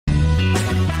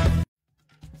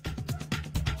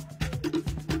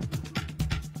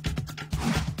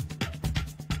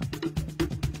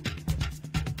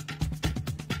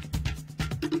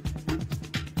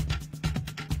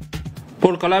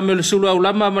Por kalame le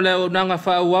Suluaulama ma le nanga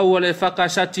whauau le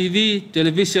EFKS TV,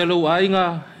 televisia lo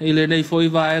ainga, ile nei foi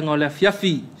vaenga le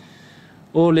Afiafi,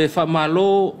 o le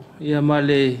whamalo, ia ma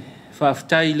le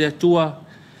whaftai le atua,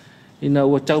 ina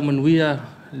ua taumanuia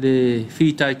le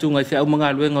whitai tunga i whiau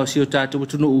mga luenga o sio tātou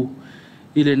tunuu,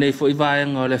 ile nei foi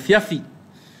vaenga le Afiafi.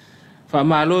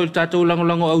 Whamalo le tātou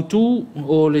langolango autu,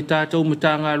 o le tātou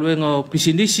matanga luenga o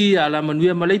pisinisi, ala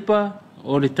manuia maleipa,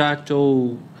 o le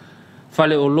tātou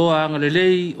fale o loa anga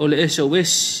lelei o le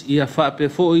SOS ia whape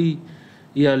foi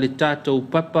ia le tātou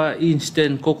papa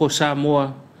instant koko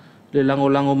Samoa le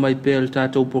lango mai pe le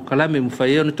tātou po kalame mu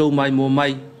whae ona tau mai mo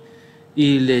mai i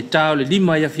le tau le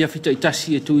lima ia fiafita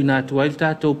itasi e tu ina atua i le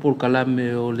tātou po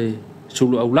kalame o le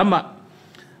Suluaulama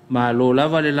ma lo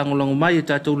lava le lango mai e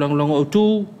tātou lango o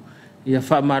tu ia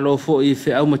wha ma lo foi i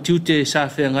whe au matiute sa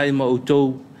whea ngai ma o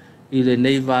tau i le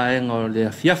neiva enga o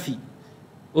le Afiafi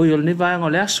o i o le neiva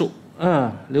enga o le aso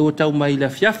le o tau mai le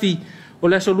Afiafi o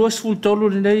le aso luas fulu tolu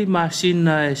nei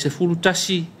masina e se fulu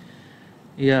tasi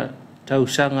ia tau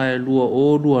sanga e lua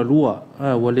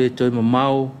wa le toi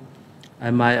mamau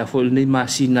ai mai a fo nei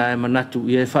masina e manatu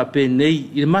ia e whape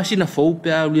nei i le masina fau pe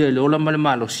au le ola male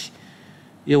malosi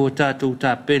ia o tātou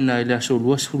tā pena i le aso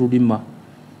luas fulu lima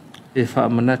e wha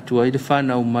manatu ai le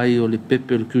whanau mai o le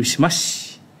pepe o le Christmas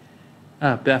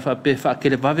pe a whape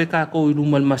whakele vave kako i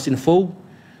luma le masina fau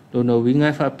Dona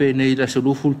winga fa pena i la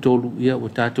solufu tolu ia o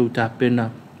tātou tā pena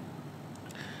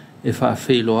e fa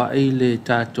whailoa i le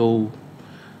tātou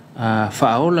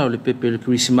whaola o le pepe le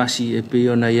Christmasi e pe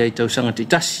ona ia i tau sanga te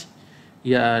tasi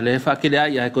ia le whakele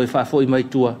ai ai koe whafo i mai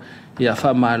tua ia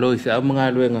wha malo i whiau mga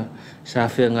luenga sa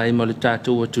whenga i ma le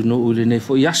tātou o tunuu le nei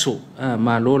fo i aso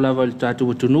malo lava le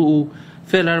tātou o tunuu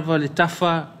whelarva le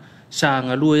tafa sa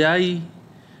ngalua ai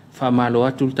Whamalo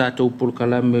atu le tātou por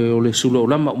kalame o le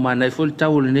Suluaulama o manai fo le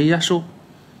tau le nei aso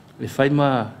le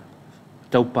whaima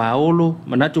tau paolo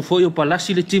manatu fo i o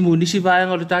palasi le timu nisi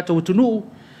vaenga o le tātou o tunuu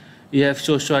ia e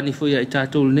fisosoani fo i a i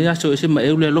tātou le nei aso e se ma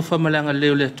eule alofa malanga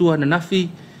leo le atua na nafi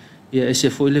ia e se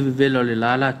fo i le vivela o le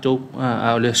la lātou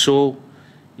a o le aso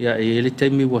ia e le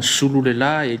teimi wa sulu le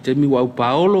la e teimi wa au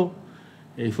paolo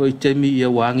e fo i teimi ia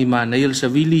wangi manai le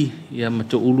savili ia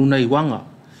mato uluna i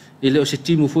wanga ele o se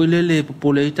timu foi lele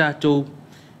popole tātou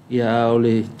ia o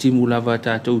le timu lava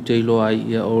tātou te iloa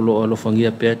ia o lo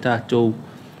alofangia pe tātou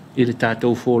i le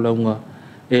tātou fōlaunga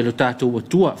e lo tātou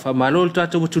atua whamalo le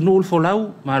tātou atunu le fōlau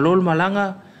malo le malanga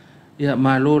ia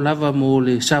malo lava mo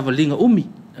le savalinga umi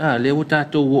le o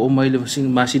tātou o mai le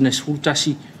masina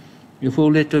sfultasi ia fo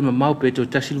le toi mamau pe to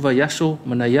tasi lva yaso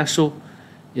mana yaso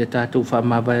ia tātou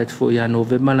whamabaya te fo ia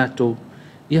novema latou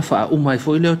ia wha umai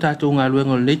fo i leo tātou ngā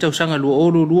luenga nei tau sanga lua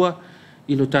oro lua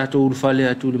i lo tātou urwhale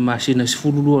atu le masina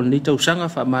sifuru lua nei tau sanga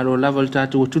wha maro lava le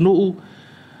tātou atunuu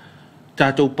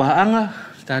tātou paanga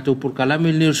tātou por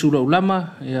kalame leo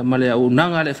Suluaulama ia male au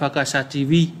nanga le EFKS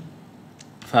TV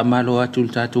wha maro atu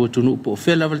le tātou atunuu po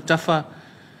whela le tafa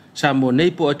Samoa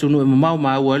nei po atunuu e mamau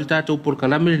maua le tātou por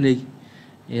kalame nei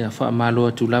ia wha maro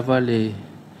atu lava le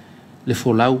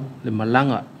folau le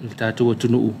malanga le tātou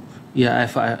atunuu ia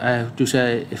e tu se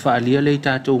e whaalia le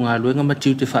tātou ngā luenga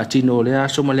matiu te whaatino le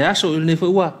aso ma le aso ili nei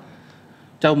whaua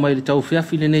tau mai le tau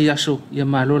whiafi le nei aso ia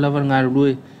malo lava ngā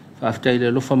rue whaaftai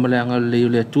le lofa ma le anga le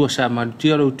le atua sa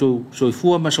malutia rau tau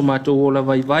soifua ma so mātou o la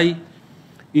vai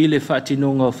i le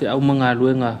whaatino ngā whiau ma ngā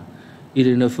luenga i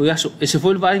le nei whau aso e se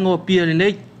foi le vai ngā pia le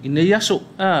nei i nei aso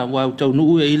wau tau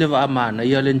nuu e i le wa amana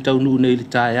ia le tau nuu nei le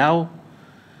tai au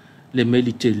le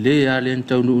meli te le a le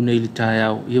tau nuu nei le tai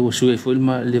au ia wa sue foi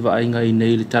le vainga i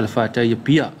nei le talafata ia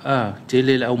pia te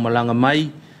le au malanga mai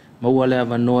maua le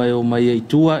avanoa e o mai e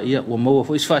itua ia wa maua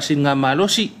foi sfasin ngā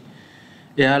malosi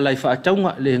e ala i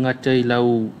whaataunga le ngata i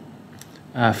lau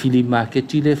fili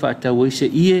marketi le whaatau i se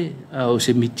ie o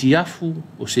se mitiafu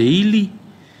o se ili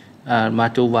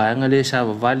mātou vaenga le sa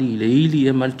wavali le ili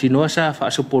e maltinoa sa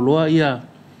whaasopoloa ia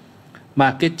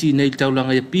Maketi nei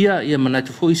taulanga ia pia ia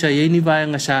manatu fo isa ia ni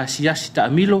vaenga sa siasi ta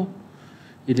amilo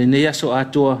i le nei aso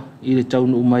atoa i le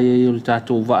taunu umai e o le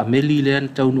tātou wa ameli le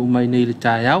an taunu umai nei le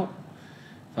tāiau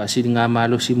whaasiri ngā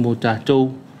malo si mō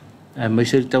tātou mai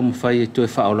se le tau mawhai e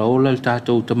toi whaolaola le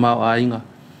tātou tamau a inga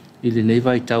i le nei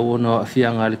vai tau ono a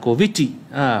whianga le Komiti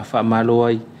wha malo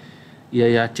ai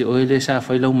ia te oele sa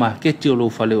whailau maketi o lo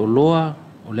whale o loa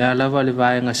o le alawa le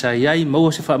vaenga sa iai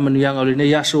maua se wha manuianga o le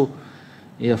nei aso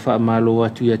ia wha malo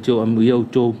atu ia teo amu iau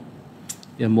tō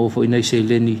ia mōwho inai se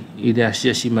leni i le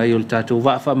asiasi mai o le tātou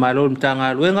wha malo mta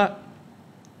ngā luenga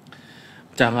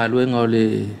o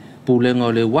le pūlenga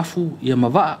o le wafu ia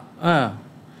mawaa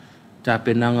tā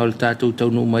penanga o le tātou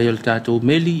taunu mai o le tātou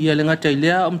meli ia le ngata i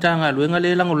lea o mta ngā luenga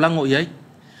le lango iai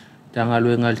tanga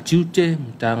luenga le tiute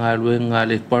tanga luenga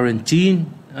le quarantine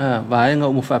vaenga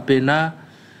o mo whapena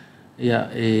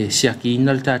ia siaki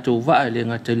ina le tātou vaa le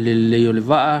ngata le o le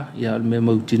vaa ia me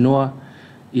mautinoa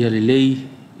ia le lei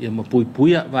ia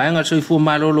mapuipuia vaenga soifua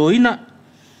malolo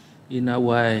ina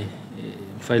wai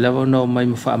whailava no mai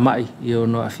mawhaamai ia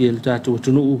ono afia le tātou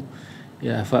tunuu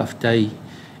ia whaafitai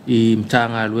i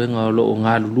mtanga luenga o loo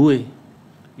ngā lulue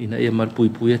ina ia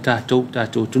mapuipuia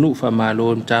tātou tunuu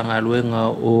whamalo mtanga luenga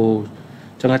o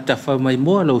tangata whau mai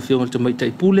moa lau whionga te mai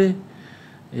taipule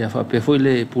ia whapea foi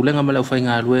le pulenga malau whai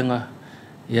ngā luenga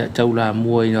ia taula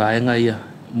mua ina aenga ia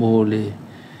mo le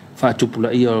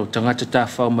whaatupula ia o tangata tā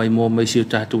whau mai moa mai sio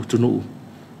tātou tunuu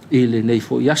i le nei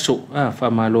fo yaso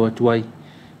whamalo atuai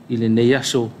i le nei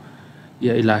yaso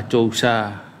ia i lātou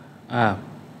sa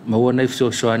maua nei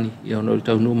fsoani ia ono le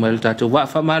taunu mai le tātou wa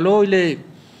whamalo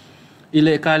i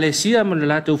le kalesia ma le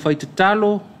lātou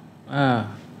whaitatalo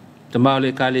tamau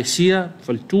le kalesia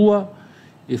whalitua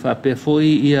i whapea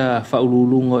foi ia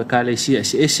whaululungo e kalesia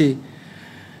ese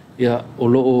ia o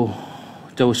loo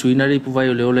tau suina rei puvai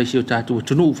o le ola isi o tātou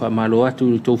tunu whamalo atu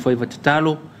i tau whai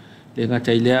watatalo le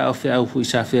ngata i lea au whea au fui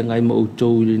sa whea ngai ma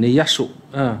utou i le nei yaso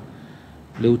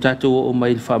le u tātou o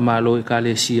mai le whamalo e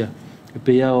kalesia e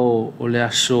pea o le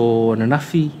aso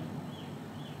ananafi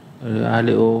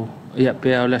ale o ia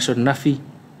pea o le aso ananafi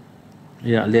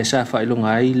ia le sa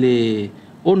whailonga ai le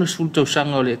ono sultau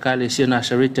sanga o le kalesia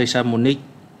Nasareta i Samonei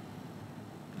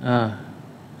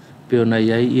peo na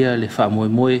iai ia le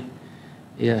whamoemoe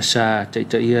ia sa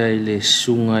taita ia i le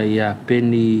sunga ia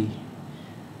peni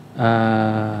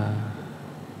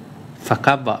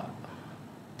whakaba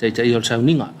taita ia o le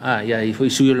sauninga ia i fo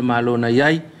isui o le malo na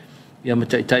iai ia ma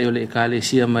taita ia o le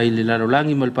kalesia mai le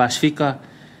larolangi ma le Pasifika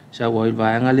sa wai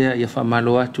vaanga lea ia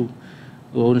whamalo atu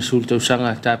o ono sultau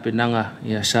sanga tapenanga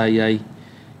ia sa iai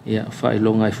ia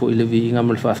whailonga i fo i le viinga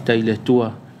ma le whaftai le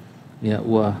tua ia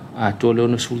ua tole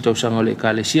ono sultau sanga o le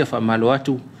kalesia whamalo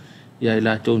atu ia i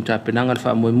la tōn tapenanga le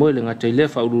whamoemoe le ngata i le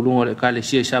whaurulunga o le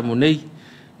kalesia i Samonei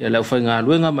ia lau whai ngā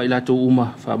luenga ma i la tō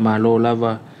uma whamalo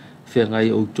lava whea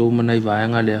ngai o tō manai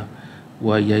vaenga lea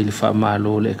ua iai le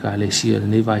whamalo le kalesia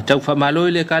nei vai tau whamalo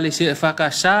i le kalesia e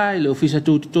whakasa i le ofisa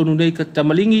tūtonu nei ka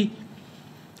tamalingi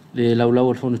le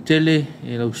laulau al fono tele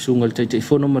e lau sunga le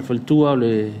taitaifono malfaltua o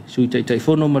le sui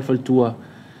taitaifono malfaltua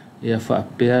ia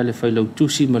whaapea le whailau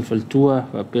tusi malfaltua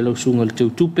whaapea lau sunga le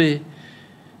teutupe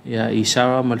ia i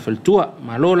sara malfaltua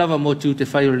malo lava mo tiu te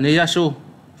whai o le nei aso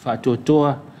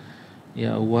whaatoatoa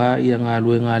ia ua ia ngā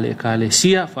luenga le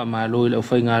kalesia whamalo i lau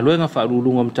whai ngā luenga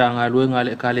whaarulunga mta ngā luenga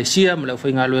le kalesia ma lau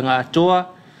whai ngā luenga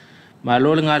atoa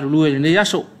malo le ngā lulue le nei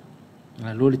aso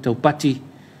ngā lua le taupati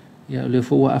ia le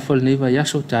fo wa afal nei vai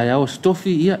aso ta ia o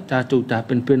stofi ia tātou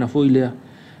tāpenpena foi lea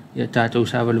ia tātou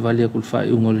sa vale vale kul fa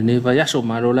ungo le nei vai aso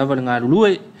malo lava le ngā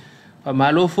lulue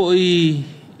whamalo fo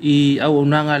i au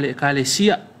nanga le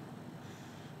kalesia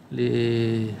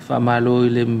le whamalo i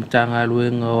le mtanga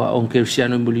luenga o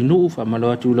onkersiano mulinu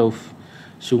whamalo atu lau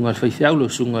sunga le whaifiau lau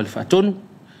sunga le whatonu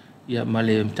ia ma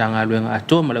le mtanga luenga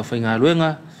ato ma lau whainga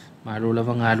luenga malo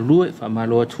lava ngā lulue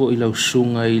whamalo atu i lau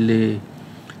sunga i le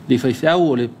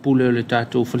whaifiau o le pule o le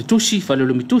tātou whalitusi whale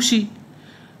o le mitusi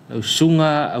lau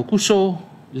sunga au kuso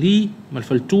li ma le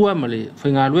whalitua ma le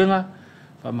whainga luenga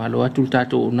whamalo atu le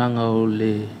tātou unanga o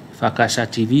le whakasa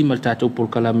TV ma le tātou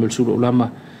polkalame le Suluaulama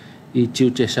i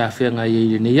tiu te sawhenga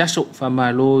i le nei aso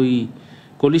whamalo i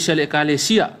kolisa le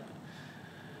kalesia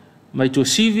mai tō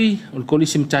sivi o le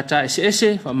kolisi mtata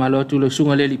ese whamalo atu le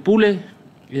sunga le li pule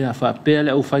ia whapea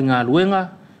le au whainga luenga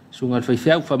sunga le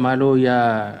whaifiau whamalo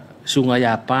ia sunga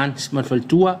ia pants ma le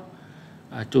whalitua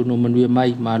tono manuia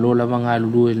mai malo lava ngā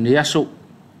lulu le nei aso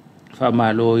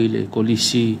whamalo i le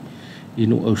kolisi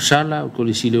inu au sala o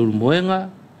kolisi le uru moenga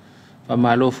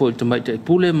whamalo fo i tamai te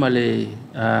pule ma le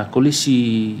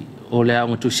kolisi o le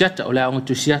aonga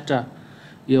tusiata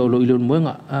ia o lo ilo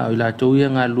moenga o la tau ia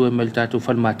ngā lue ma le tātou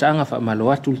whalmatanga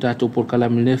whamalo atu le tātou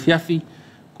porkalami le Afiafi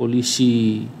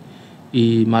kolisi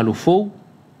i malo fou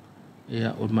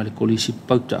ia o ma le kolisi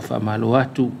pauta whamalo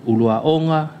atu ulua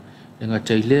onga le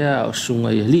ngatai lea o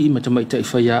sunga ia li ma tamai tai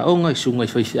whaia onga i sunga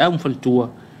i whaifiau mwhalitua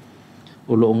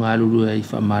o lo ngā lulu ai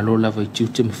whamalo lava i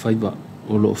tiute mwhaiba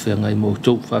o lo whenga i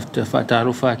mautou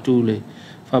whataro whatu le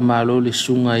whamalo le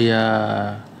sunga ia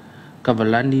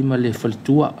kavalani ma le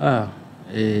whalitua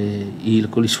i le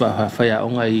kolisi whaia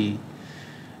onga i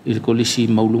le kolisi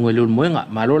maulunga leo moenga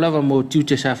malo lava mo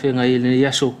tiute sa whenga i le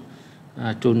yaso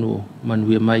tonu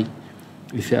manuia mai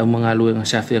i whea mga luenga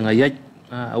sa whenga iai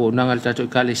o nanga le tato i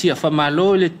kalesia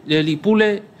whamalo le li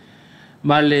pule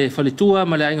ma le whalitua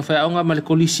ma le ainga whaia onga ma le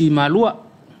kolisi malua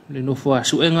le nofo a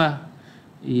suenga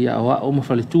ia wa o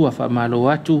mafaletua fa malo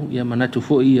atu ia manatu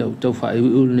fo ia tau fa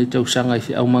ul ni tau sanga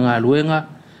fi au manga luenga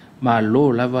malo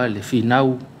lava le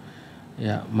finau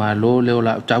ia malo le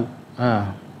ola tau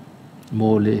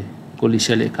mo le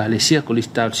kolisia le kalesia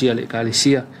kolista sia le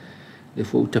kalesia le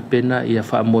fo utapena ia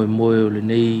fa moe moe le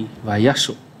nei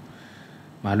vaiaso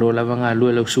malo lava nga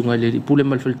lue le sunga le pule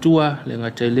malfaletua le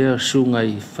ngata le sunga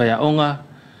i faiaonga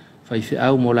fai fe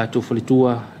au mo la to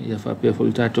folitua ia fa pe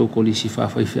folitato kolisi fa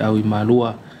fai fe au i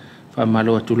malua fa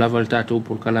malua tu lava tato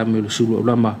por kalame le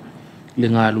Suluaulama le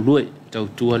nga lulue tau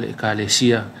tua le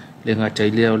kalesia le ngata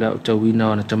ile o le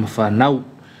tauina ona tamafa nau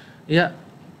ia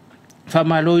fa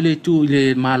malo ile tu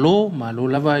ile malo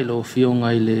lava ile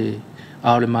fionga ile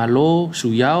au le malo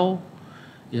suyao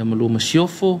ia malo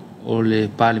masiofo o le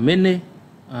palemene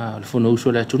le fono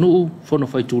uso le tunu fono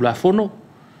fai tu la fono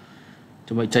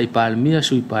mai tai palmia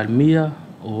sui palmia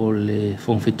o le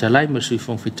fonfitalai ma sui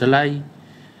fonfitalai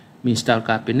min stal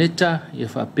kapeneta ia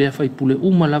fa pe fai pule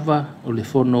uma lava o le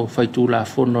fono fai tu la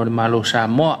fono le malo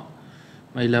Samoa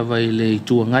mai lava ile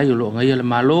tu ngai lo ngai le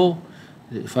malo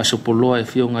fa sopolo e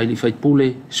fio ngai li fai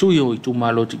pule sui o tu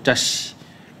malo titas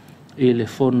ele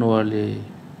fono le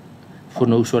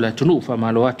fono uso la tunu fa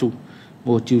malo atu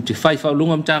mo tiu te fai fa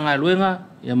lunga mtanga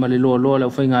luenga ia male lo la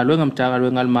fai nga luenga mtanga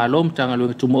luenga malo mtanga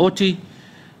luenga tu mooti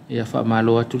ia fa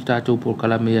malo atu tatou por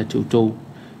kalame ia tutou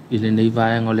ile nei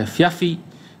vaenga le Afiafi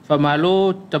fa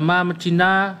malo tamama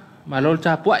tina malo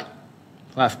tapuai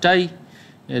fa aftai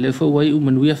ele fo wai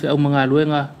umanuia fa manga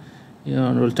luenga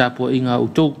ia no tapuaiga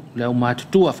utou le au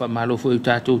matutua fa malo fo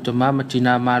tatou tamama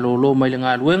tina malo lo mai le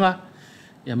nga luenga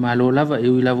ia malo lava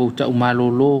e ui lava uta malo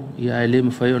lo ia ele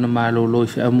me fai ona malo lo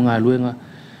fa manga luenga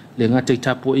le ngata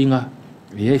tapuaiga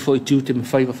ia fo tiu te me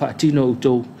fai fa tino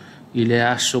utou ile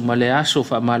aso male aso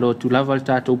fa malo tu lava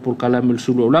tatou por kalame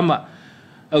Suluaulama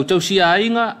au tau sia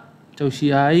ainga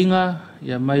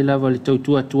ia mai lava le tau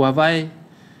tua vai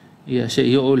ia se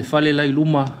io o le fale lai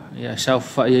luma ia sa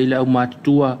fa ia ile au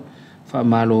matua fa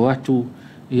malo atu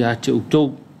ia te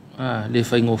utou le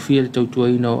fa ngofia le tau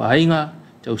tua ino ainga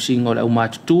tau singo le au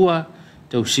matua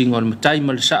tau singo le matai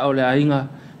mal sa o le ainga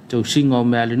tau singo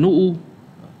me ale nuu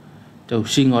tau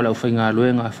singo le fa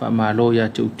ngaluenga fa malo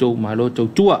ia te utou malo tau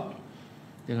tua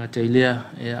nga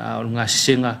tailea ia o nga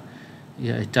senga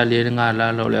ia italia nga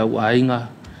la le au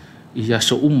ainga ia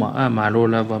so uma malo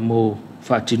lava mo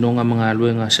fatinonga mga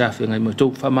luenga safe ngai mo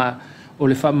tou fama o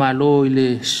le fama lo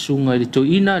ile sunga ile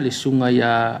toina le sunga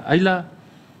ya aila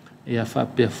ia fa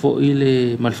pe fo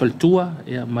ile malfaltua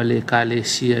ia male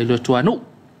kalesia ile tuanu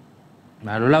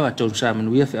malo lava tou sa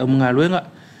manu ia fe mga luenga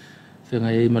fe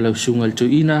ngai malo sunga ile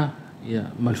toina ia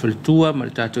malfaltua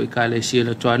mal tato kalesia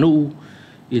ile tuanu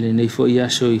ile nei fo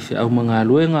ia so i au mga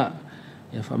luenga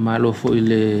ia fa malo fo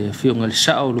ile fionga le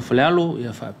sao lu falalo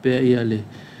ia fa pe ia le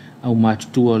au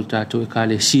matutua o tato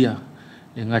kalesia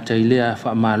le ngata ile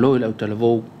fa malo ile au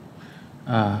talavou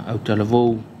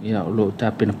ia lo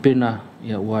ta pena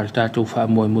ia wa tato fa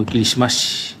mo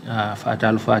Krismas fa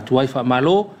talo fa tuai fa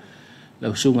malo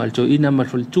la sunga alto ina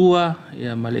malfaltua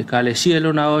ia male kalesia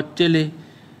lo na hotele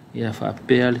ia fa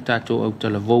pe le tato au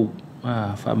talavou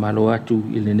fa malo atu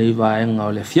ile nei vaenga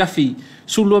o le Afiafi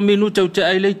sulu minuta te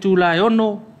ai le tu la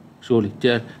ono soli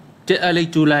te ai le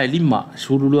tu la lima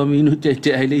sulu minuta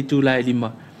te ai le tu la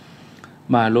lima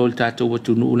malo tato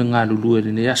watu nu le ngalulu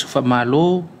ile nei aso fa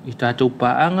malo i tato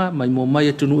paanga mai mo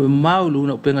mai tu nu mau lu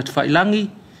na penga te failangi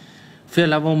fe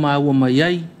lava mau mai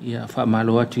ai ia fa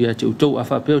malo atu ia te utou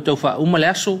afa pe utou fa uma le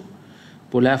aso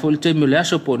po la folte me le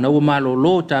aso po na malo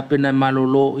lo ta pena malo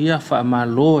lo ia fa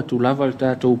malo tu lava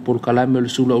tato por kalame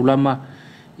le Suluaulama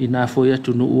ina fo ia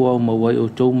tu nu o mawai o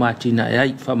tou matina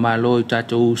ai fa malo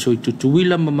tato so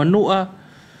tutuila mamanua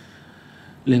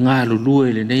le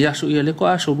ngalulu le nei aso ia le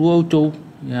ko aso lu auto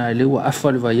ia le wa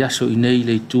afa le vai aso inei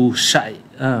le tu sai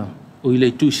o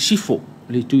ile tu sifo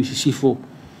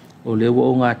o le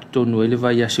wa nga tonu le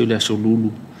vai aso le aso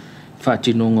lulu fa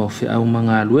tinongo fe au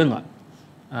manga luenga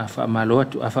fa malo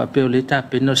atu afa pe le ta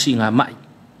peno singa mai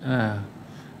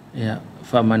ia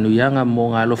fa manuyanga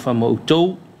mo ngalo fa mo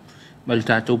utou mal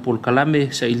tatou por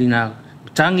kalame sa ilina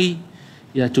tangi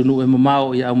ia tunu e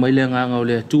mamao ia mai le nga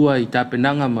le tua i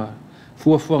tapenanga ma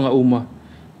fuafuanga uma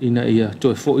ina ia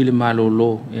to fo ile malo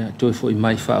lo ia to fo i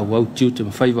mai fa au tiu te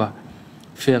mafaiva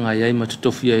fenga ia ma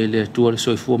tofia ile tua le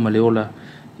soi fo maleola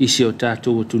isi o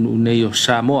tatou tunu nei o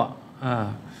Samoa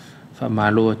fa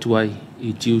malo tuai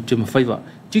i tiu te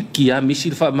mafaiva tiki a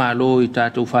misi fa malo i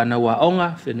tatou fa na wa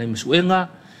onga fe nei msuenga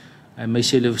ai mai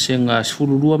se le senga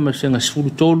sfulu lua ma senga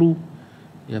sfulu tolu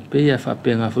ia pe ia fa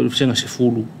penga fo senga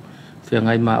sfulu fe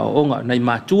ngai ma onga nei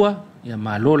matua ia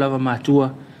malo lava matua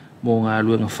mo nga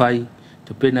luenga fai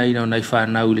te pena ina nai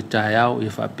whanau le tae au, ia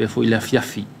whapefo i le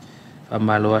Afiafi,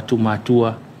 whamalo atu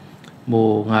mātua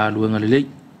mo ngā luenga le lei.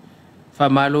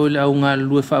 Whamalo i le au ngā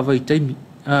lue whaavai taimi,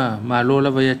 malo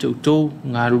lava ia te utou,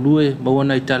 ngā lue,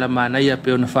 mawana i tala mānai a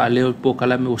peo na whaaleo po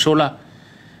kalame o sola,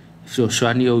 so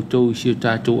swani o utou i siu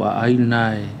tātou a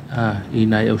aina i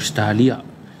nai Australia,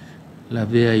 la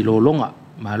vea i lolonga,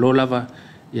 malo lava,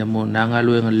 ia mo nā ngā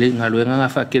luenga le, ngā luenga ngā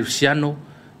whakerisiano,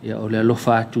 ia o le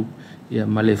alofa atu, ia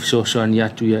ma le fsoswani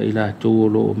atu ia ila tau o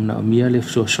lo omna o mia le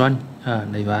fsoswani,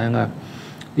 nei vaenga,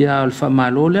 ia o le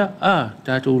whamalo lea,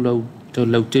 tātou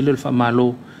lau tele le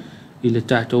whamalo i le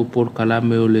tātou por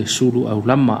kalame o le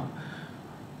Suluaulama.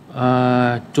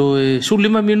 Toe sulu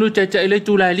 5 minuta e le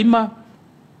tu la 5,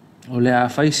 o le a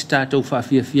whaisi tātou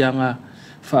whaafiafianga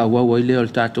whaawau i le o le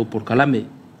tātou por kalame.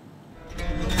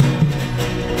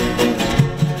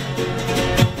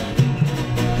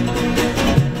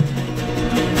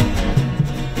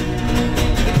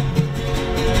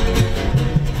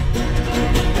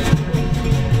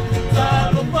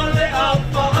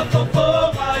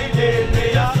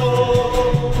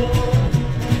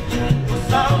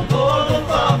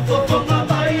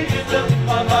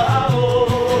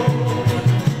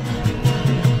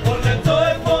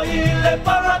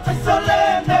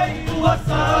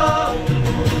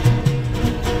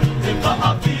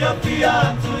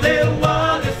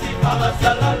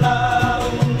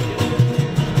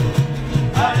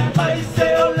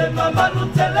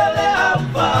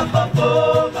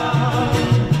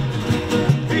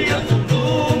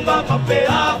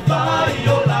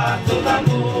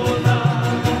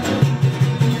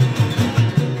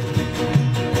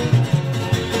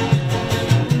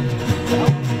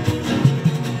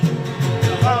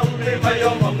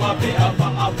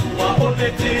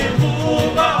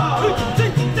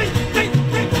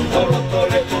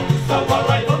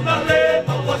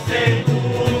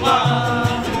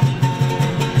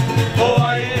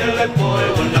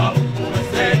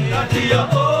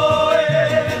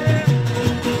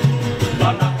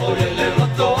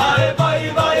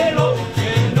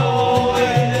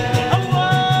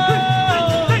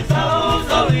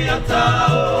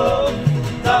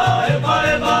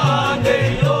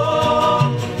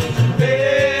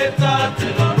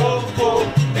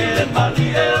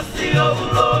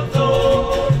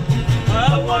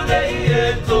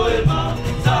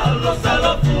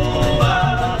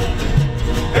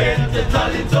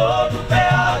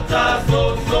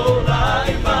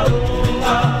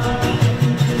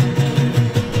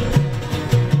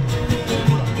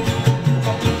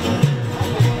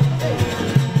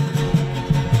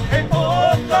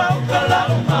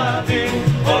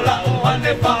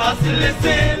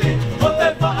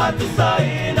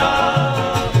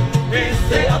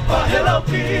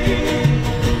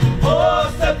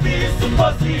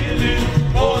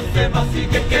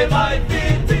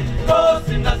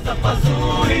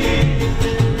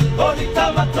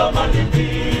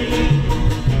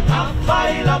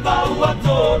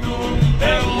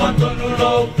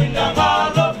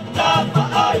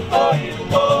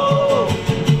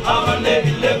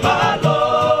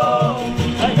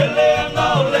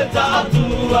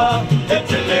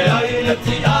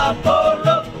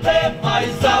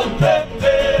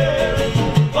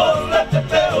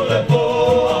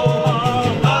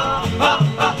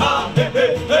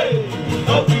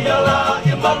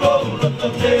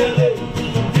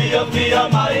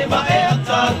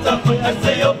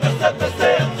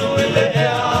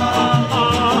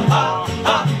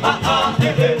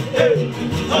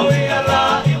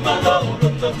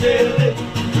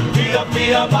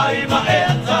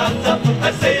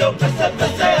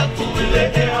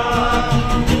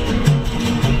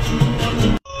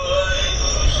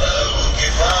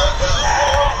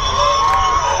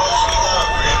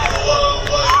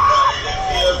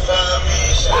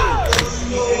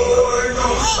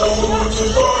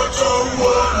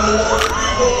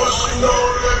 Missionary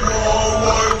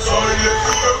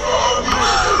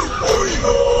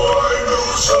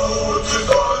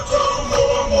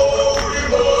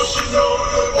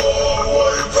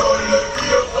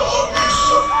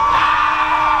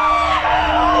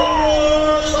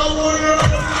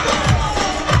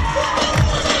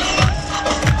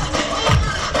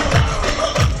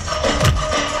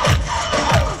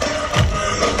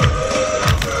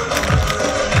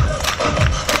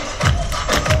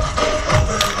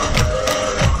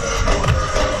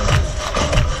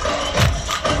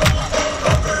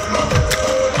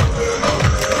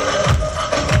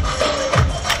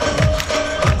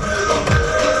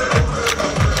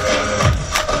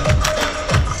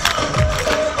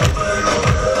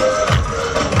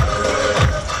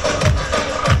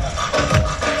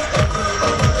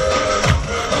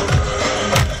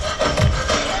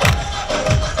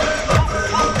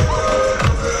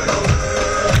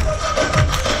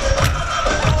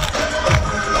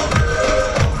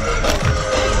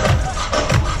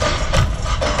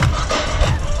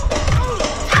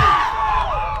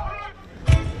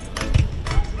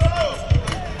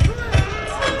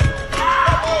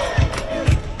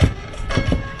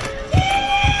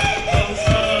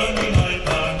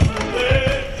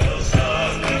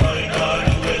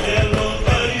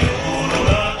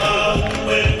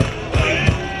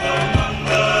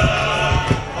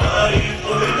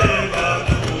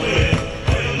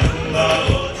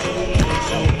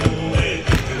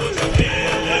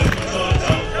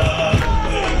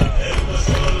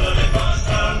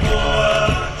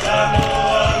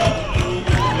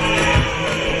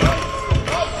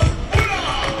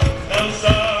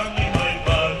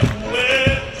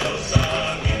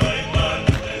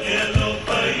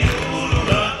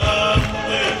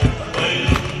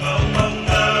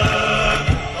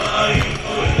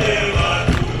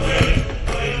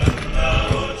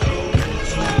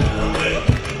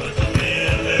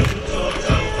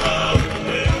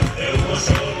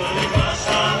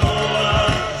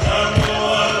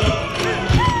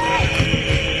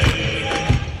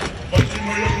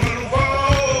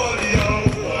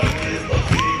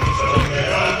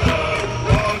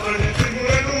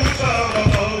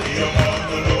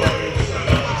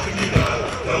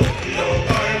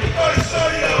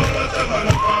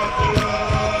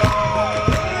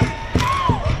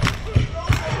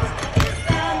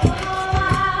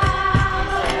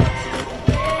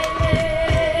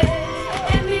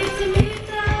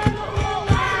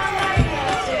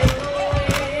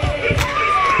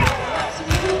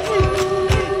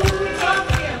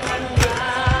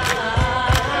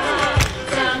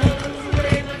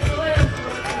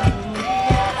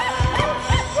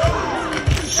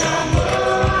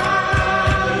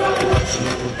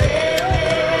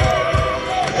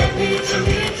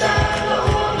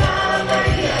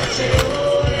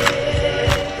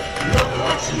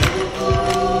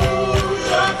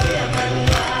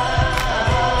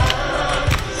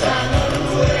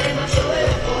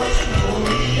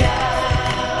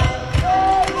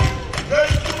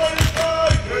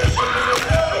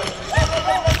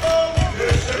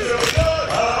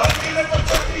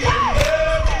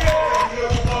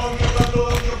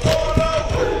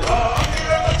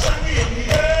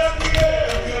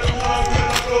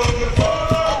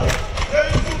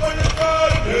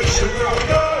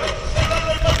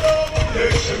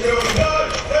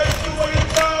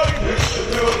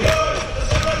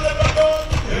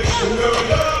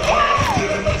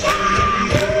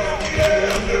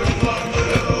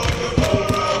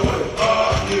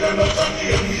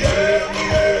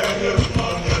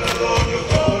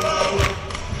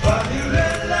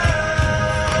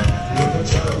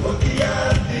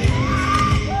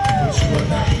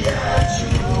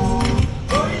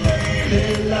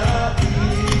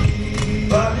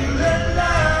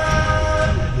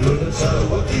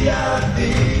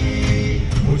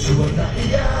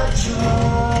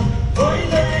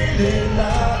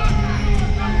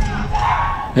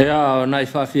Ya, nai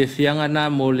whawhiawhianga nā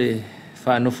mō le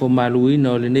whanofo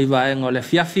maluina o le nei vaenga o le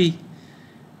Afiafi.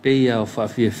 Pei au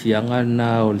whawhiawhianga nā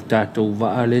o le tātou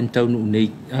waa le taunu nei.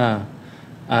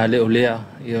 A le o lea,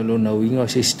 i o lona uinga o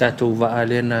se tātou waa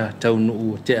le na taunu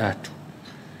u te atu.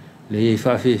 Le i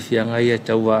whawhiawhianga i a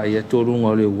tau waa i a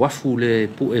tōrunga o le wafu le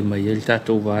pu e mai e le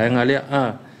tātou vaenga lea.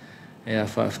 E a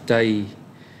whawhitai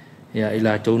ya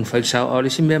ila taun fai sao ole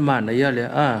si me mana ya le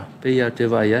pe ya te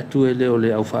vai atu ele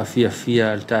ole au fa fia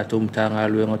al tatum tanga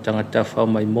lu ngo tanga ta fa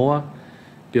mai moa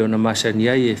pe ona masani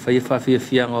ai e fai fa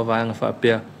fia ngo va fa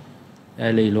pe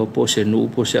ele lo po se nu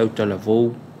po se auta la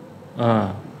vo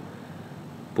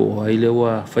po ai le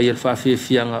wa fai al fa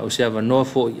fia nga o se va no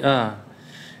fo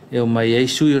e o mai ai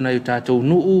su yo na ta to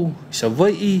nu sa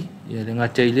vai ya le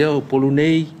ngate le o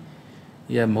polunei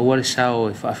ia maua le sao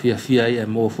e whaafiafia ia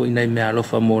mo fo inai mea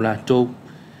alofa mo la tau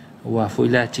wa fo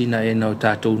ila tina e nau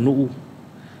tātou nuu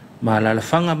ma la la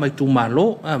whanga mai tu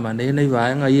malo ma nei nei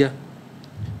vaenga ia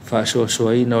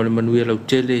whaasoa ina o le manuia lau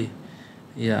tele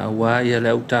ia wa ia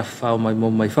le au ta whao mai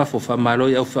mo mai whafo whamalo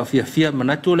ia au whaafiafia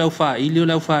manatu le au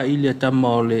whaili a tama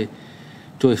o le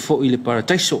to e fo i le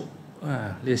parataiso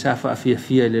le sa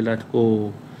whaafiafia le la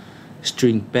ko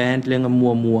string band le nga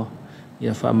mua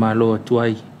ia whamalo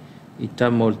atuai i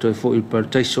tamo le toi fo i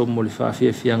partaiso mo le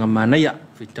whaafiafianga manaia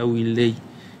whitau i lei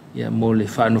ia mo le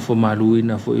whanofo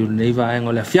maluina fo i nei vaenga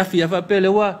o le Afiafi a whapele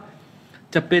wa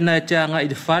ta pena e te anga i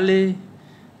le fale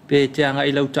pe te anga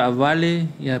i lauta avale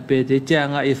ia pe te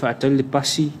anga i whaatau le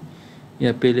pasi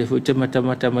ia pe le fo i te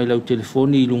matamata mai lau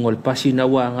telefoni i lungo le pasi na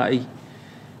wanga i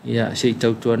ia se i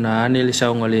tautua na ane le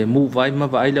saunga le mu vai ma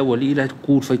vai la wali la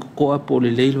kur fai kukoa po le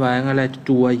leil vaenga la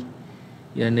tutuai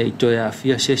ia nei toi a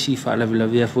fia sesi fa la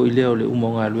via fo ile o le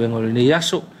umonga luenga le nei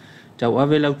aso tau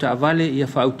ave lauta avale ia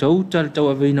fa utauta tau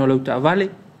ave no lauta avale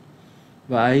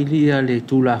va ai ia le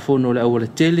tula fono le o le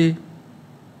tele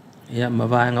ia ma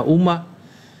vaenga uma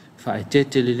fa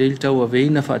tete le tau ave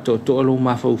ina fa to lo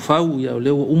ma fau ia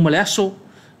le uma le aso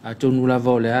a tonu la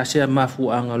vole a se ma fu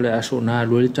anga le aso na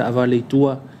le ta avale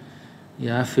tua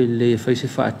ia fe le fa se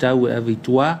fa tau e ave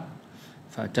tua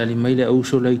fa tali mai le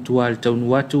uso le tua le tau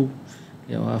watu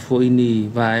ia wa fo ini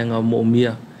vaenga mo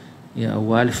mia ia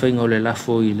wale fainga le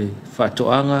lafo i le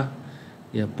fatoanga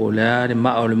ia pola le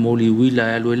ma o le moli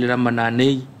wila ia le ramana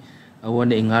nei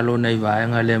awane ngalo nei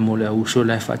vaenga le mo le uso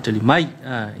le fatali mai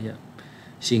ia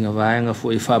singa vaenga fo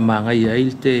e whamanga ia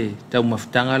il te tau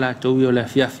mawhitanga la tau i o le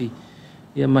Afiafi.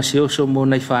 Ia maseoso mo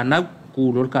nei whanau,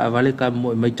 kūrol ka avale ka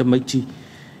mo e maita maiti.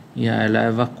 Ia la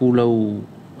e waku lau,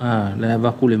 la e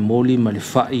waku le moli ma le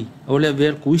whai. O le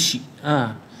ver kuisi,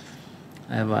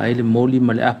 e vai le moli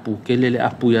ma le apu, kele le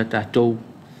apu ia tātou.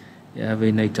 Ia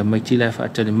vei nei ta maiti la e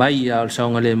whaatane mai, ia o le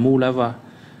saonga le mū lava.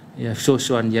 Ia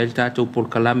sosoan ia le tātou por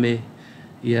kalame.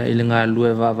 Ia ele ngā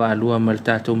lue wa lua ma le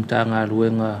tātou mta ngā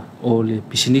luenga o le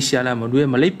pisinisi ala ma lue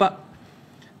ma leipa.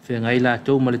 Whea ngai la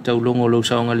tau ma le taulongo lau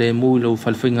saonga le mū lau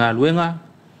whalwhai ngā luenga.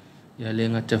 Ia le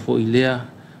ngā tafo i lea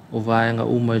o vaenga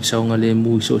uma le saonga le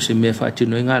mū so se mea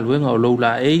whaatino i ngā luenga o lau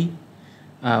la ei.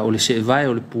 O le se vai,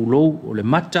 o le pūlou, o le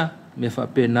mata. Mea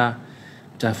whaapena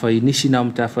tawhai nisi nao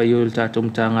mtawhai o le tātou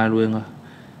mta ngā luenga.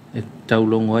 E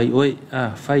taulongo ai, oi,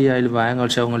 whai ai le vaenga o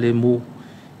le saonga le mū.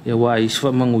 Ia wa i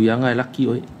swa manguyanga e laki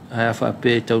oi. Ai fa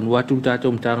pe tau watu tātou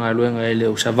mtanga luenga e le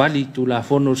o savali tu la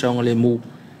fono saonga le mu.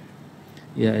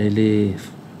 Ia e le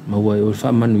maua e o fa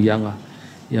manuyanga.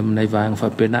 Ia manai vaanga fa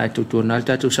pena e tutu na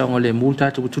tātou saonga le mu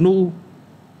tātou tunu.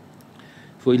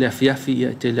 Fo i le Afiafi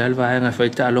ia te le alvaanga fa i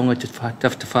tālonga te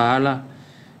tafta faala.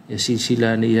 Ia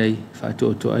sila ni ai fa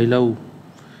to ai lau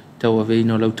tau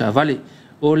aveino lau ta vale.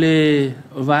 O le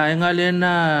vaanga le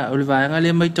na o le vaanga le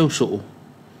mai tau so.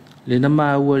 Le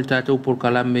nama ua le tātou por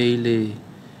kalame i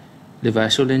le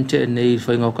vaso lente nei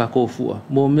whai ngau kako fua.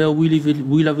 Mo mea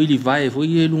wila wili vai, fo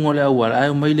i e lunga le awala, ai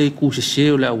o mai le ku se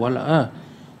seo le awala,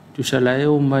 tu sa lae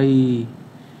o mai,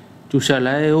 tu sa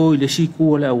lae o i le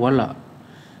siku o le awala.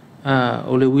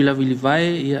 O le wila wili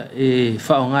vai, ia e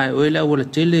whao ngai o e le awala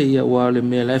tele, ia ua le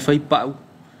mea lai whai pau.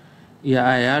 Ia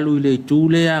ai alu i le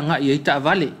tūle a ngai i ta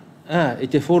vale. E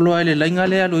te folo ai le lainga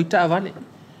le alu i ta vale.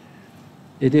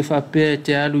 E te whapea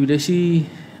te alu i lesi,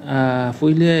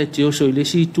 fwoi lea te oso i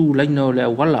lesi tū laina o le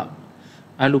awala.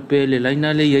 Alu pe le laina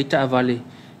le i ta avale,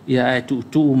 ia e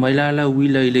tu mai la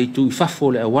wila i le tu i fafo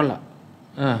le awala.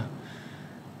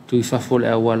 Tu i fafo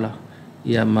le awala.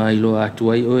 Ia mai lo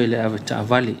atu ai oe le awa ta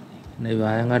avale. Nei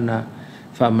vaenga na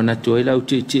whamana tu ai lau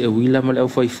te e wila ma le au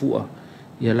whaifua.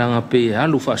 Ia langa pe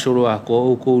alu whasoro a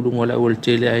ko o lungo le awal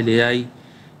tele ai le ai.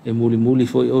 E muli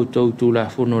fwoi o tau tu la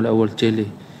fono le awal tele.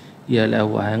 Ia le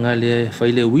awaenga le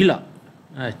whaile wila.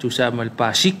 Tu sa ma le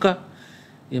pasika.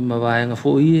 Ia ma waenga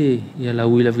fo i ia la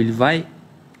wila vili vai.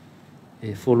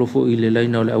 E folo fo i le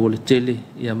laina o le awale tele.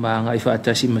 Ia ma ngai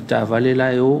whaatasi ma ta vale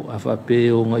lai o. A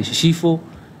whape o ngai sifo.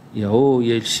 Ia o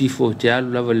ia il sifo te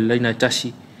alu lava le laina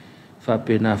tasi.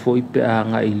 Whape na fo i pe a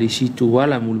ngai le situ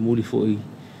wala muli fo i.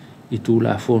 I tu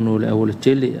la fono le awale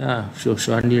tele. So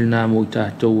anil na mo i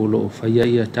tātou o lo. Whaia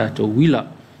ia tātou wila.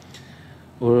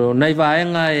 O nei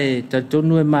vaenga e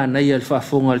tatonu e mana ia le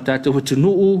whaafonga le tātou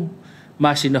hatunuu,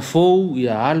 masina fou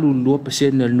ia alu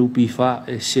 2% le nupi wha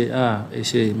e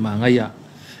se mangaia.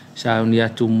 Sao ni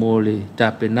atu mo le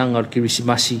tāpenanga o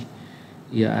kirisimasi,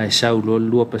 ia ai sau lo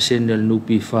 2% le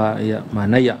nupi wha ia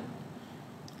manaia.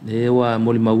 Le wa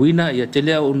moli mawina, ia te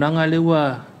lea unanga le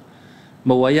wa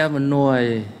mawaya manoa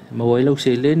e mawailau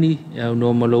se leni, ia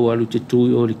unoa malau alu te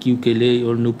tui o le kiu ke le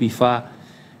o le nupi wha,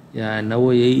 ia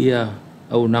nawa ia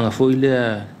au nanga foi le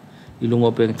i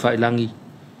lungo pe fai langi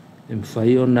em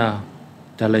fai ona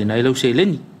talai nai lo se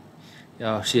leni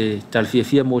ya se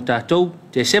talfia mo tatou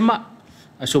te sema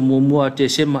aso mo te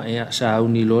sema ya sa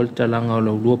uni lol talanga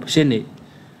lo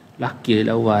 2% la ke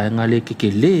la wa ngale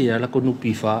ke le ya la konu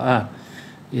pifa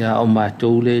ya o ma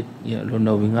tole ya lo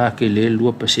no winga ke le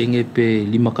 2% pe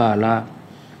 5 kala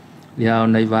ya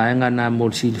nai va nga na mo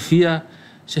silfia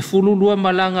se fulu lua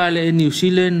malanga le New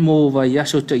Zealand mo va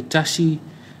yaso taitasi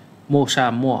mo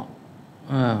Samoa.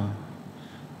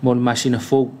 Mo masina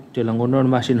folk, te langono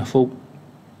masina folk.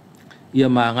 Ia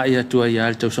manga ia tua ia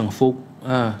alto sang folk.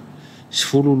 Se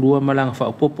fulu lua malanga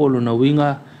fa popolo na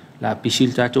winga la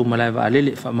pisil tatou malai va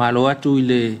alele fa malo atu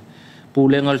ile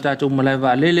pulenga tatou malai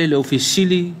va alele le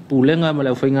ofisili pulenga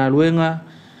malai fainga luenga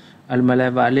al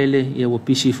malai va alele ia wo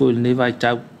pisi fo ile vai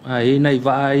tau e nai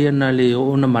va ia na le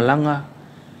ona malanga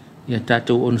ia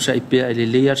tātou on sa ipea ele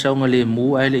lea saunga le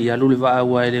mu ele ia lule va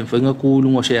awa ele whainga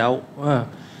kūlunga se au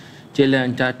tele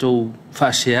an tātou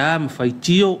whasea ma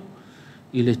whaitio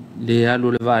ile le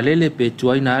alu le va lele pe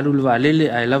tuai na alu le va lele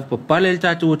ai lava papale le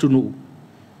tātou atunu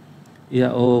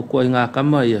ia o kua ngā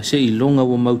kama ia se ilonga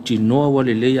wa mauti noa wa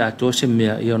le lea ato se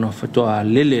mea ia no whatoa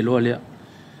lele loa lea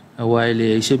awa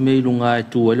ele se me ilunga e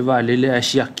tu ele va lele a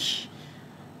siaki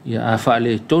ia a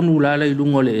whaale tonu lala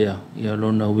ilunga le ia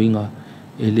lona winga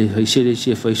ele haisele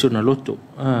se faiso na loto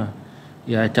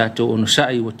ia tātou ono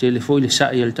sai wa telefoi le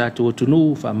sai al tātou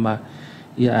atunu whama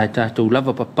ia tātou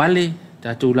lava papale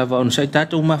tātou lava ono sai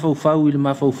tātou mawhauwhau ili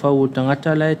mawhauwhau o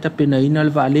tangata la e tapena ina le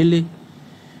vaalele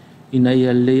ina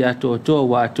ia le ato ato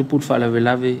wa tupu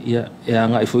whalavelave ia e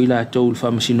anga i foila ato ul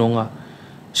whamasinonga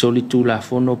soli tu la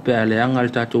fono pe ale anga le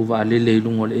tatou wa lele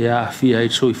ilungo le ea afia i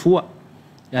soifua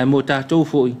ia mo tatou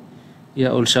foi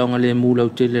ia ol saunga le mula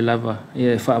utele lava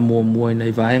ia e wha mua mua ina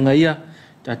i vahenga ia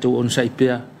tatou on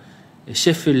saipea e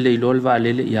sefel le ilol wa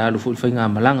lele ia alu foi whainga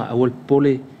malanga awal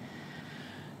pole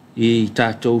i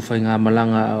tatou whainga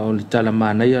malanga o le tala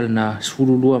manaya na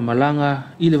sfurulua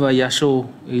malanga i le vai aso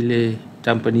i le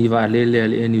tampani va lele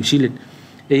ale New Zealand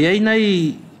e ai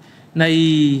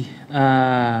nei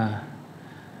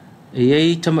e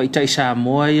ai tama itai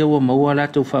Samoa ia wa maua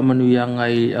la tau whamanu ianga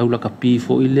i au laka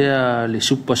pifo i le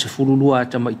super sfurulua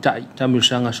tama itai tamil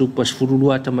sanga super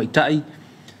sfurulua tama itai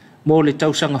mo le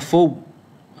tau sanga fou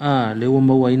le wa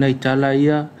maua ina itala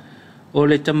ia o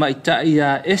le tama itai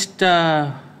a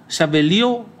esta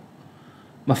Sabelio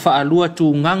ma faalua tu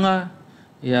nganga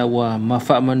ya wa ma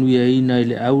faamanu ia ina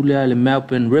ile aule le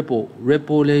Melbourne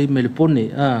repo le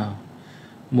melepone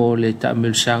mo le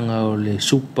tamil sanga o le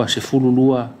super se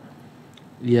fululua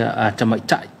ia a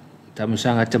tamaitai tamil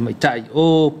sanga tamaitai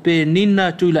o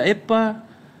penina tu la epa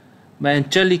ma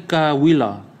Angelica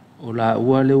Wheeler o la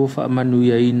ua le wa faamanu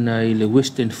ia ina ile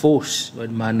Western Force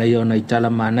ma na ia na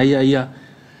itala ma na ia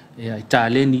ia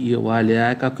italeni ia wale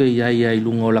aka ke ia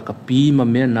ilunga la kapi ma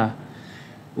mena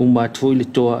uma foi le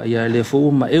toa ia le fo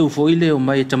ma eu foi le o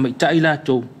mai tama tai la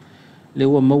to le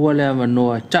wa maua le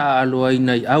manoa ta alo ai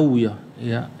nei au ia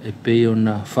e pe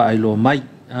ona fa ilo mai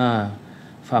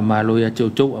fa malo ia to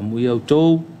amu ia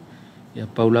to ia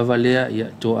Paula Valea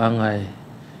ia to anga e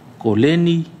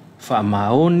koleni fa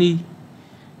maoni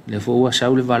le fo wa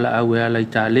saule vala au ia la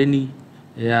italeni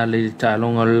ia le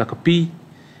talonga la kapi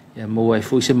ya mo ai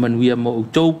foi se manuia mo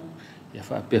utou ya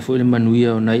fa pe foi le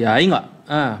manuia ona ia inga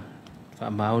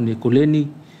fa mau ni koleni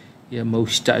ya mo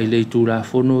sta ile tu la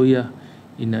fono ia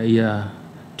ina ia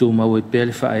tu mau e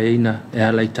pele fa ina e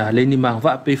ala italeni ma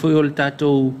va pe foi o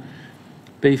tato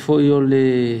pe foi o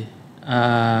le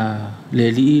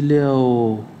li le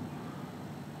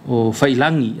o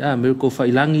failangi merko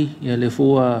failangi ya le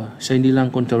foa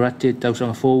sainilang kontrate tau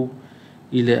sanga fo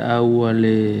ile au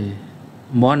le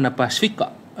Moana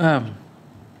Pasifika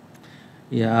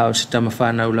ia au se tama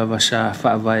whanau lava sa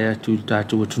whaavaya tu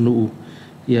tātua tunuu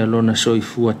ia lona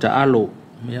soifua ta alo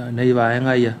ia nei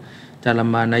vaenga ia tala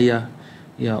mana ia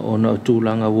ona o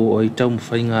tūlanga wo o i tau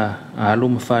mwhainga alo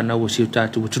ma whanau o siu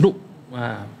tātua tunuu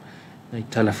nei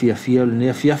tala fiafia le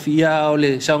nea fiafi ia o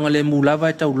le saunga le mūlava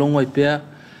e tau longo i pea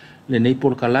le nei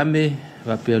pol kalame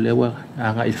va pea lewa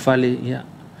anga ilfale ia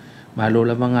ma lo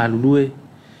lava ngā lulue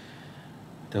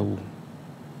tau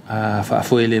fa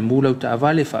foi le mula uta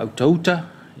avale fa uta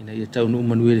ina ia tau no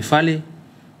manu le fale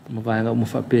ma vaanga mo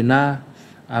fa pena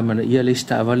amana ia le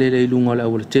sta avale le lunga la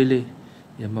wala tele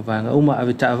ia ma vaanga uma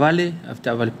avita avale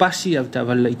pasi avita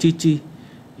avale ititi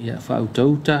ia fa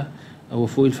uta au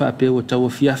foi fa pe o tau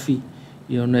fiafi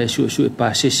ia na su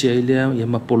pa sese ile ia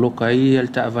ma poloka ia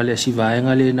ta avale si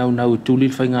vaanga le na tuli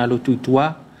fa ngalo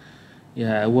tuitua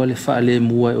ia wale fa le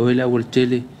mua o le wala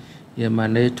tele ia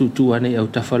mana tu ane au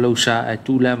tafalau sa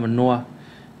tu la manoa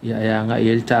ia nga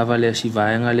ia tava le si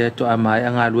vaenga le to amai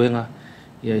nga luenga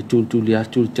ia tu lia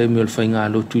tu temel fainga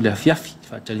lo tu la fiafi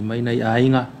fa tali mai nei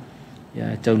ainga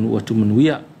ia tau nu atu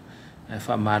manuia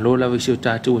fa malo la visio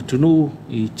tatu tunu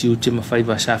i tiu te mafai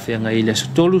va sa fe nga ile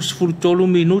tolu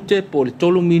minute po le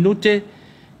tolu minute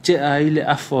te aile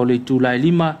afo le tu la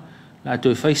lima la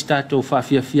to fa sta to fa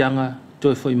fianga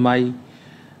to foi mai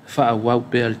fa wau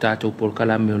pe al tato por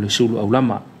kalame o le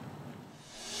Suluaulama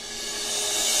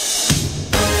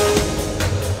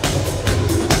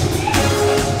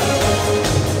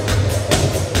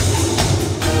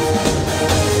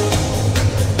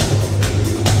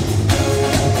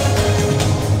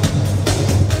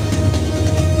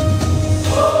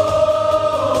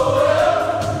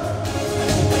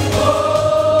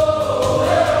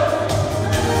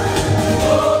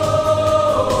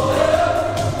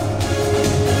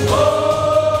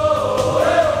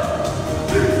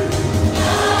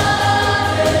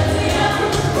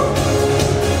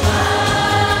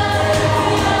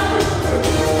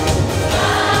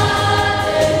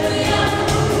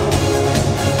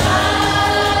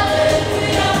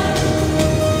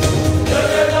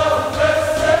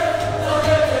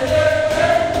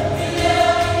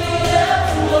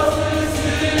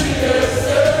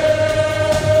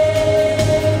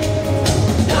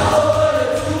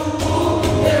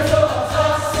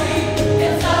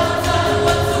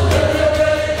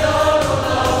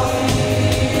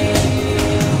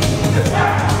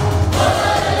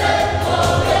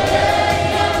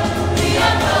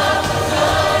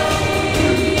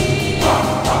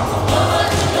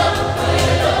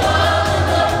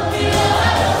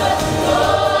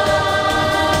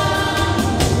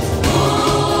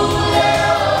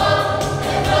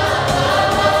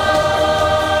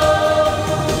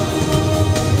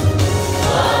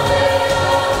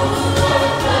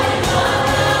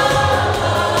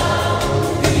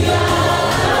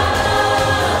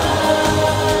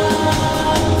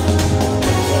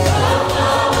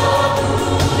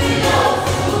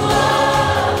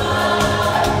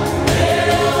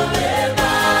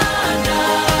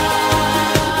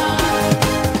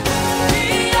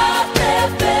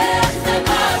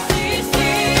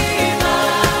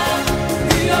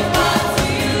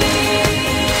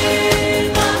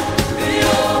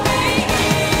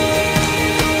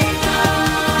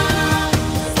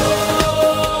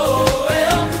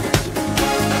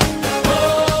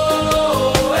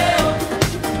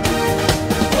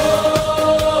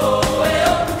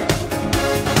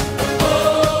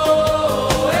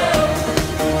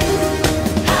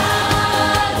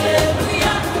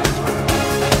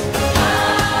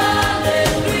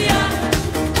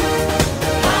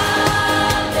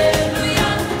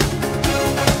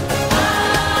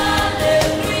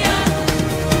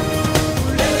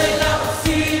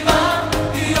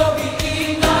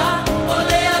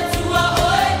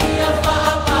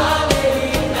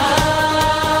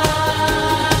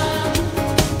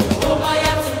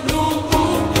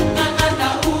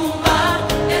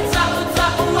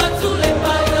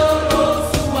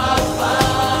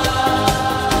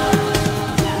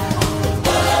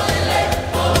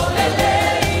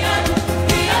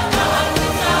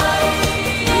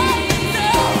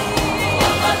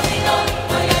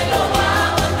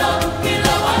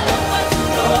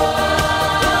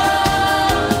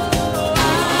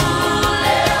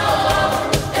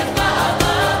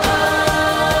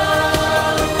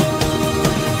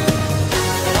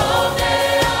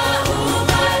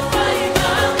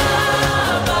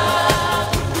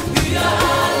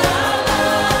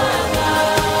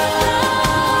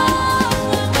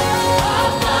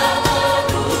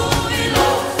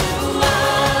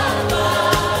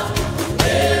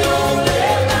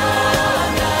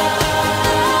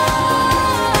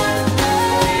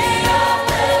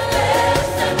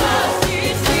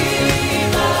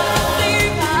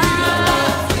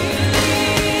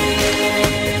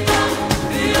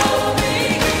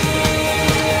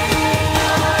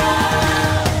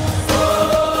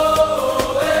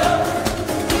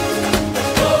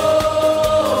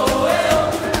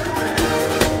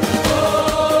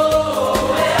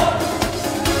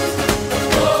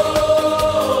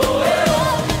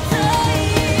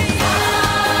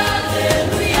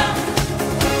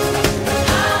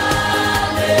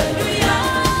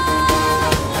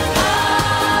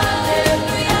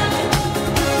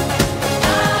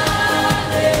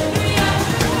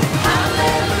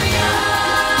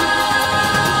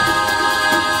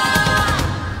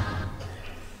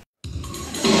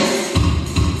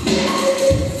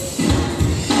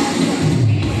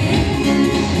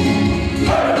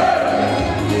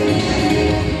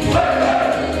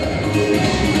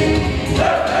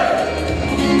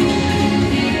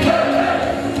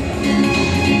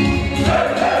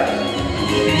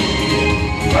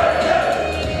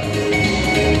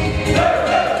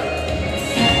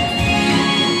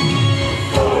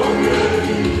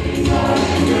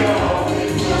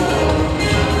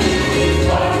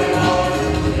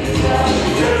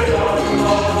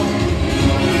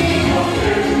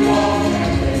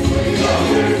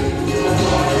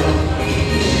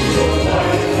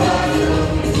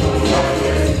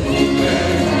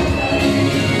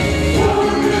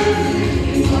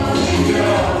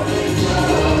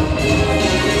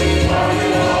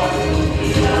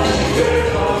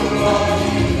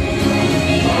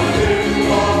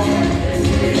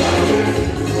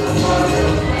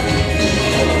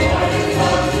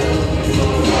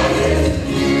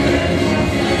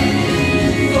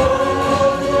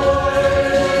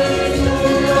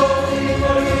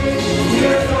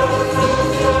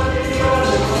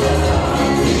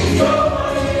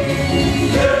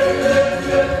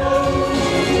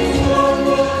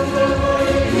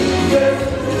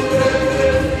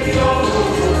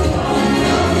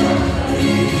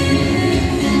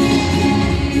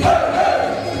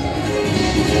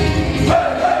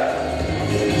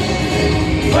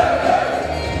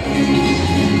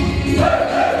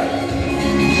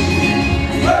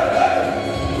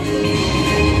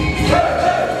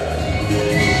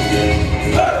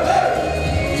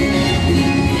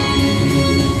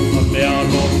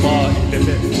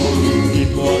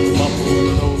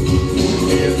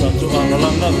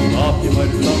api mai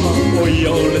tama o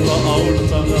ia o le aula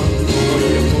tanga o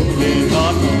ia o le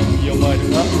nana ia mai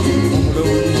na o le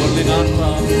o le nana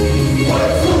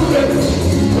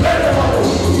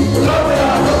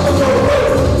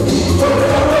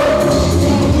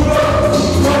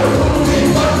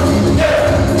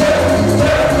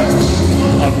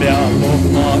Abia mo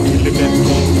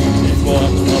ilimento iko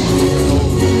apu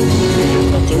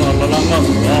tato alalanga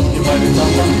api mai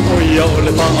tama o ia o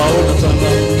le aula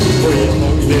tanga o ia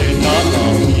o le nana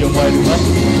ia mai na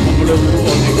o le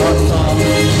o le nana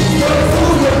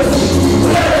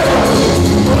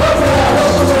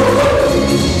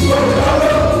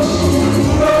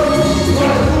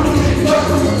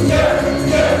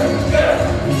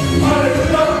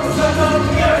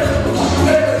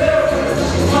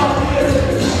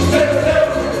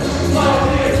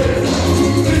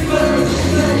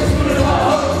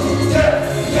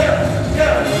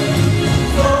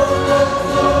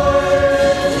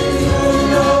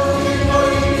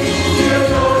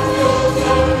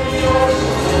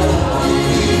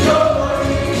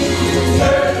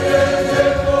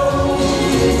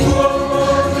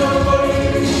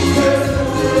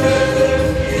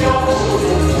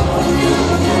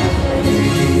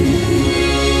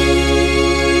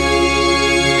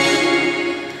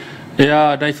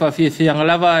Ya dai Afiafi ang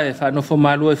lava e fa no fo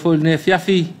malu e fo ne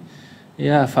Afiafi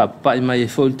ya fa pa mai e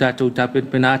fo tatou tapen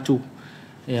penatu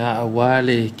ya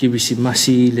wale kibisi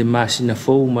masi le masi na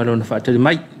fo malo na fa tele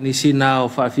mai ni sina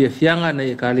o fa Afiafianga na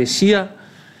e kalesia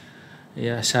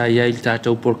ya sa ya il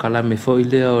tatou por kalame fo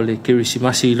ile o le kibisi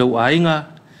masi lo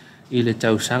ainga ile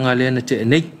tau sanga le na te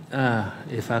nei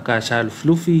e fa ka sa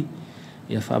flufi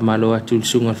ya fa malo atul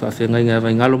sunga fa fenga nga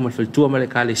va ngalo mal tua mal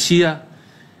kalesia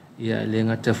ia le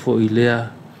ngata fo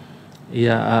ilea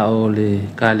ia a o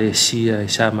le kalesia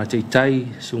sa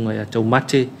mateitai sunga ya tau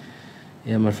mate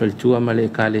ia malfaltua male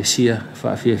kalesia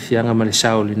fa Afiafianga male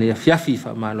saole ne Afiafi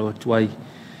fa malo tuai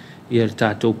ia le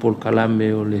tatou pol kalame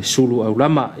o le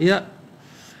Suluaulama ia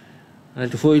na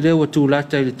te fo ilea wa tu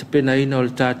lata i le tapena ina o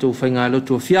le tatou faingalo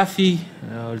tu Afiafi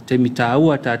o le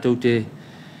temitaua tatou te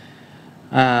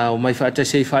o mai fa ta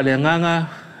sei fa le nganga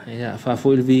ia fa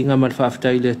fo il vinga mal fa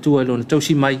ftai le tua lo tau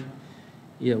si mai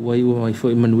ia wai mai fo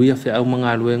manuia fe au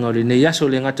manga luenga o le nei aso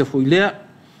le ngata fo ilea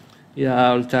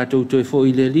ia o tatou to fo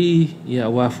ile li ia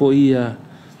wa fo ia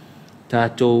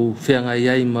tatou fenga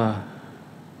ia ma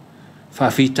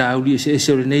fa fita au li se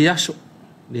le nei aso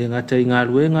le ngata inga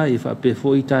luenga i fa pe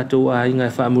fo i tatou a inga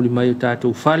fa muli mai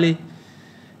tatou fale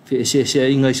fe se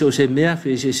inga so se mea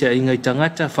fe se inga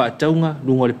tangata fa taunga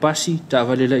lungo le pasi ta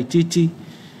vale la ititi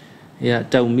ia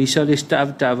tau misa le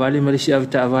ta vale ma le sia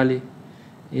ta vale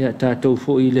ia tatou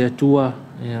fo i le tua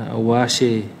ia wa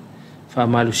se fa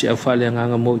malu se fa le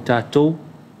nganga mo tatou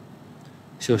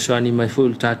so ani mai fo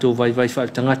tatou vai fa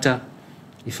tangata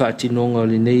i fa tinonga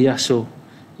le nei aso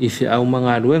i fe au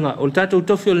manga luenga o tatou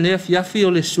tofi o le Afiafi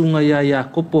o le sunga ia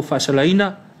kopo fa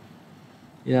salaina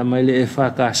ia mai le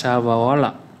fa ka sava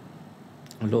wala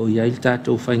lo ia il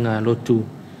tatou fa nga lotu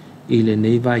i le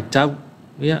nei vai tau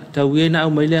ia tau ina au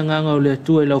mai le nganga o le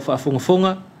tua i lau fa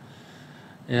fonga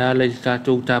ia le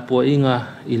tatou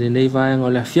Tapuaiga i le nei vai o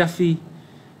le Afiafi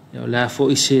ia la fo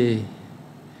i se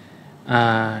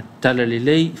tala le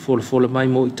lei fola mai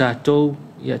mo i tatou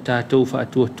ia tatou fa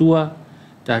tua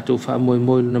tatou fa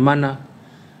moi na mana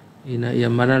ina ia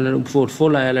manala um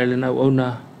fola ia le na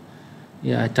ona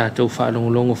ia tatou fa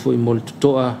longo fo i mo le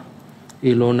toa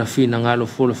i lona fina ngalo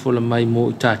fola mai mo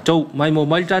i tatou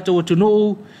mai tatou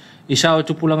tunu i sao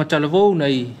tupulanga talavou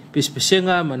nei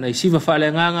pespesenga ma nei siva fa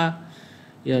le nganga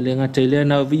ia le ngata ile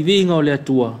na vivinga o le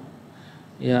atua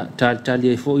ia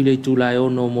tali fo ile tu la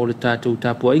ono mo le tatou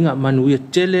Tapuaiga manuia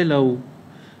tele lau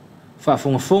fa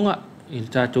fonga il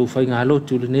tatou fa nga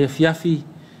lotu le Afiafi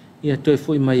ia toi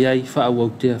foi mai ai fa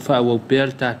au pe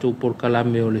tatou por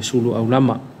kalame o le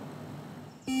Suluaulama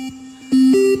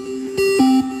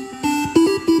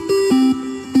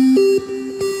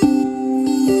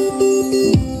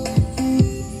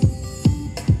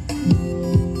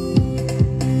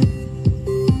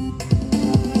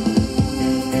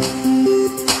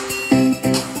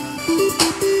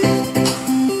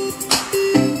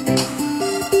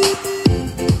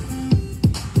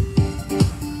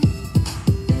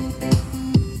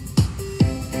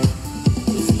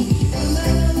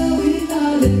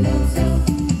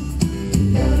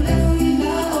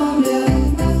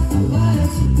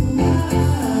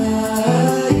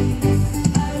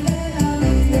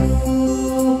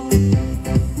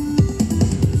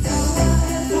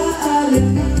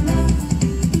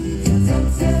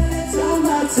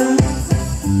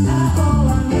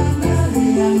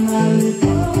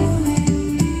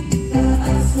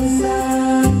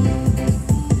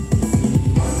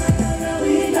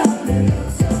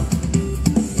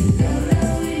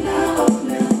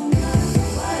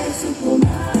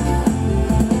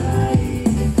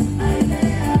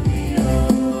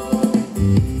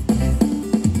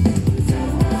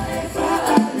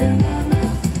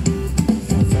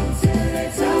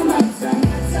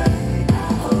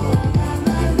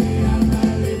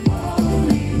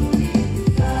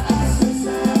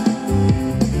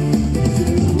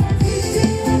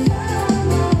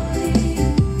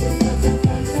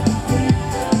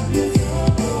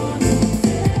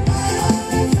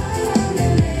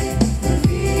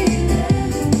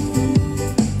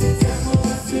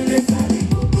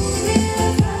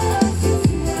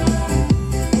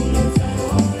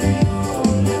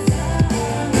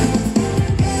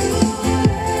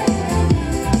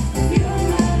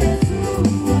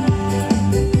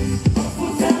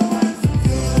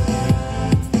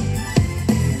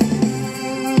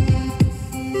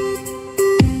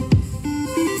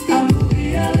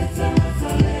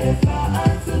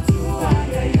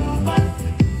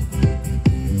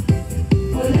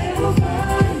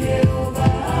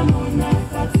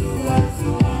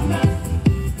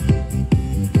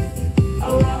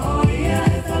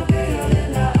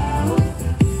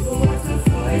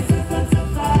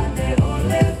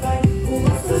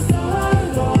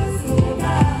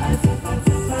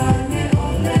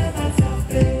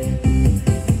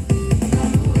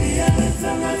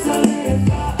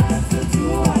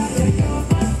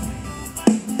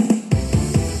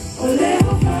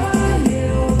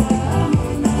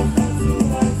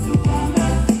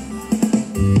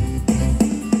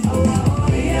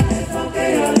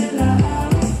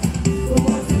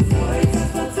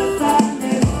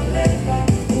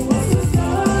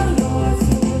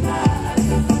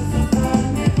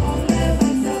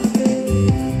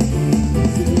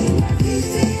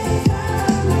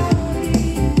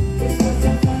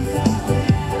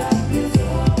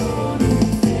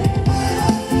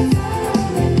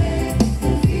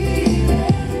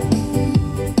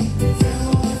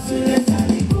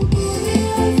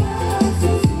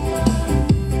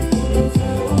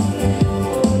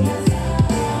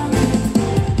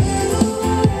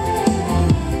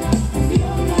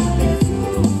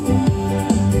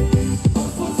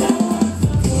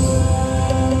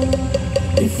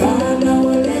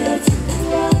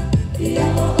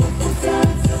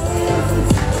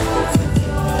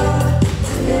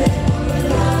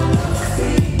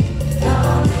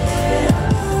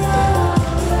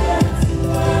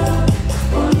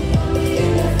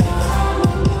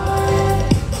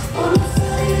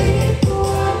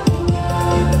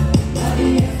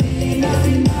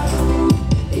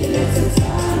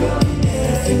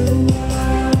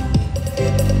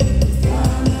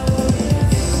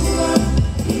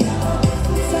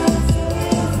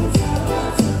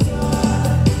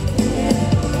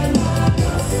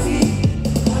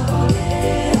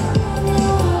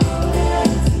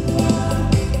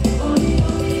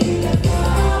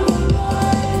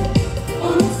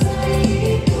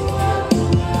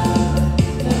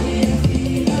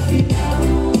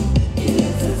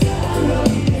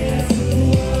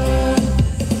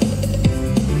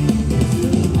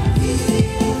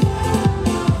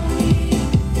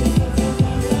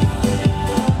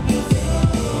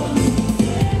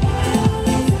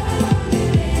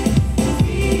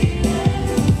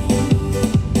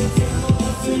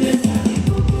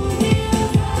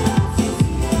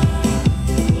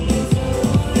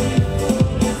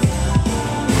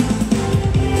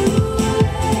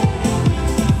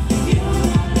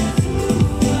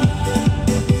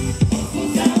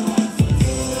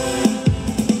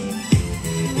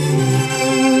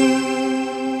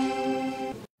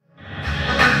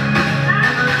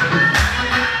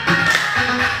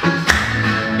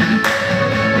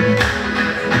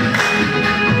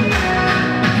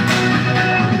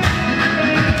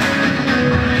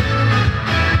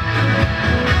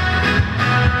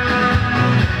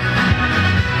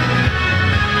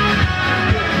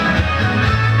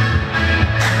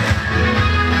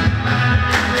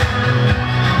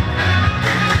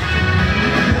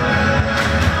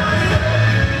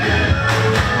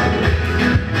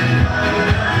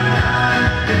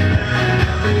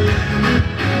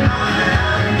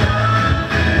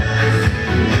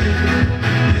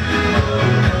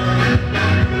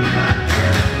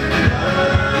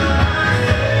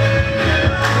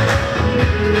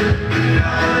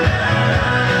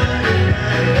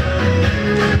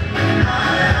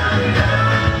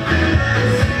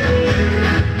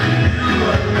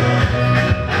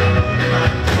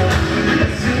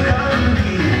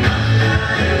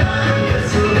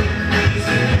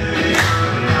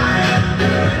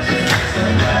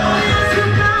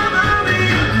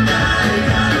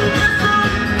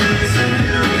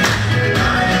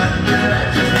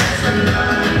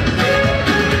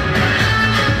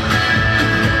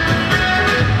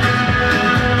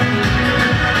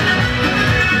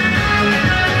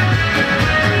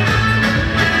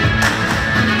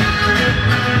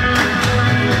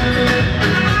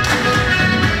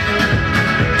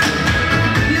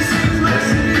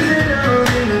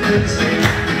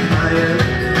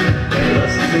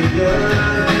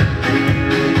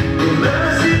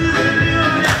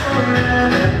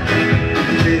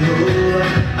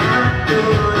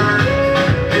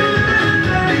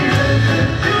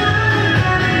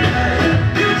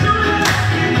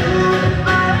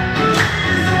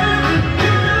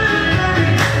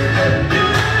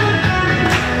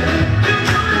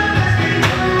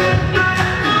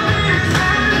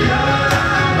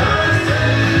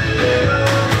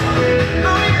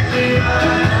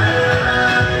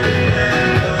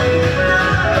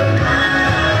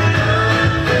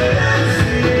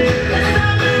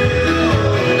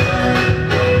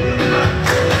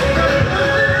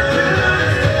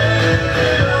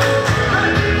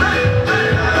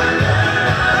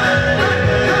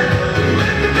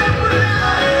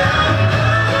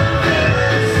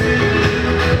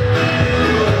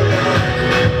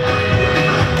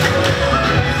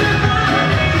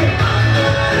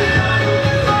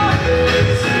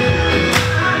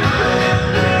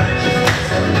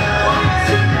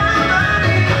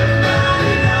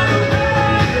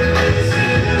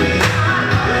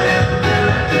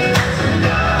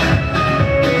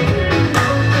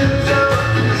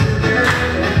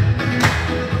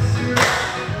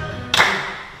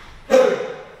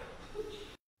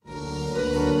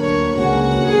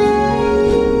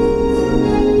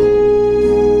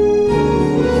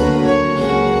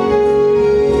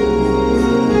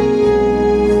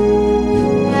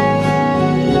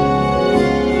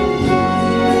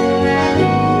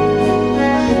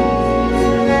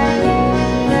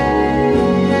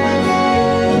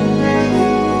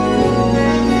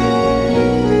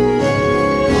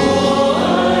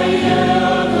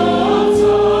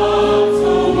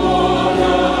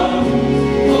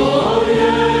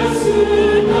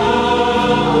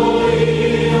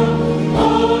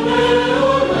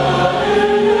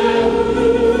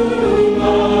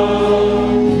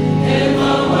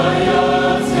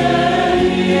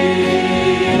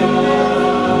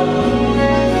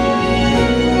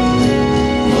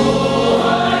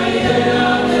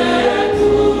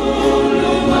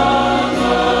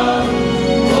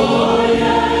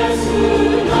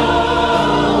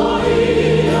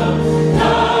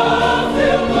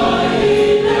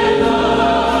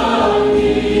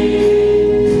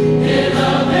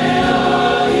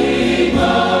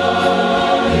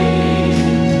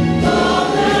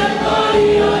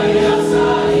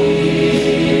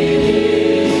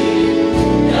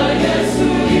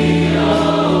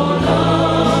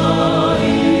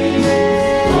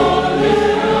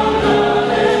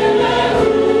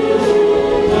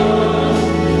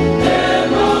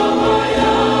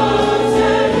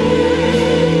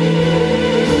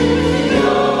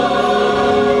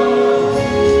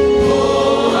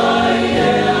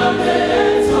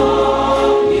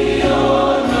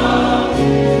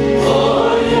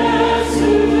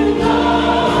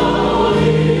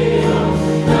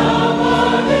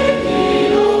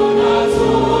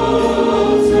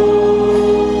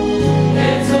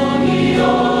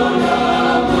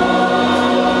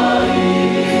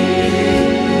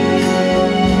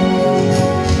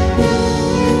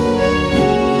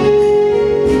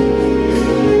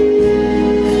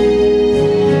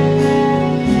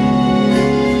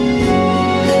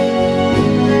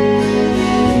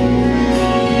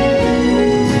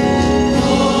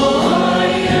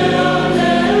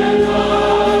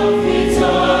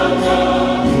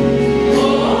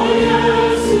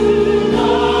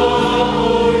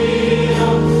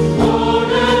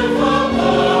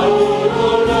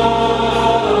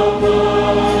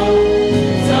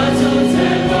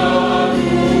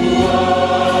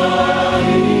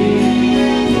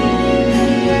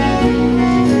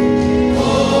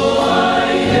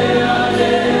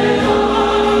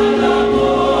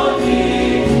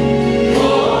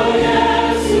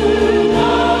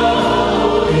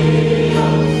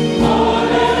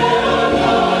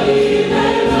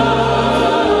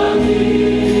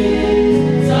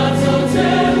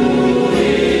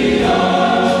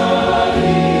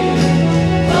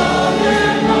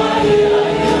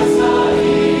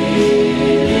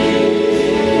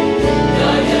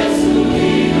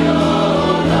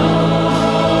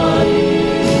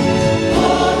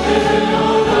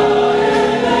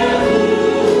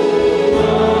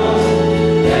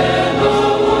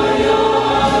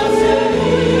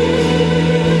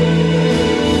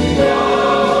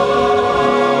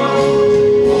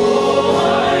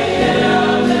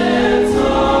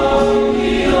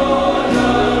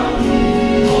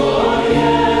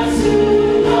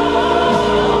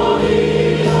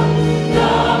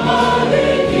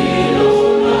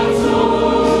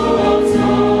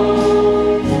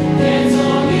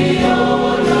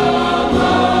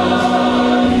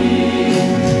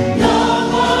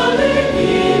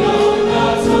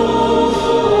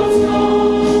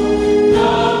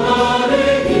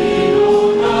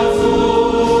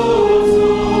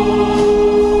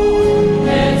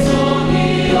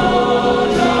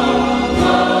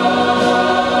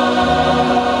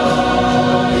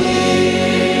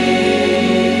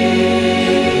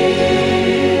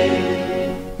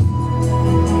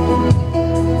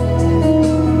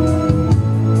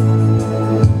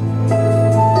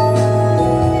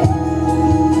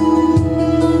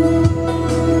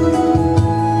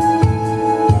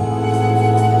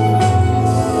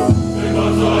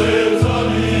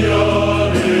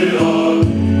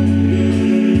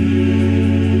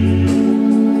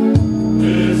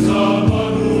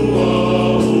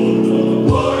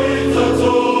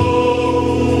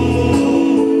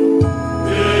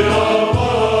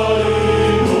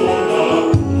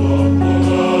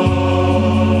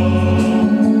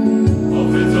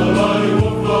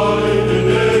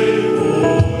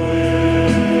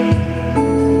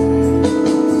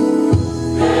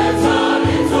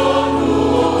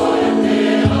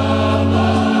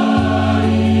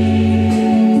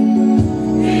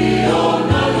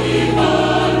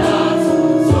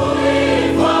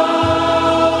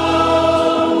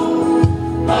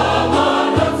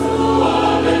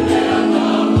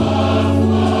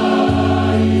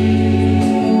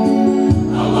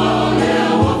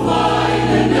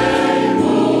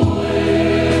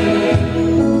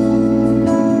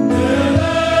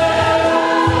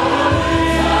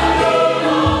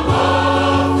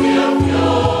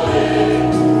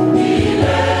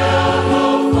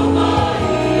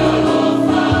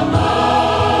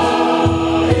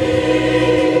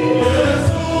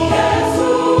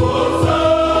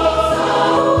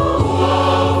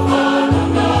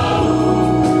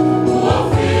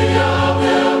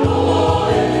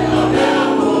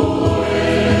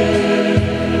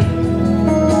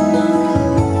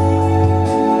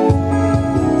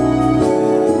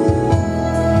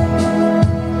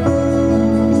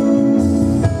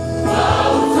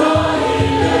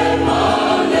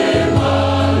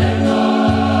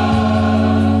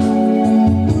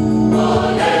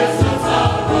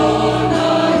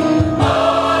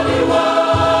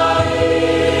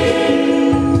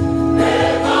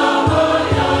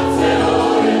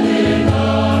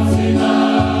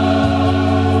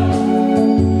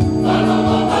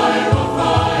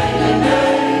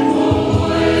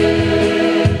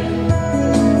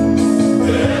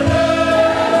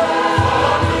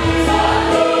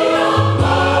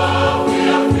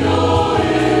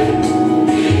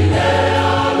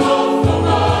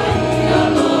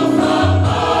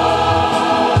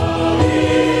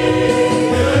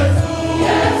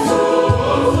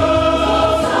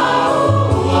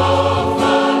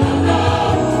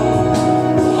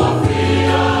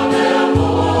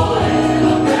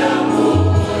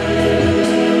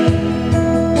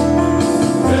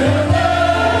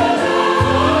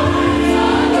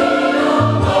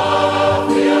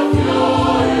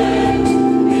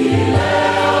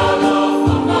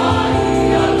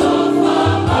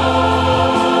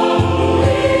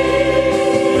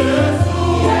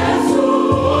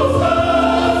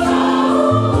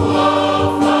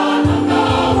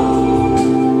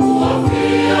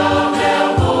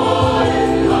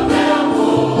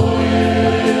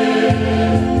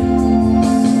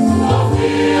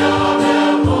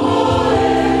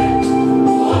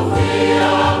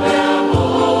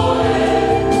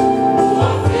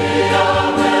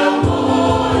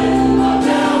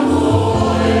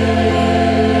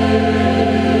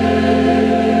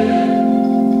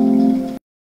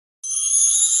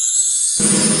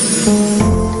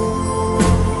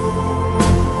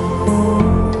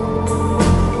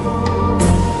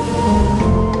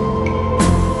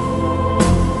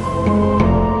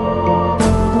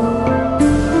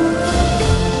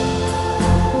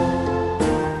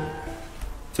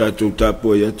Tātou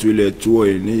Tapuaiga atu le atua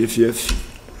i nei Afiafi.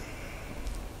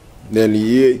 Neli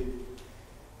ie,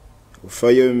 o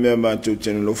whaia mea mātou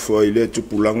tēne lofo i le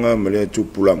tupulanga ma le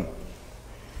tupulanga.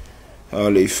 A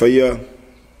le i whaia,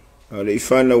 a le i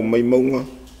whanau mai maunga,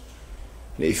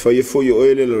 le i whaia foi o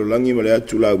ele lo langi ma le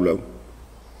atu laulau.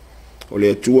 O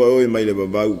le atua oe mai le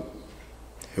babau,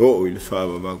 he o i le wha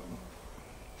babau.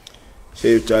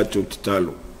 Se o tātou te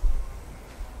talo.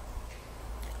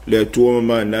 Le atua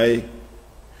ma nai,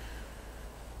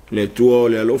 le atua o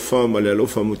le alofa ma le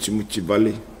alofa muti muti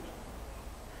vale.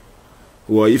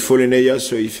 Ua ifo le nei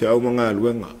aso i whiau mga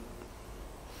aluenga.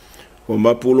 Ua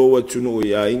mapulo wa tunu o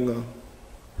ia inga.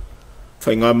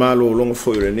 Whai ngā malo o longa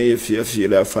fo i le nei Afiafi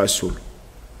le a whasolo.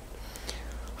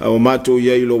 A o mātou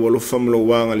ia ilo walofa mlo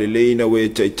wanga le leina we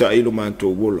taita ilo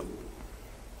mātou wola.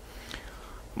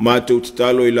 Mātou te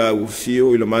talo i la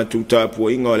ufio i la mātou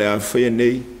Tapuaiga o le a whaia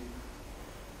nei.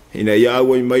 Ina ia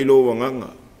awa i mailo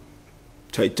wanganga.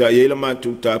 Taita ia la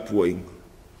mātou Tapuaiga.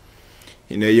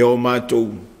 Ina ia o mātou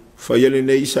whaia le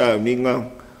nei sa ninga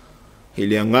i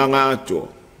le anganga ato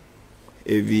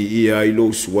e vi ia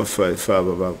ilo suwafa e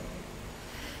whababau.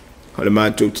 Hale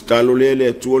mātou te talo le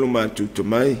atua lo mātou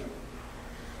tamai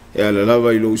e ala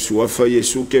lava ilo suwafa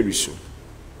Yesu Keriso.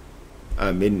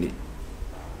 Ameni.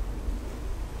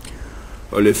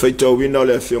 O le whaita o wina o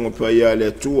le awhionga pai a le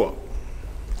atua.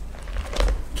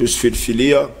 Tus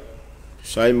whitwhilia,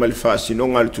 sai ma le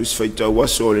whaasinonga le tus whaita o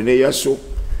waso o le nei aso,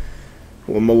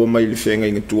 ua maua mai le whenga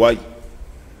inga tuai.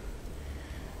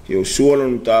 He o sualo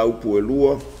no tā upu e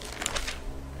lua,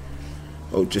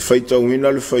 o te whaita o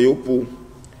wina le whai upu,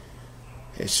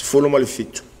 e se whono ma le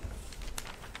fitu.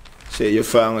 Se ia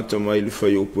whaangata mai le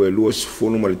whai upu e lua, se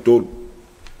whono ma le tolu.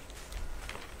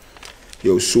 He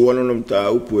o sualo no tā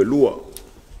upu e lua,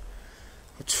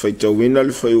 te whaita wina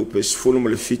le whai upe se whono ma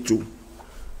le fitu,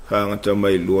 hangata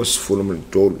mai lua se whono ma le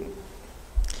tolu.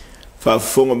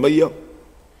 Whaafonga maia,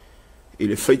 i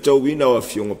le whaita wina o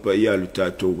awhionga pa ia lu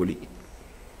tātou wali.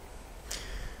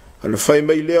 Ana whai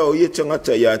mai lea o ia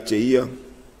tangata ia te ia,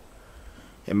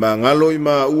 e mā ngalo i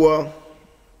mā ua,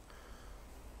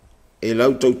 e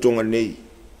lau tautonga nei,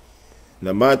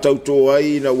 na mā tauto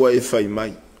ai na ua e whai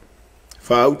mai,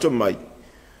 whaauta mai,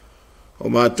 o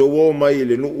mā tau o mai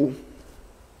le nuu,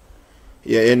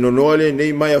 ia e nonoale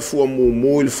nei mai a fua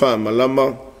mu il wha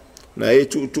malama na e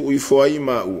tu i fua i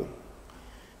ma ua.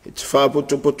 E te wha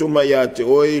poto mai a te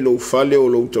oi lo fale o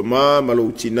lo tama ma lo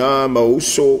tina ma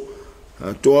uso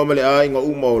a toa male a inga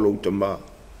uma o lo tama.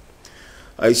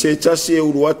 Ai se tasi e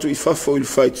uru atu i fafo il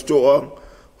whai toa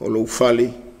o lo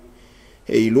fale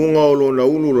e i lunga o lo na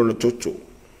ulu lo na toto.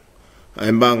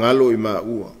 Ai mba ngalo i ma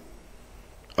ua.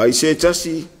 Ai se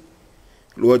tasi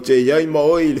lua te iai ma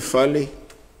oi il fale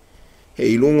e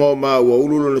ilunga o maa ua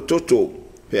ululo na toto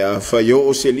pe a whai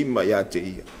o se lima ia te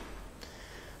ia.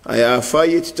 Ai a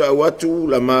whai e te tau atu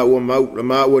la maa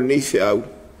ua neife au.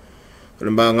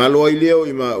 Na maa ngalo ai leo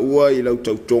i maa ua i lau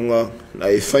tautonga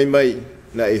na e whai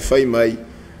mai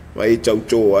ma e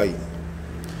tauto ai.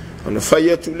 Ana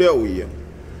whai atu leo ia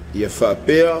ia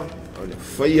whapea ana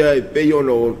whai e peio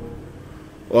no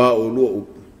o a o lua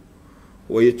upu.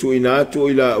 O e tu ina atu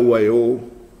i la ua e o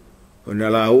ana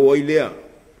la o ai lea.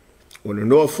 Ona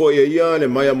noa fo ia le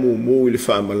mai mu i le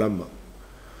whaamalama.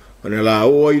 Ona la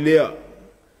o ai lea.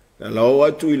 Na la o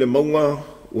atu i le maunga.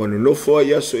 Ona no fo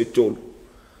ia so e tolu.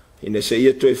 Ina se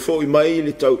ia to e fo i mai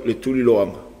le tuli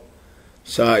loanga.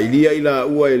 Sa ilia i la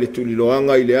ua e le tuli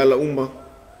loanga i le ala uma.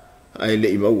 Ai le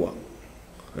i maua.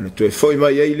 Ona to e fo i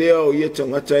mai ai lea o ia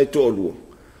tangata e tolua.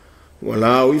 Wa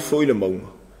la o i fo i le maunga.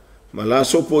 Ma la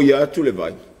sopo ia atu le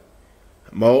vai.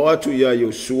 Ma o atu ia i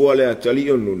o sua le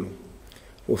atali o nunu.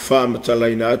 O wha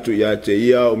matalaina atu ia te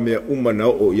ia o mea umana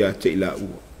o ia te ila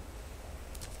ua.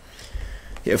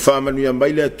 Ia wha manuia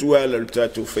maile atua ala le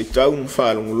tātou whaitau na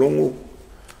wha longolongo.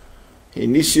 E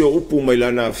nisi o upu mai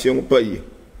lana a whionga pa ia.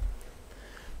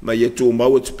 Mai e tō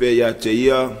maua te pēr ia te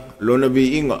ia lona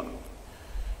vi inga.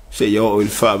 Se ia o il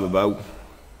wha babau.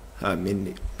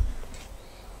 Amene.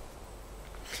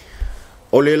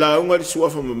 O le launga di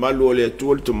suafa mamalu o le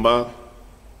atua le tama.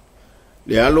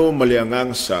 Le alo ma le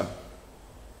anganga sa.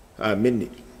 Amene.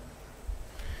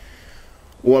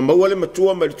 Ua maua le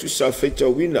matua ma le tusa whaita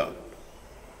wina.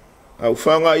 Au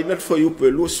whanga ina te whai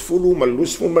upe luas fulu ma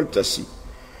luas fulu ma le tasi.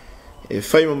 E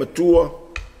whai ma matua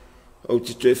au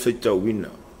te tue whaita wina.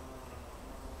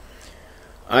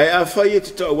 Ai a whai e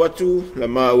te tau atu la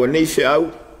maa ua nei whi au.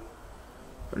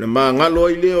 Na maa ngalo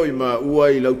ai leo i maa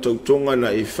ua i lau tautonga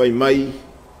na e whai mai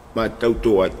ma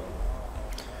tauto ai.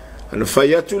 Ana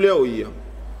whai atu leo ia.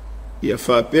 Ia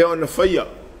whapea o na whai a.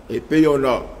 E peo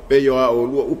a o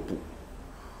lua upu.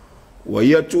 Wa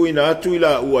ia tu ina atu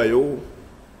ila ua yo.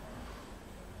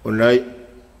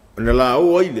 Ona la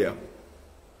o ilea.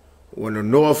 Wana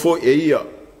noa fo e ia.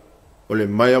 O le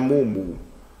maya mumu.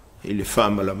 I le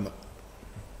whamalama.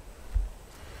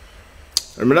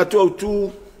 Al manatu au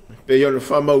tu. Pe ia na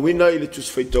whama wina i le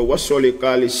tuswhaita waso le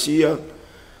ka le sia.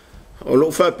 O lo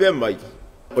whapea mai.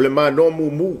 O le maa noa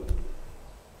mumu.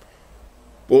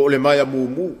 O le maya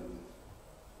mumu.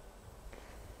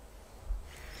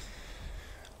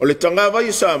 O le tanga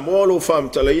vai Samoa lo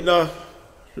whamtalaina.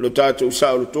 Lo tātou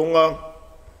saurutonga.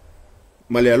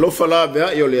 Ma le alofa la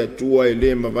vea i o le atua e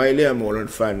le mawai lea mo lan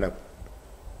whanau.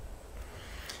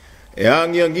 E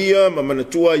angia ma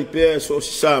manatua i pēr so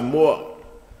si Samoa.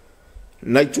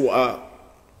 Nai tua a.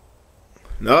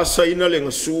 Na asa ina le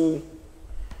ngasu.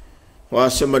 Wa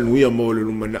asa manuia mo le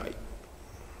lumanai.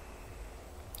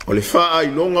 O le wha i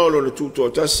longa o lo na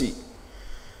tūtua tasi.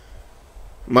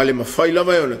 Ma le mawhai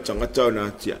lama o na tangata o na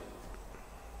atia.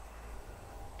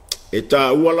 E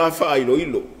tā ua la wha i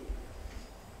ilo.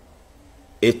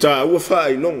 E tā ua wha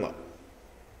i longa.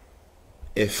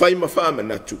 E whai ma wha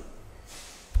manatu.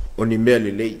 O ni mea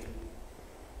le lei.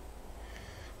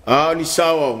 A ni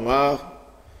sawa o ngā.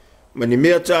 Ma ni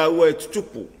mea tā ua e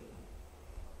tutupu.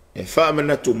 E wha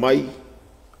manatu mai.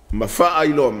 Ma wha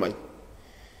i loa mai.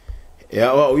 E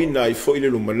awa o ina i fo ile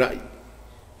lumanai.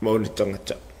 Ma o ni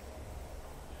tangata.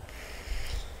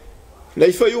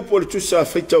 Nei whai upo le tusa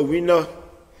whaita wina.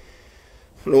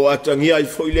 Lo atangia i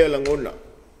fo ile langona.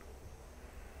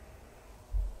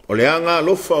 O le anga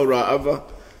lofa o ra ava.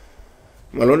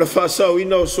 Malona whaasa o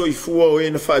ina o soifua o e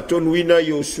na whaatonu ina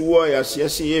i o sua e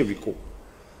asiasi e riko.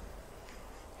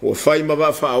 Ua whai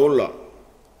mawa whaola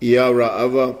i au ra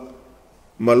ava.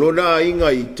 Malona a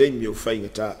inga i teimi o whai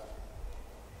ngata.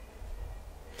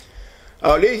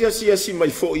 A le asiasi mai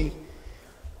foi.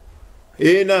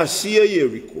 E na asia i e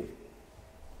riko.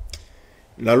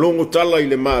 Na longo tala i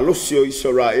le maa losi o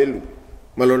Israelu.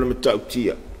 Malona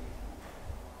matautia.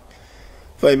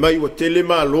 Whai mai wa tele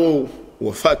maa lo.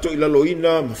 Ua whato i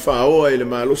laloina ma whaoa i le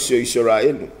maa losi o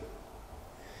Israelu.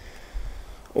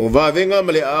 O vāvenga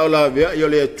ma le aola vea i o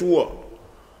le atua.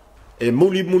 E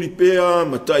muli pea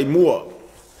ma taimua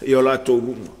i o la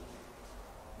tōrunga.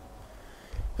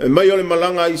 E mai o le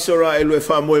malanga Israelu e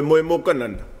wha moe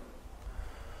mokanana.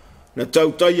 Na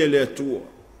tautai e le atua.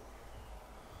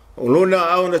 O lona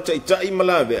au na taitai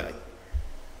malawe ai.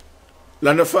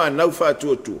 Lana wha nau wha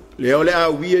tuatua. Le o le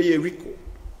awia i e riko.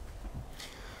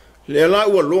 Le ala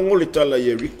ua longo le tala i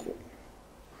e riko.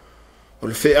 O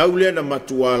le whe au lea na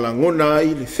matua la ngona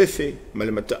ai le fefe ma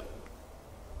le mata.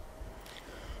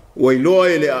 Ua iloa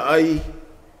e le a ai.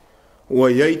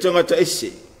 Ua iai tangata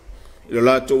ese. Ilo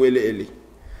lato ele ele.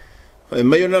 E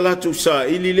mai ona lato sa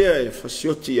ili lea e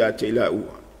fasioti a te ila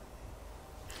ua.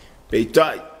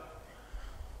 Peitai.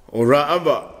 O ra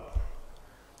ava,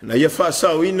 na ia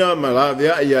whaasau ina ma la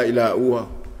vea ia ila ua,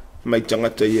 mai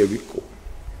tangata i e riko.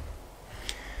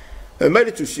 E mai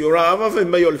le tusi, o ra ava vai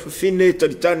mai o le whawhine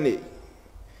taritane.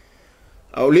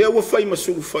 A o lea ua whai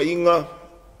masuru whainga,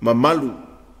 ma malu,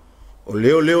 o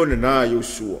leo na nā i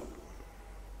usua.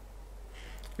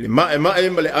 Le mae ma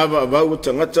le ava avau o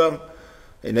tangata,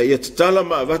 e na ia tatala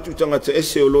ma avatu tangata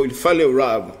ese o lo il fale o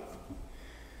ra ava.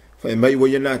 Whai mai wa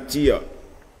ia tia.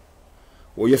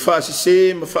 O ia whaasi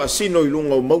se ma whaasino i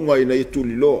lunga o maunga i na ia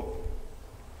tuli loa.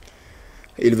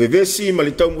 E le vevesi ma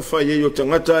le tau mwhai e o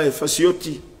tangata e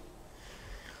whasioti.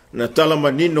 Na tala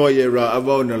manino i e ra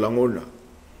avao na langona.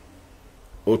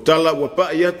 O tala ua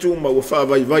pai atu ma ua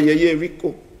whaavaivai e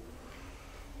riko.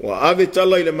 Ua ave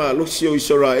tala i le maa losi o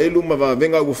Israelu ma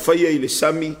vavenga ua whaia i le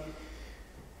sami.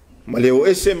 Ma le o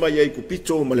ese ma ia i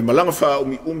kupito ma le malanga wha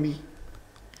umi.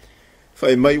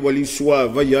 Whai mai wali sua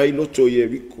vai ai loto i e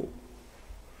riko.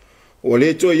 O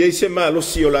le to ye se ma lo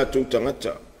si o la tu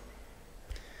tangata.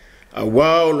 A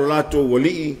wa o lo la to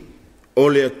wali o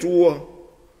le atua.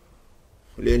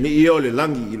 Le ni o le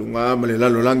langi i lunga ma le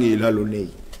lalo langi i lalo nei.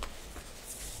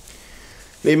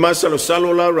 Nei masa lo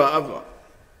salo la ra ava.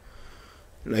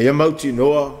 Na ia mauti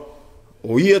noa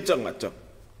o ia tangata.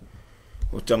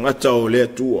 O tangata o le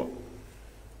atua.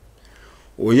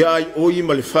 O ia ai oi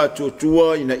ma le fatu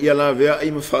tua ina ia la vea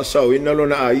i ma fasao ina lo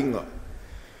na ainga.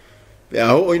 Pe a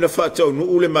ho ina whatau nu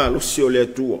ule maa losi o le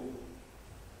atua.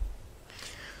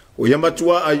 O ia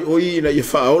matua ai oi ina ia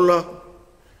whaola,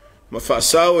 ma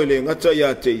whaasao e le ngata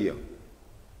ia te ia.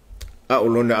 A o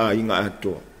lona a inga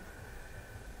atua.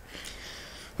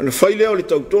 Ana whaile o le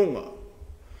tautonga,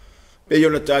 pe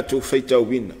iona tātou whaitau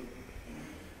wina.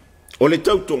 O le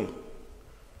tautonga,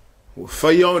 o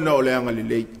whaiao na o le anga le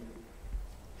lei.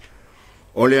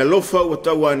 O le alofa o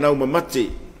tau anau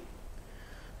mamate,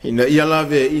 ina ia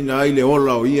lave ina ai le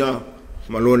ola o ia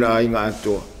malona ainga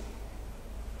atoa.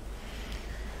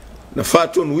 Na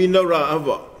whātonuina ra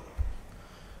awa,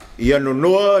 ia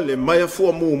nonoa le mai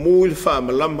fua mumu le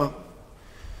whaamalama,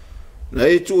 na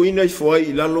e tuina I fuai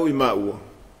I lalo I maua.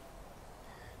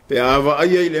 Pe awa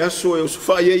aia I le aso e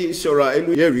usufai ai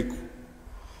Israelu Jericho,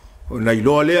 o na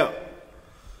iloa lea,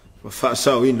 ma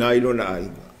whaasau ina ilona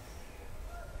ainga.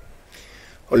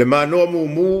 O le manoa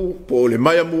mumu, po o le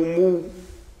maia mumu,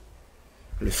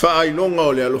 le wha inonga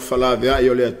o le alofalawe ai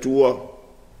o le atua,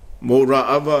 mo ra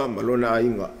awa malona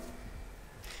ainga.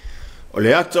 O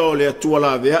le ata o le atua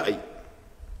la veai,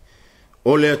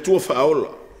 o le atua whaola.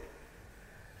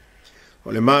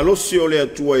 O le malosi o le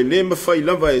atua I le mawhai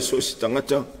lava e so si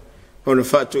tangata, o na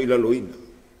whaato I laloina.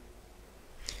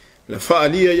 La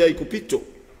whaalia ia I kupito.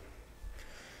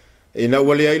 E na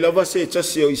wale ai lava se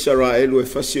tasi o Israelu e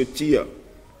fasio tia.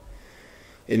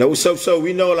 E na usau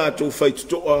ina o la tau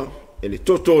whaitutoa, e le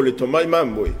toto le tomai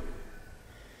mamoe.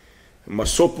 Ma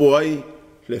sopo ai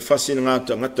le fasi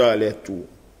ngata le atua.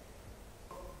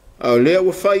 A lea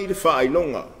ua whai le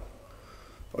whaailonga,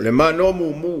 o le mano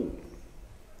mumu,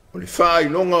 o le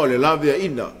whaailonga o le lawea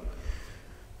ina,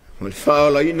 o le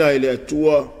whaala ina I le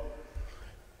atua,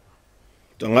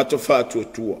 tangata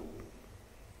whaatua.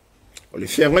 O le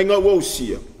whiangainga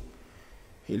wausia,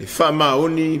 I le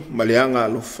whamaoni ma le anga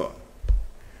alofa.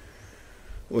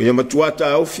 O ia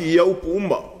matuata aufi ia upu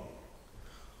uma,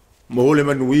 ma ole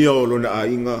manuia o lona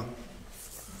ainga,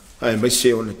 ai mai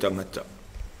se o na tangata.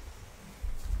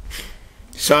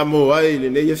 Samoa ai le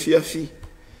nei Afiafi,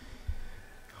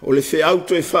 o le whe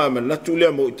auto e whama natu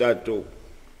lea mo I tātou.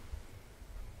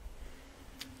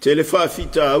 Te le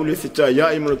whaafita au le whita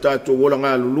iai mo tātou wola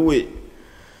ngā lulue.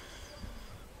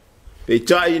 Pei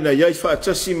tai na iai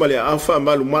whaatasi ma le awha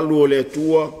malu o le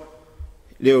atua,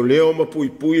 leo ma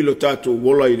pui lo tātou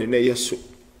wola I le nei aso.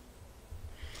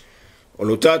 O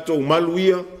lo tātou malu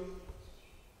ia,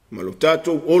 ma lo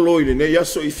tātou olo I le nei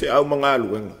aso I whe au mga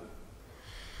aluenga.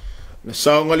 Na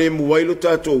saonga le muwailo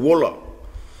tātou wola,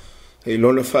 hei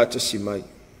lona whātasi mai.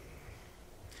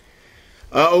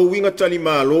 A o winga tali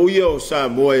mālo ia o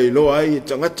Samoa e loa ai e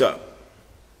tangata,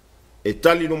 e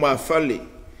tali no mawhale,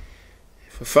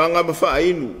 e whanga ma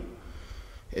whainu,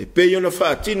 e peio na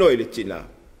whaatino e le tina.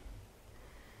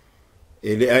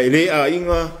 E le a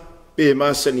inga pe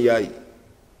masani ai,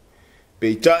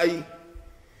 pe tai,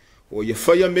 o ia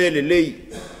whaia me le lei,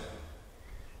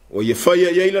 o ia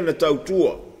whaia iaila na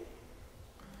tautua,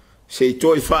 se I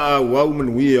toi wha au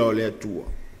manuia o le atua.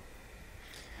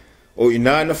 O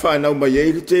ina na whanau mai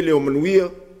e le tele o manuia,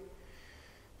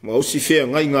 ma o si whea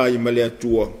ngai ma le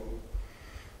atua,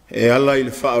 e ala I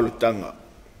le wha o le tanga.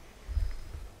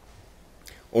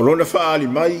 O lona wha ali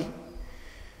mai,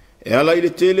 e ala I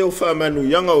le tele o wha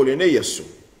manuianga o le nei aso.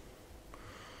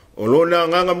 O lona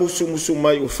nganga musu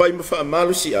mai o whai ma wha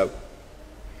malu si au.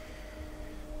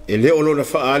 E le o lona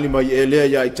wha ali mai e lea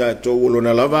ia I tātou o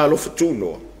lona lava alo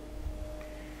whatunoa.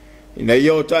 Ina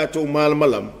ia o tātou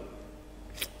malamalam,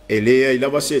 e lea I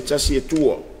lava se tasi e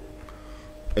tua,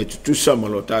 e tutusa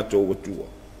malo tātou o tua.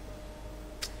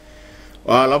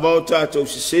 O a lava o tātou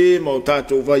se ma o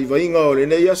tātou vaivainga o le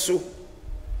nei aso,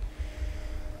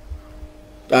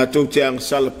 tātou te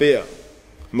angasala pea,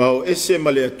 ma o ese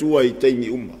ma le atua I teimi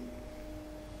uma.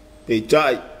 Pei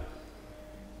tai,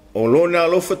 o lona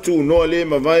alofa tu noa le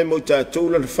ma vai mo tātou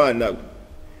lana whanau,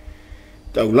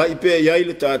 tau lai pea iai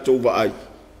le tātou vaai.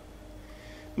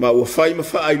 Ma ua whai ma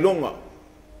whaai longa,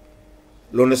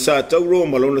 lona sa tauro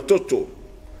ma lona toto,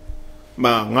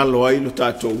 ma ngalo ai lo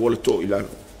tātou wala to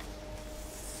ilano.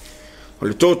 O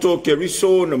le toto ke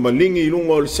riso na malingi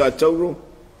ilunga o le sa tauro,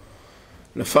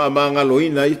 na wha ma ngalo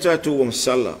ina I tātou wang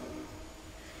sala.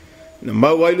 Na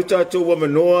mau ai lo tātou wa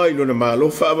manoa I lona malo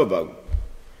wha ababau.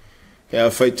 Hea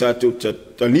whai tātou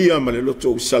talia ma le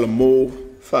loto sala mō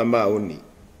wha maoni.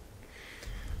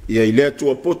 Ia I lea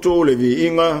tua poto le vi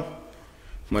inga,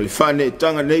 ma le whane e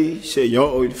tanga nei se ia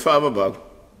o I le whaababau.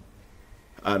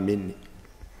 Amen.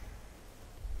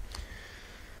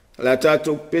 La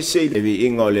tātou pese I le vi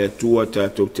inga o le atua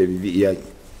tātou te vivi iai.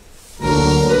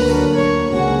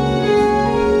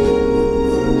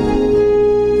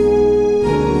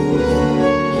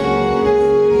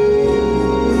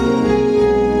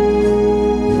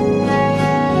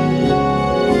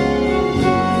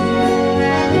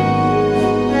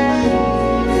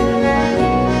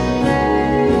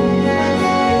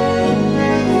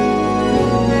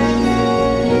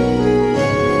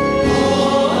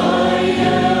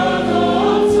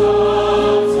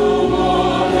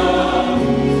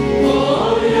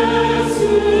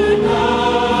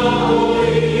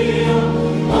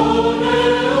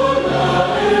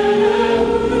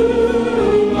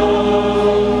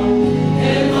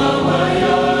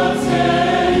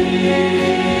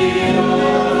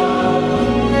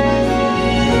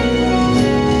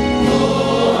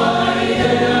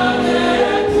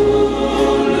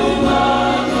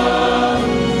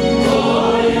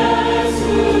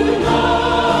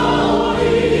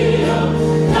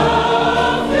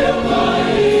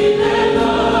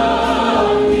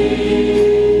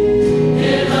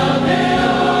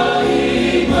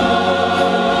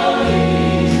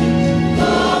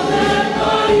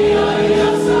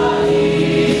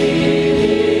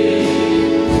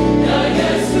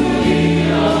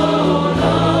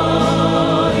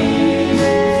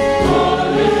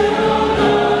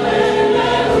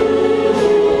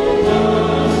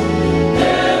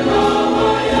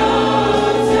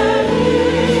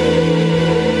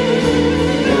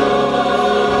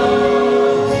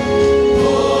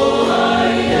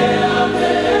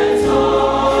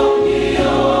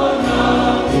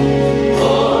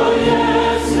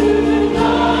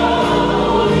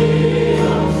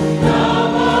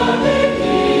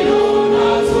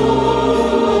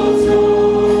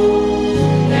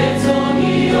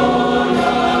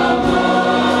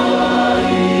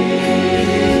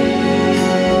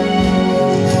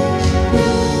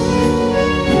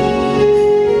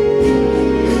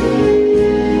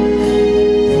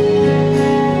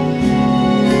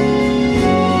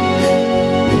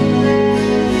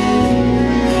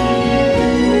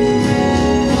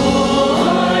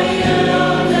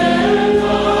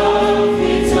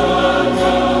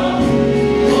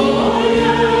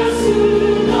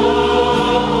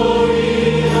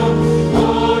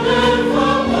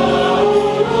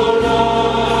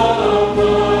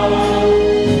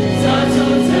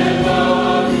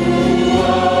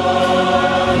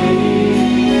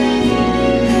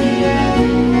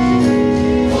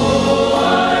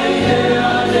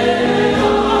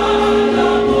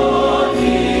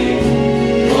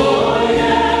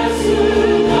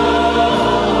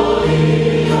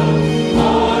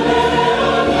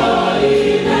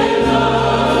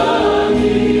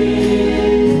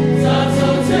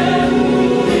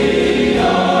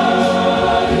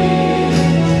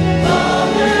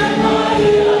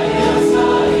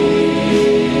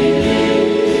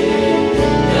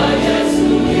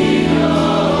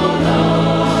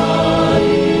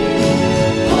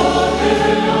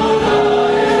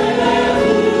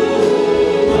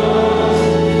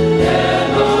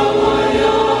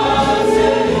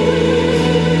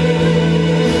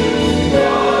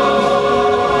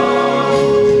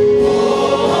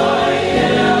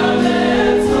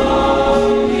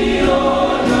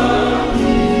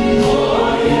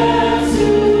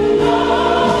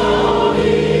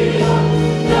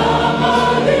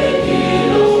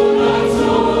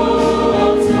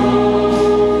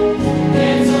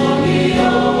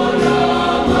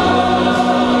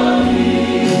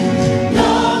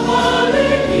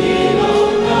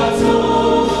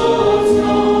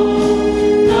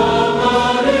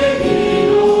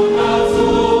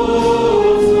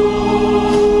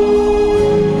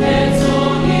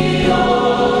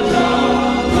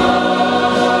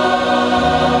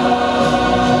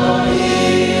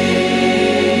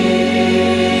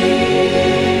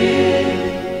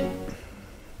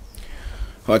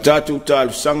 tātou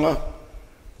tālusanga,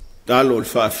 tālo le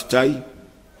whaafitai,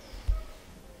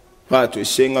 pātu e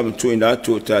senga mtuina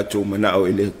atu o tātou manao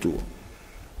e le tua.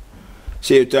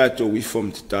 Se o tātou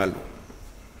wifom te tālo.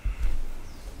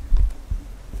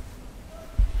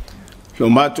 Lo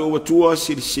mātou watua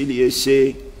sili e se,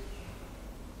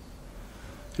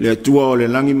 le atua o le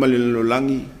langi ma le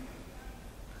langi,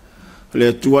 le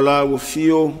atua la ua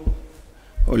fio,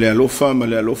 o le alofa ma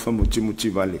le alofa muti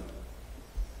vale.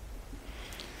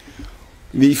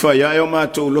 Vi whai o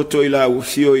mātou loto i la ua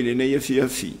fio i le nei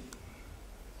Afiafi.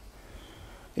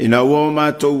 E na ua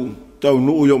mātou tau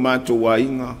nuu i o mātou wa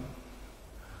inga,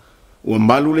 ua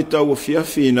malu le tau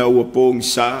Afiafi na ua pōngi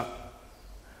saa,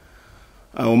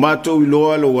 a o mātou i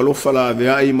loa lo walofa la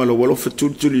aveai ma lo walofa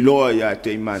tultuli loa ia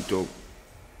te i mātou.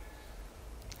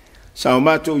 Sa o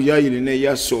mātou iai le nei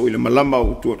aso i le malama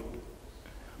o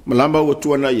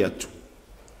tua na iatu.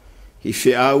 I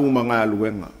fe au ma ngā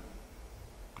luenga.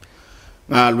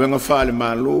 Ngā luenga whaale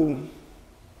mālo,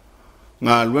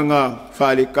 ngā luenga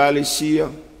whaale kāle sia,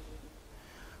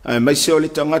 ai maise o le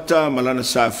tangata malana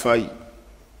sa whai.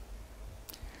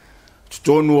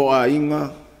 Tutonu o a inga,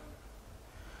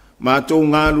 mātou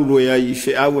ngā lulu e ai i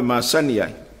fe au e māsani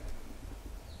ai.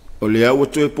 O le au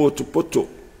atu e poto.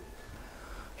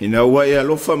 Ina ua e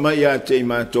alofa mai a te i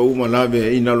mātou malawe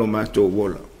e ina lo mātou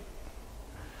wola.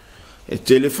 E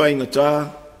telefa inga tā,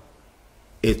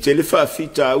 e telefa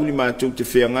fita auli mātou te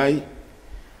whea ngai,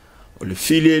 o le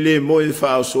fili e le moe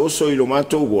wha oso i lo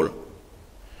mātou wola.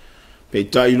 Pei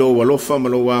tā i lo walofa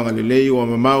malo wanga le lei o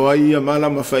mamau ai a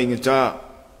malama wha inga tā,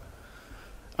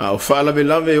 a o wha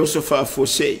lawe oso wha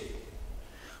fuasei,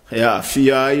 e a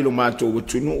fia ai lo mātou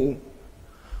watunu,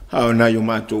 hao nai o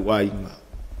mātou wainga.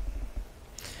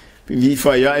 Pingi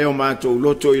whai ae o mātou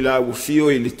loto i la ufio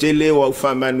i le tele o au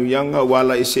whamanu yanga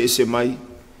wala ese mai.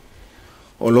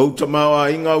 O louta mawa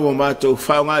inga o mātou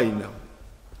whaungaina.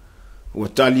 Ua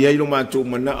tali ai lo mātou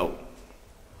manao.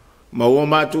 Ma o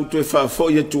mātou tue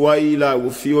whafoi e tuai i la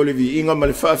ufio le vi inga ma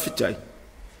le whawhitai.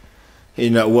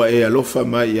 Ina ua e alofa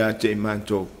mai a te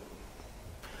mātou.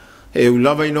 E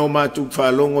ulawa ino mātou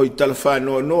whalongo i tala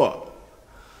whanoa noa.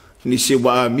 Ni se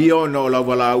wa amia o na o la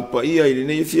wala upa ia i le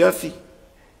nei Afiafi.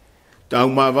 Tau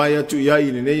mawai atu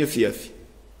iai le nei Afiafi.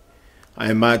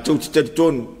 Ai mātou te tari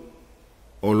tonu.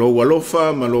 O lo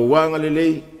walofa ma lo wanga le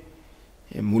lei.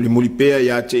 E muli pea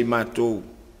ia te i mātou.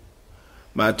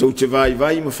 Mātou te vai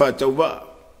ma whātau wā.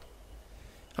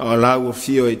 Ao lau o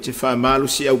fio e te whāmalu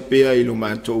si au pea i lo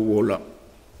mātou wola.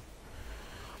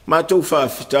 Mātou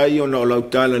whāwhitai o na o lau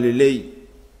tāla le lei.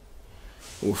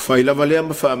 O whailawa lea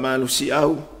ma whāmalu si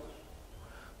au.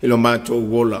 I lo mātou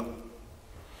wola.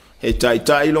 E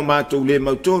tai lo mātou le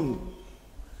mautonu.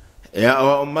 E a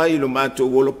o mai lo mātou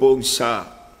wola pōngi sā.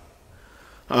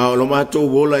 A o lo mātou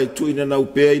wola e tuina nau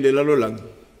pēa i le lalolangi.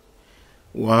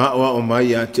 Ua o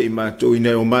mai a te i mātou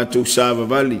ina o mātou sāwa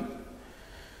vali.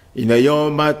 Ina i o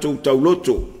mātou tau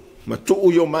loto. Ma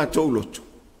tuu i o mātou loto.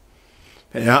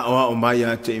 E a o mai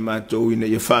a te i mātou ina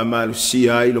i a whāmalu si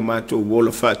ai lo mātou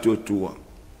wola whātua tua.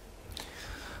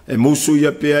 E musu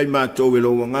ia pēa i mātou e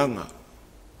lo wanganga.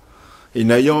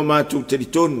 Ina i o mātou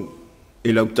teritonu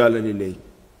e lautala le lei.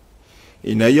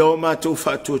 Ina i o mātou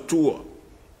whātua tua.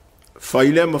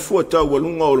 Whaile mafua tau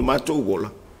walunga o lo mātou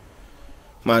wola.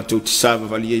 Mātou te sāwa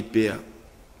vali e pēa.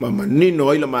 Ma manino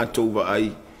aila mātou wa ai.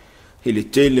 He le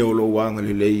tele o lo wanga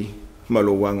le lei. Ma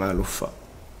lo wanga alofa.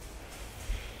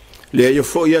 Le aia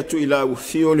fo i atu i la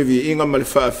ufio le vi inga ma le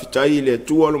whaafitai le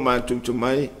atua lo mātou te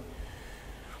mai.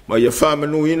 Ma ia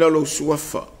whamanu ina lo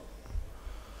suafa.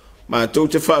 Mātou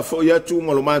te whaafo i atu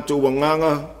ma lo mātou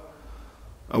wanganga.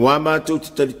 A wā mātou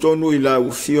te taritonu i la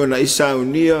ufio na isa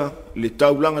unia le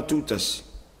taulanga tūtasi.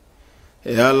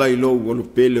 E ala i lo walo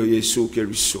pele o Yesu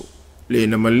Keriso. Le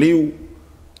na maliu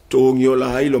tōngi o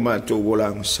la hailo mātou wola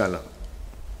ngasala.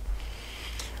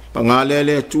 Pangale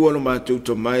le atua lo mātou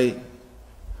to mai.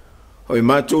 Hoi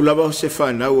mātou lava o se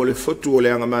whanau o le fotu o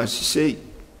le anga māsisei.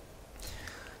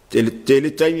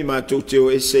 Tele taimi mātou te o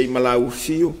esei mala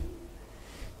ufio.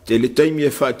 Tele taimi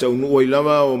e whātau nua i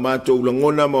lava o mātou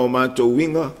langona ma o mātou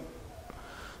winga.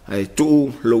 Ai tuu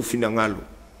lau fina ngalo.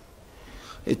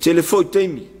 E tele foi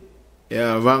taimi. E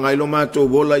a vanga ilo mātou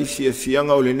wola i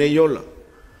fianga o le nei ola.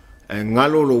 E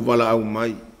ngalo lo wala au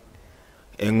mai.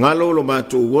 E ngalo lo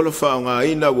mātou wola whao ngā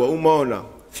ina wa umaona.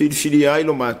 Whiri ai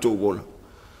lo mātou wola.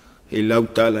 E lau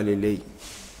tala le lei.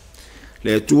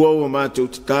 Le atua o mātou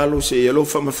te talo se e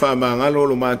alofa ma wha ngalo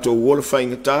lo mātou wola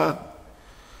whainga tā.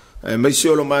 E maisi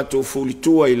o lo mātou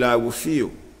fulitua i la ufio.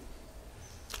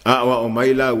 A o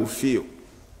mai la ufio.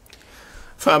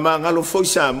 Wha ngalo foi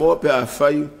Samoa pe a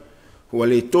whai hua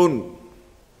le tonu.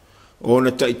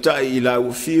 ona taitai i la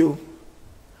ufio,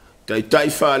 taitai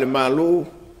whaale malo,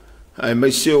 ai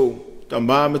mai seo ta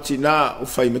mamati na o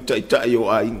whai ma taitai o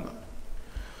ainga.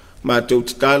 Mātou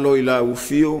te talo i la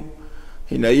ufio,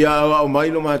 hina ia awa o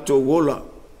mailo mātou wola,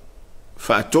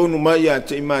 whaatonu mai a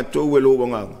te i mātou e lo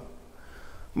wanganga.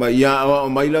 Ma ia awa o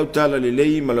mailau tala le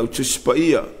lei ma lau tuspa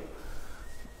ia,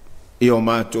 i o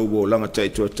mātou wolanga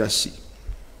taitua tasi.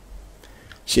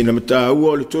 Sina mata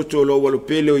ua o le toto lo walo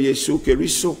pele o Yesu ke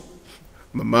riso,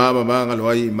 ma ngalo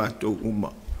ai mātou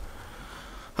uma.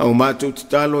 Hau mātou te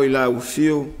talo i la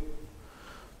ufio,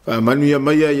 pa manuia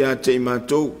maia ia te i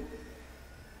mātou.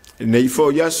 Nei fo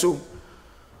yaso,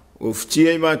 o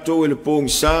ftia i mātou e le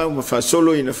pōngi sā, ma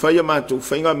whasolo i na whaia mātou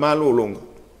whainga mālo longa.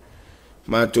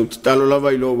 Mātou te talo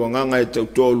lava i lo wanganga e tau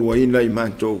tōlua ina i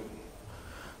mātou.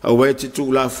 Au e te tū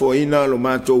la fo ina lo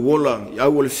mātou wola, i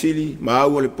au le fili, ma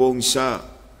au le pōngi sā.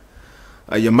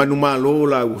 Ai a manu mālo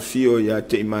la ufio i a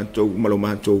te i mātou, ma lo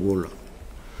mātou wola.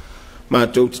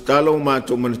 Mātou te talo,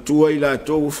 mātou manatua i la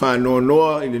tōu whānoa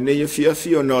noa, i le nei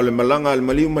Afiafi o na o le malanga al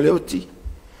maliu maleoti.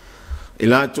 I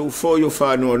la tōu fōi o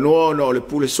whānoa noa, na o le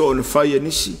pule so na whaia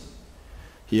nisi.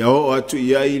 Ia o atu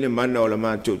i ai le mana o la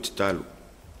mātou te talo.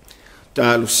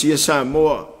 Talo sia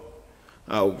Samoa,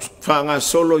 au whanga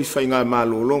solo i whainga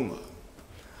mālo longa.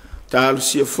 Talo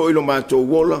sia fōi lo mātou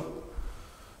wola,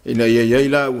 ina ia iai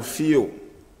la ufio,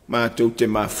 mātou te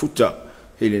mafuta,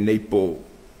 hele nei pō.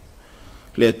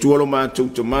 Le atua lo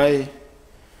mātou te mai,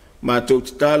 mātou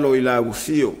te talo i la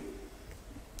ufio.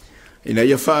 Ina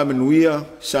ia whāmanuia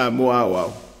Samoa au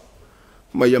au,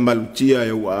 ma ia malutia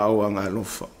e ua au a ngā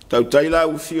lofa. Tau tai la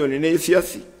ufio ni nei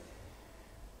Afiafi.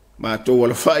 Mātou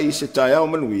wala whai se tai au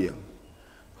manuia,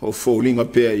 ho fōlinga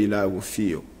pēr i la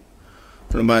ufio.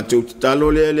 Na mātou te talo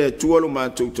le atua lo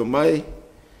mātou te mai,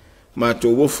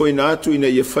 mātou wofo ina atu ina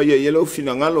ia whaia i elau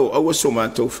fina ngalo awa so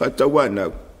mātou whatawa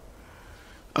nau.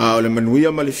 A o le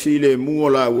manuia ma le file mua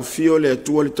la ufio le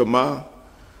atua le tamā,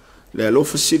 le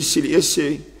alofa siri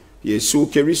ese, Yesu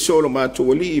ke riso lo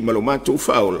mātou wali ma lo mātou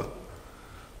whaola.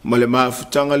 Ma le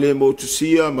māwhutanga le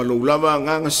motusia ma lo lava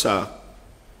nganga sā.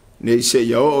 Ne se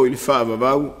ia o ili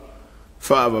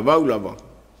whaavavau lava.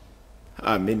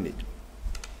 Amen.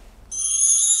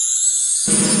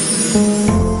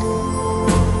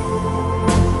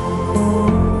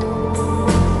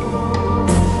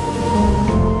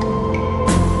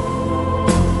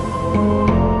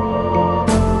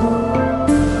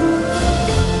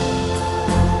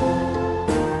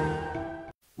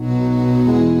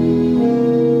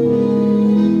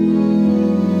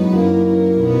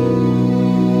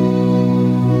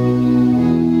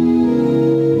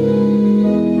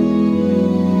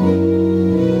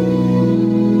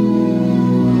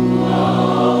 Oh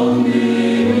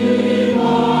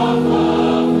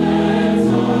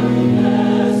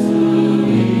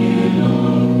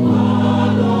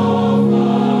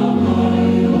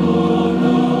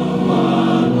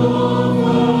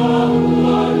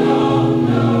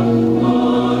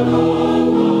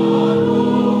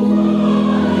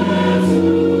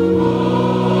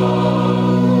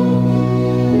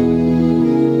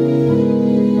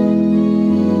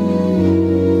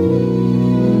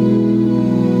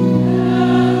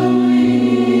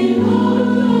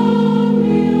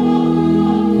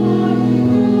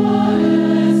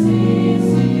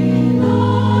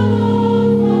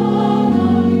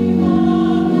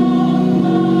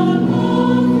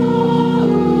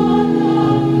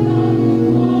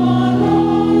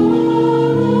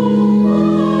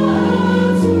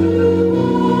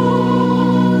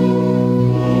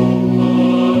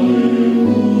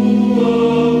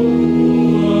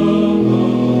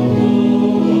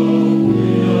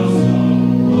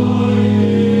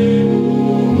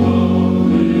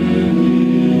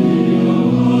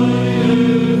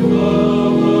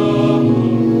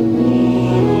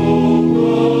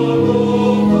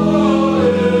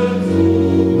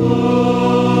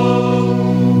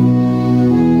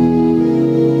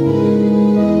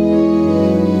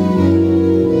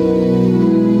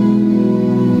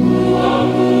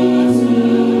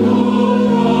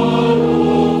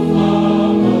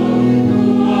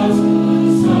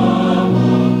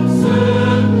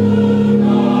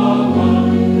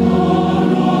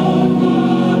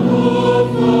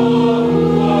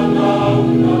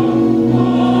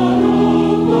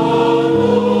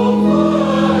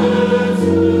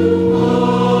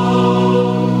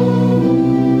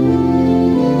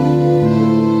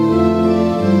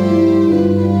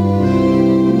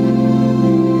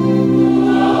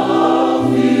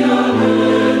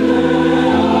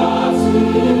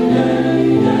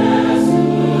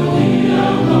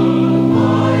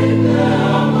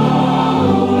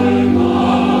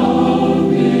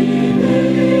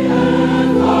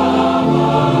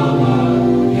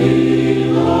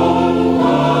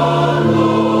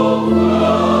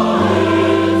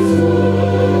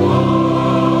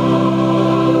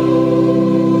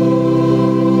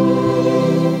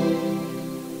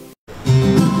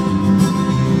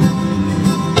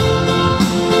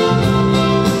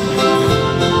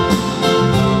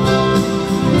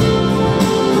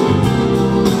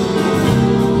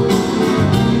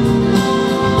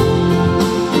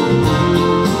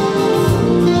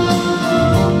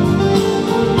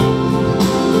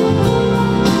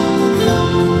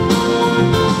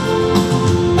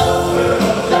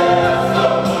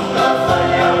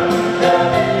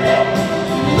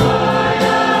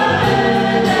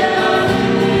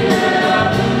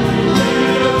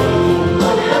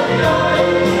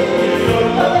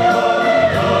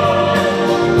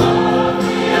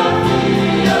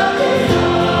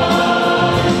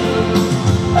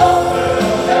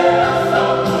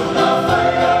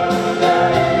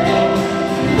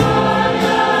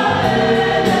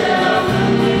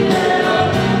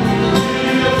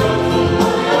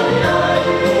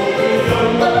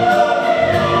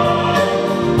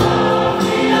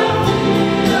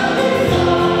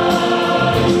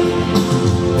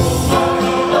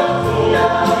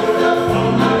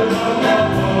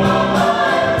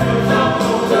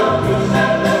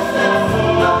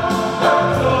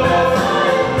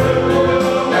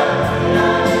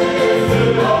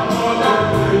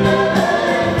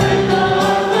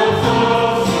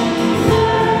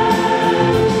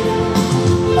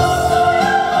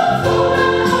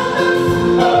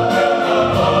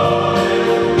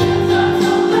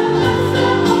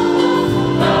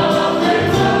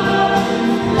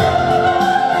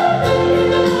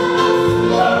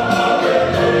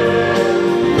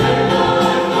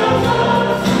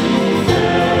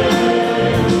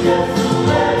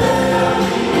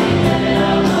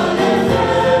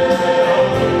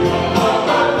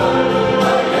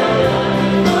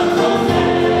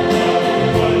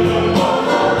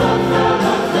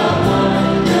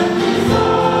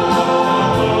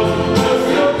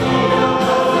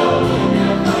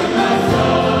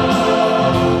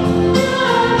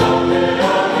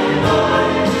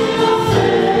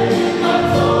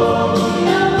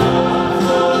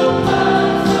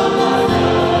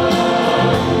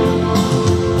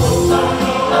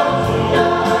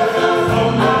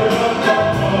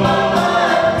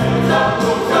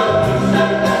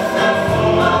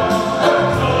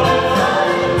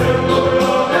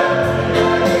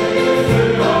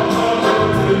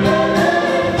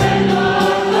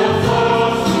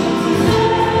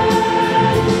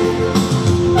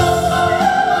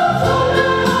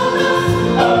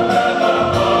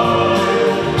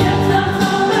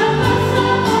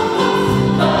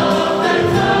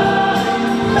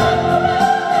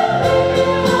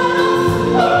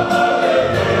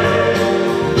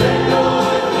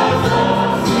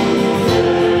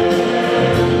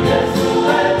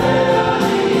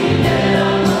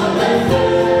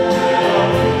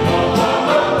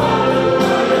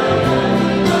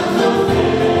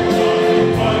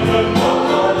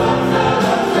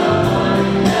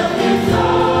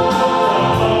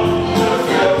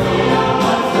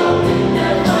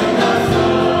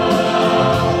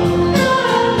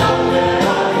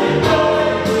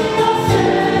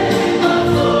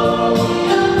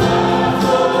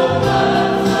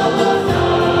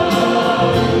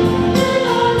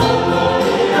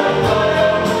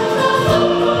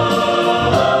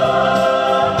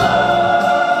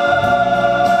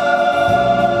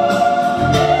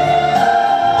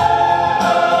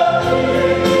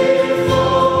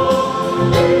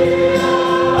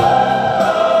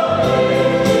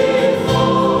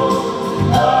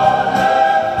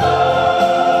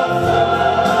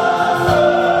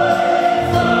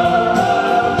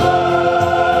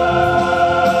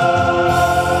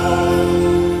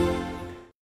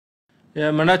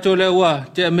Ya manato le wa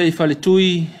te me fale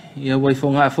tui ia wai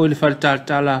fonga fo le fale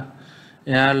tala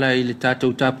e ala i le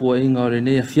tatou Tapuaiga o le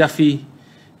nei Afiafi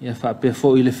ia fa pe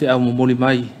fo i le fe au moli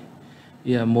mai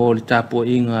ia mo le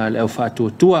Tapuaiga le au fa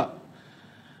tua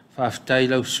fa aftai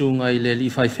lau sunga i le li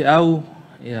fai fe au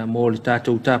ia mo le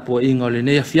tatou Tapuaiga o le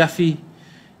nei Afiafi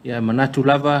ia manatu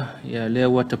lava ia le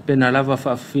wa tapena lava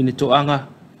fa fini toanga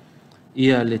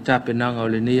ia le tapenanga o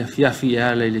le nei Afiafi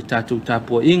ia ala i le tatou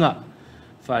Tapuaiga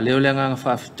fa leo le nga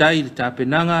fa aftai le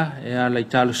tapenanga e ala i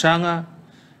talo sanga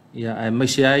ia ai mai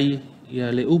se ai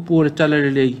ia le upu le tala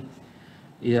le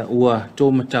ia ua to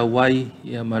matawai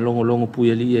ia malongo longo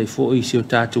puiali e fo i se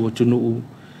tatou tunu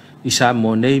i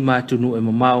Samoa nei ma tunu e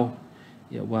mamao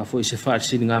ia wa fo i se fa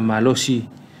singa malosi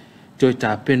to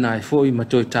tapena e fo i ma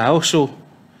to taoso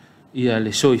ia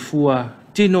le soifua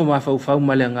tino ma fa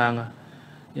malenganga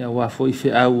ia wa fo i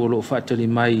fe au lo fa tali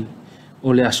mai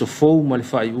o le aso fou ma le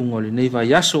fai unga o le nei vai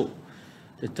aso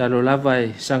le talo lava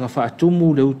e sanga fa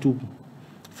atumu le utu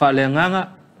fa le nganga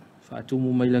fa atumu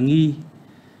mai langi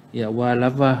ia wa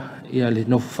lava ia le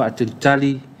no fa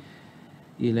tali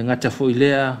i le ngata fo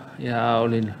ilea ia o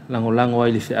le lango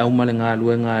ai le fe au ma le nga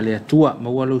luenga le atua ma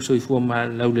wa lo soifua ma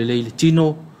lau le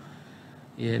tino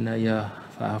ia na ia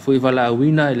fa foi vala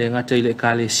awina le ngata i le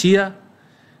kalesia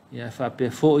ia fa pe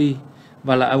foi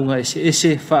vala aunga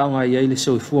ese fa nga ia le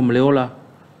soifua ma le ola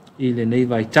i le nei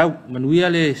vai tau manuia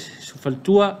le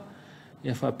sufaltua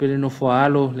ia fa pele no fo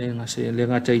alo le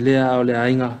ngata i lea o le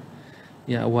ainga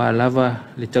ia wa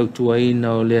lava le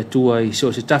tautuaina o le atua i so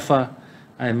se tafa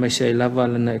ai mai se lava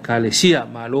lana kalesia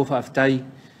ma lo fa aftai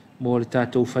mo le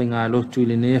tatou fainga lotu i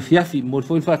le nei Afiafi mo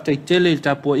foi fa tai tele le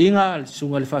Tapuaiga le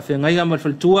sunga le fa fengainga ma le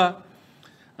faltua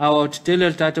au te tele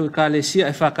le tatou kalesia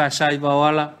e fa ka sai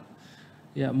wala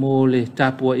ia mo le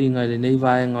Tapuaiga le nei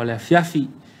vaenga o le Afiafi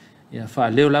ia fa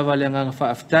leo lava le nganga fa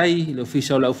aftai le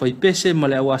ofisa o la fai pese ma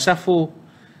le awasafo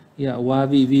ia wa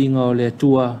vivinga o le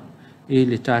atua i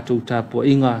le tatou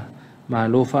Tapuaiga ma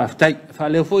lo fa aftai fa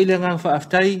leo foi le nganga fa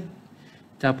aftai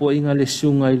Tapuaiga le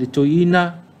sunga i le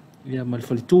toina ia ma le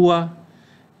falitua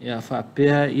ia fa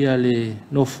pea ia le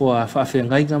nofo a fa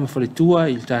fengainga ma falitua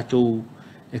i le tatou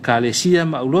e kalesia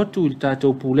ma ulotu i le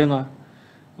tatou pulenga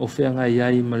o fenga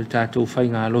iai ma le tatou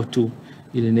fainga lotu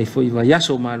i le nei foi vai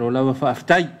aso ma lo lava fa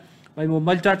aftai mai mo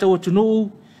mal tatou tunu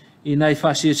i nai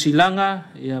fa silanga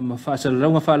ia ma fa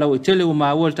salanga fa lau i tele o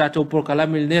ma o le tatou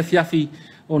prokalame le nei Afiafi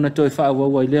ona toi fa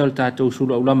wa i le tatou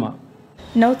Suluaulama.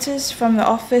 Notice from the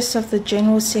Office of the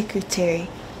General Secretary.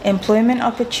 Employment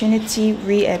opportunity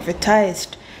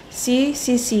re-advertised.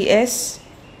 CCCS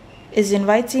is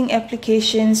inviting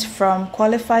applications from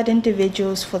qualified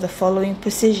individuals for the following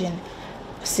position.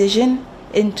 Position,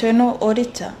 Internal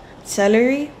Auditor.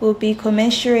 Salary will be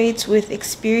commensurate with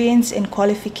experience and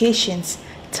qualifications.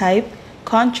 Type,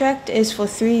 contract is for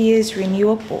 3 years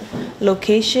renewable.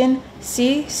 Location,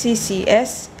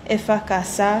 CCCS,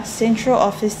 EFKS Central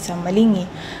Office Tamalingi.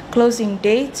 Closing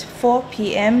date 4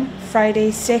 p.m. Friday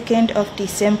 2nd of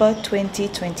December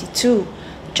 2022.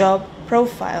 Job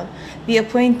profile. The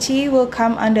appointee will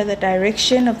come under the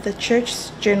direction of the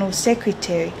Church's General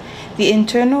Secretary. The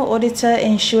internal auditor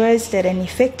ensures that an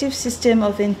effective system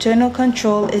of internal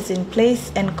control is in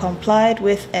place and complied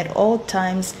with at all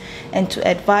times, and to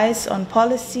advise on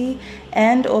policy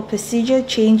and or procedure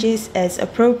changes as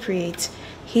appropriate.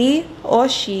 He or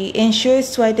she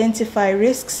ensures to identify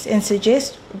risks and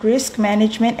suggest risk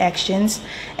management actions,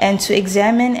 and to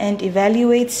examine and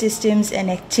evaluate systems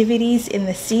and activities in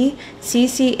the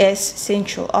CCCS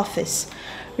Central Office.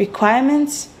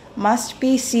 Requirements: must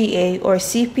be CA or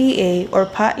CPA or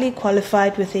partly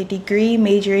qualified with a degree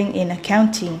majoring in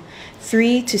accounting,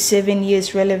 3 to 7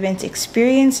 years relevant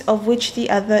experience of which the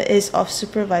other is of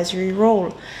supervisory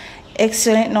role.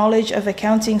 Excellent knowledge of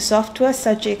accounting software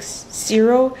such as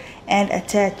Xero and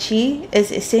Attache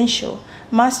is essential.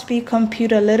 Must be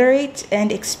computer literate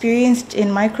and experienced in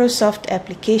Microsoft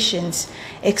applications.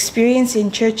 Experience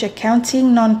in church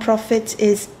accounting non-profit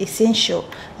is essential.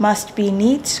 Must be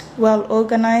neat, well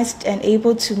organized, and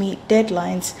able to meet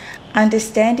deadlines.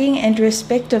 Understanding and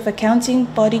respect of accounting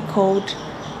body code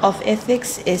of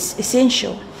ethics is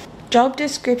essential. Job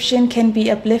description can be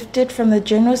uplifted from the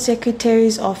General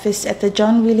Secretary's office at the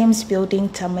John Williams Building,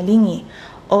 Tamalingi.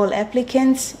 All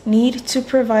applicants need to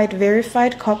provide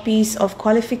verified copies of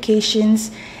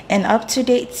qualifications, an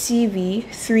up-to-date CV,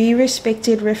 3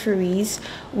 respected referees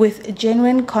with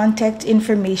genuine contact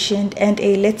information, and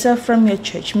a letter from your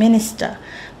church minister.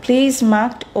 Please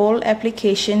mark all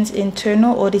applications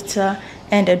internal auditor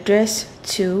and address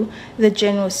to the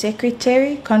General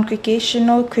Secretary,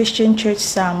 Congregational Christian Church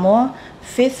Samoa,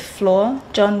 5th floor,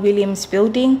 John Williams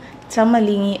Building,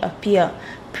 Tamalingi appear.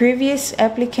 Previous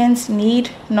applicants need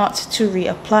not to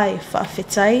reapply.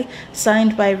 Whaawetai,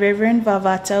 signed by Reverend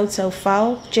Vavatau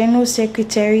Taufau, General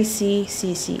Secretary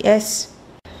CCCS.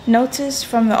 Notice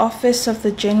from the Office of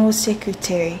the General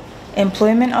Secretary.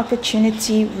 Employment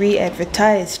opportunity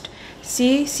re-advertised.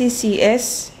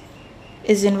 CCCS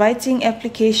is inviting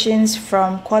applications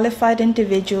from qualified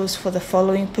individuals for the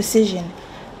following position.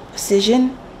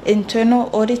 Position, Internal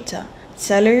Auditor.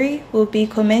 Salary will be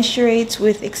commensurate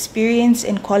with experience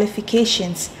and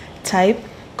qualifications. Type,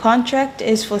 contract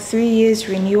is for 3 years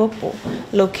renewable.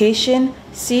 Location,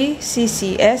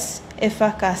 CCCS,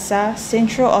 EFKS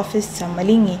Central Office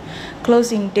Tamalingi.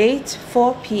 Closing date,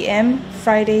 4 p.m.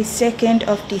 Friday, 2nd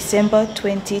of December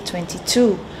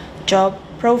 2022. Job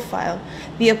profile.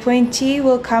 The appointee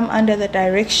will come under the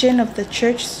direction of the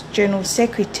Church's General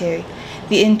Secretary.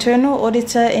 The internal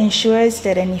auditor ensures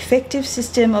that an effective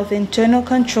system of internal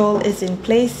control is in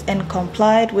place and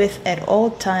complied with at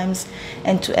all times,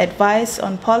 and to advise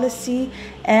on policy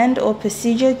and/or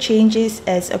procedure changes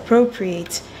as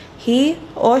appropriate. He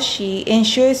or she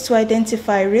ensures to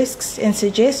identify risks and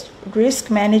suggest risk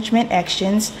management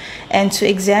actions, and to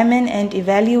examine and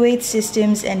evaluate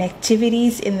systems and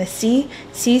activities in the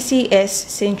CCCS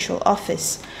Central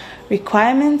Office.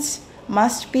 Requirements: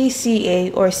 must be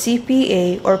CA or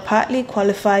CPA or partly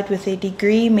qualified with a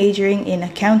degree majoring in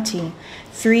accounting,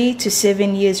 3 to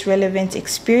 7 years relevant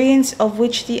experience of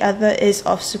which the other is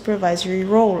of supervisory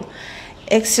role.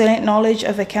 Excellent knowledge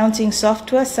of accounting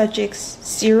software such as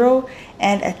Xero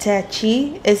and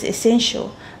Afiafi is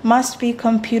essential. Must be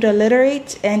computer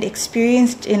literate and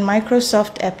experienced in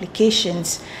Microsoft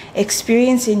applications.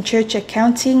 Experience in church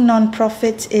accounting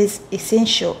non-profit is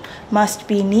essential. Must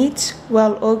be neat,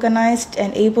 well organized,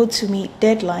 and able to meet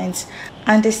deadlines.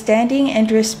 Understanding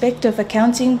and respect of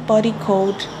accounting body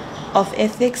code of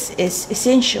ethics is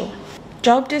essential.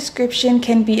 Job description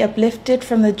can be uplifted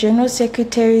from the General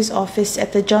Secretary's office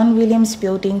at the John Williams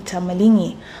Building,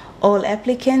 Tamalingi. All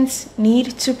applicants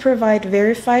need to provide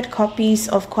verified copies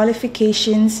of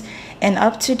qualifications, an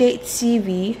up-to-date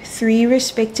CV, 3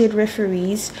 respected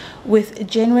referees with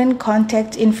genuine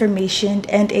contact information,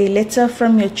 and a letter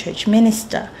from your church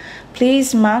minister.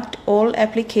 Please mark all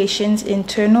applications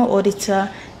internal auditor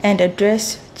and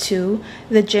address to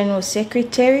the General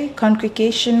Secretary,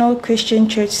 Congregational Christian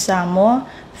Church Samoa,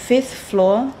 5th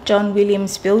floor, John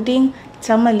Williams Building,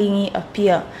 Tamalingi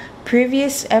appear.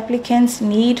 Previous applicants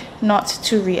need not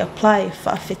to reapply.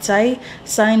 Whaawetai,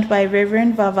 signed by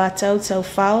Reverend Vavatau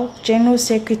Taufau, General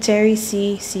Secretary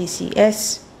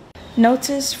CCCS.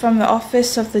 Notice from the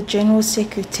Office of the General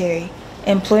Secretary.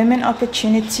 Employment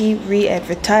opportunity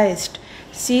re-advertised.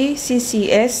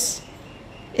 CCCS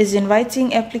is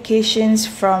inviting applications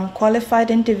from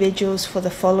qualified individuals for the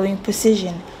following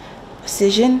position.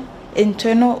 Position,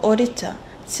 Internal Auditor.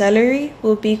 Salary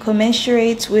will be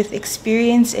commensurate with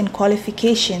experience and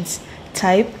qualifications.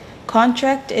 Type,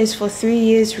 contract is for 3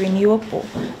 years renewable.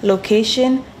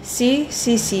 Location,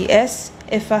 CCCS,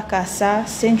 EFKS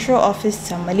Central Office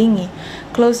Tamalingi.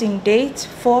 Closing date,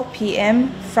 4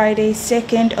 p.m. Friday,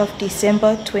 2nd of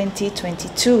December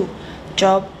 2022.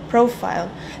 Job profile.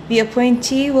 The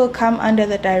appointee will come under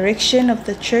the direction of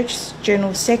the Church's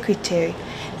General Secretary.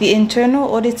 The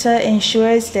internal auditor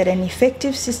ensures that an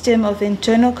effective system of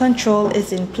internal control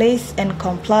is in place and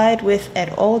complied with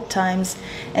at all times,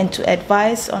 and to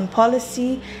advise on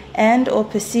policy and/or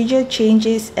procedure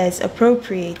changes as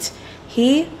appropriate.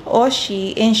 He or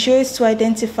she ensures to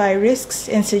identify risks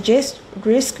and suggest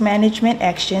risk management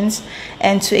actions,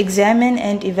 and to examine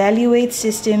and evaluate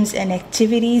systems and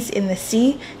activities in the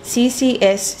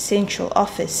CCCS Central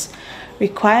Office.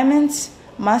 Requirements: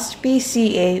 must be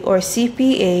CA or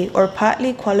CPA or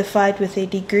partly qualified with a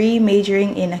degree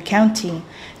majoring in accounting,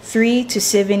 3 to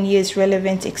 7 years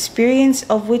relevant experience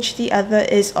of which the other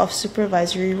is of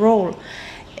supervisory role.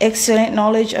 Excellent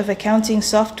knowledge of accounting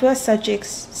software such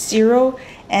as Xero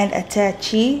and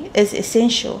Afiafi is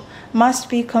essential. Must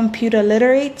be computer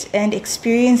literate and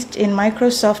experienced in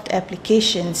Microsoft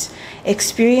applications.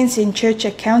 Experience in church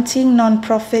accounting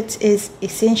non-profit is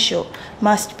essential.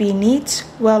 Must be neat,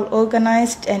 well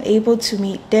organized, and able to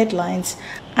meet deadlines.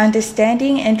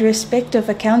 Understanding and respect of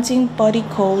accounting body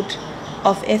code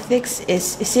of ethics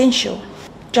is essential.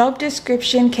 Job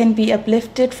description can be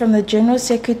uplifted from the General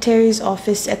Secretary's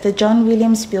office at the John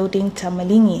Williams Building,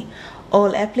 Tamalingi.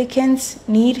 All applicants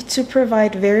need to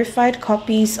provide verified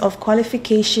copies of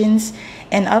qualifications,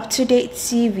 an up-to-date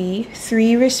CV,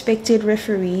 3 respected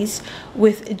referees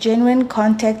with genuine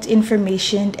contact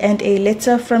information, and a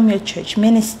letter from your church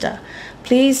minister.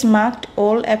 Please mark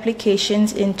all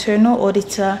applications internal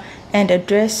auditor and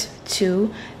addressed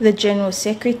to the General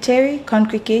Secretary,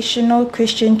 Congregational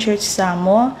Christian Church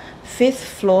Samoa, 5th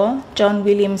floor, John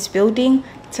Williams Building,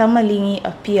 Tamalingi,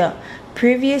 Apia.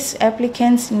 Previous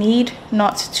applicants need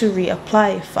not to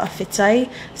reapply. Whaafetai,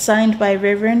 signed by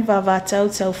Reverend Vavatau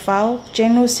Taufau,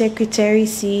 General Secretary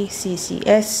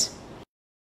CCCS.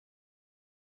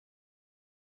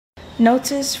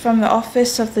 Notice from the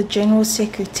Office of the General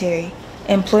Secretary.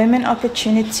 Employment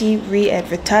opportunity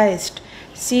re-advertised.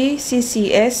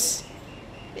 CCCS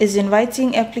is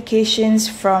inviting applications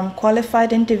from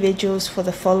qualified individuals for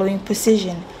the following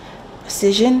position.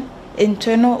 Position,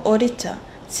 Internal Auditor.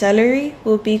 Salary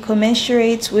will be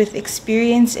commensurate with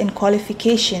experience and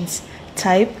qualifications.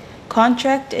 Type,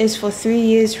 contract is for 3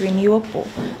 years renewable.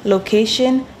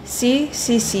 Location,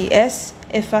 CCCS,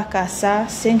 EFKS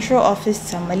Central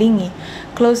Office Tamalingi.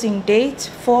 Closing date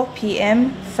 4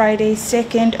 p.m. Friday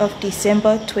 2nd of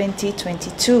December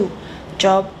 2022.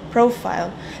 Job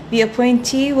profile. The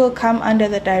appointee will come under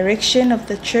the direction of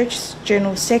the Church's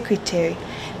General Secretary.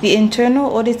 The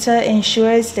internal auditor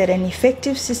ensures that an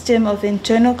effective system of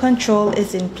internal control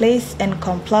is in place and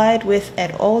complied with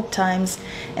at all times,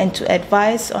 and to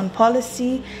advise on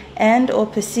policy and/or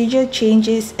procedure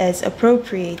changes as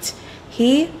appropriate.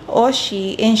 He or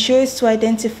she ensures to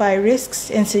identify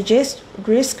risks and suggest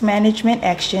risk management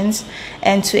actions,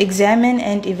 and to examine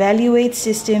and evaluate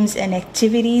systems and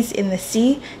activities in the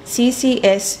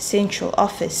CCCS Central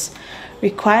Office.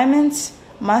 Requirements: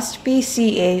 must be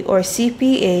CA or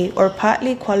CPA or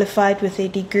partly qualified with a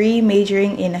degree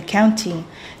majoring in accounting,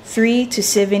 3 to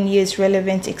 7 years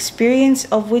relevant experience,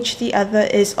 of which the other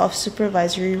is of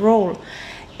supervisory role.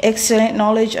 Excellent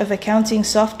knowledge of accounting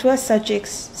software such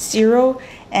as Xero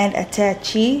and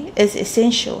Afiafi is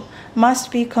essential.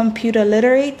 Must be computer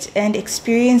literate and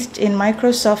experienced in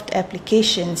Microsoft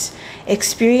applications.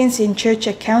 Experience in church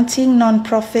accounting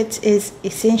non-profit is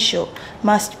essential.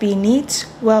 Must be neat,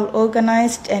 well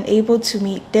organized, and able to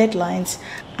meet deadlines.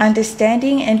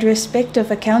 Understanding and respect of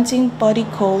accounting body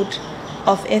code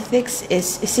of ethics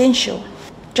is essential.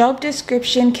 Job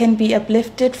description can be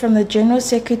uplifted from the General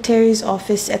Secretary's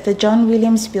office at the John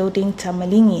Williams Building,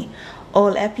 Tamalingi.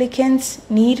 All applicants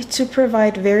need to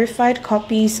provide verified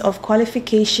copies of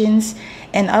qualifications,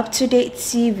 an up-to-date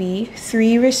CV,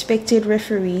 3 respected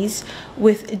referees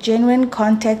with genuine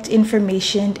contact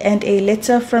information, and a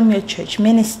letter from your church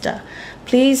minister.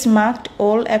 Please mark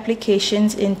all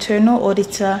applications internal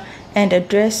auditor and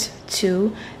address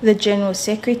to the General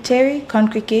Secretary,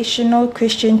 Congregational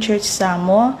Christian Church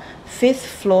Samoa, 5th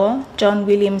floor, John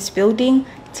Williams Building,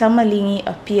 Tamalingi,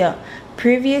 Apia.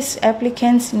 Previous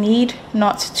applicants need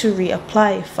not to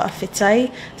reapply. Whaafetai,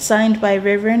 signed by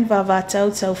Reverend Vavatau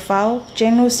Taufau,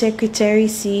 General Secretary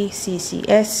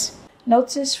CCCS.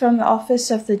 Notice from the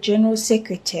Office of the General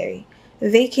Secretary.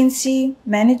 Vacancy,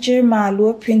 Manager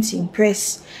Ma'alua Printing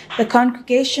Press. The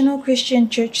Congregational Christian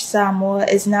Church Samoa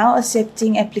is now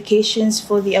accepting applications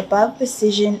for the above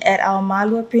position at our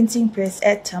Ma'alua Printing Press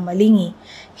at Tamalingi.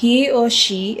 He or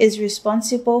she is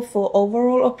responsible for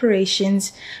overall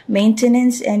operations,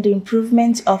 maintenance, and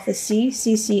improvement of a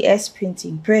CCCS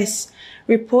printing press.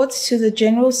 Reports to the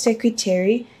General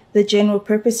Secretary, the General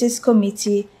Purposes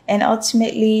Committee, and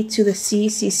ultimately to the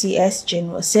CCCS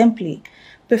General Assembly.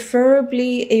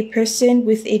 Preferably a person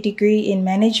with a degree in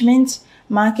management,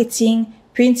 marketing,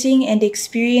 printing, and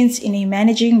experience in a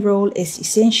managing role is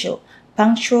essential,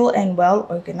 punctual, and well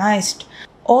organized.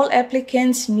 All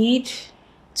applicants need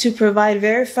to provide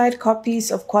verified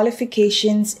copies of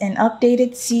qualifications, an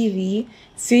updated CV,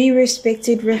 3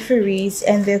 respected referees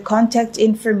and their contact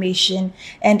information,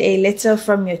 and a letter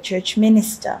from your church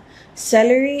minister.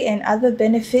 Salary and other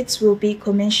benefits will be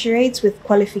commensurate with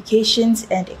qualifications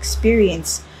and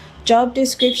experience. Job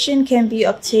description can be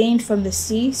obtained from the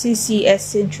CCCS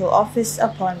Central Office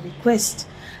upon request.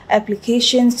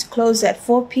 Applications close at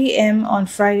 4 p.m. on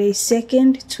Friday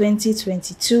 2nd,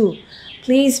 2022.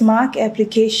 Please mark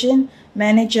application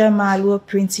Manager Ma'alua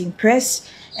Printing Press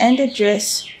and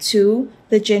address to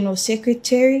the General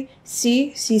Secretary,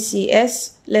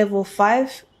 CCCS Level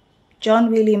 5,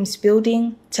 John Williams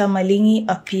Building, Tamalingi,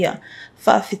 Apia.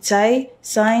 Whaafetai,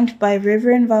 signed by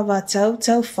Reverend Vavatau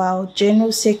Taufau,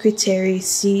 General Secretary,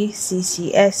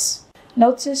 CCCS.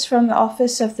 Notice from the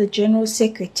Office of the General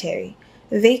Secretary.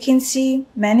 Vacancy,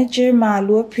 Manager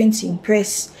Ma'alua Printing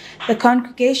Press. The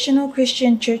Congregational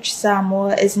Christian Church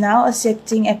Samoa is now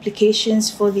accepting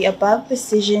applications for the above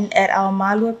position at our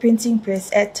Ma'alua Printing Press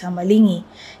at Tamalingi.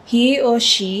 He or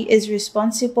she is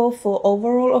responsible for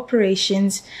overall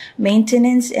operations,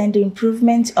 maintenance, and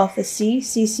improvement of a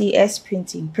CCCS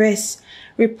printing press.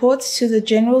 Reports to the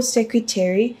General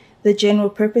Secretary, the General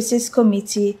Purposes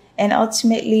Committee, and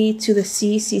ultimately to the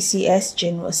CCCS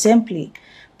General Assembly.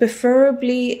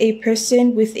 Preferably a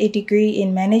person with a degree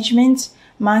in management,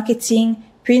 marketing,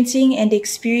 printing, and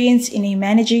experience in a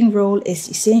managing role is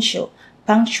essential,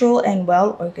 punctual, and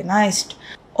well organized.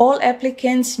 All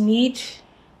applicants need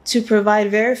to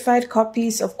provide verified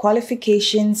copies of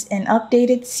qualifications, an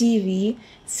updated CV,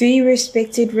 3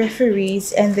 respected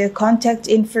referees and their contact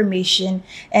information,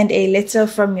 and a letter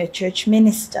from your church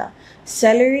minister.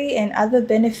 Salary and other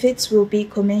benefits will be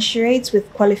commensurate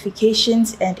with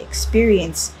qualifications and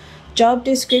experience. Job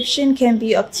description can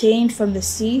be obtained from the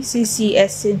CCCS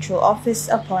Central Office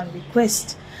upon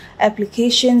request.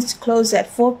 Applications close at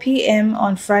 4 p.m.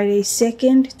 on Friday,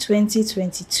 2nd,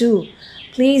 2022.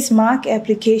 Please mark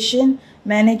application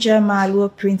Manager Malua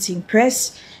Printing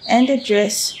Press and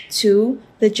address to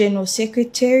the General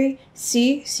Secretary,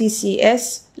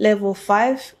 CCCS, Level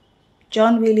 5,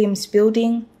 John Williams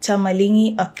Building,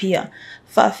 Tamalingi, Apia.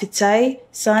 Fa'afitai,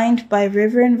 signed by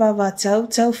Reverend Vavatau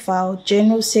Taufau,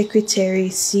 General Secretary,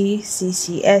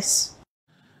 CCCS.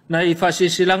 Na I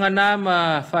whasisilanga nā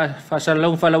ma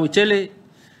whasalau whalau tele,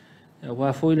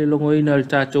 wa foi le longo ina al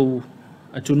tātou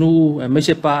atunu, me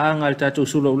se paanga al tātou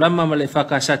Suluaulama ma le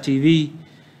EFKS TV,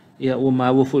 ia o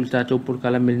mawofo al tātou por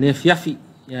kalamene Afiafi,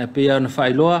 ia pea na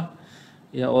whailoa,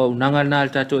 ia o unanga nā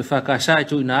al tātou EFKS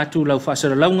itu ina atu lau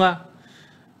whasalaunga,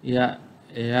 ia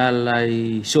e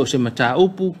alai so se mata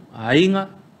upu, ainga,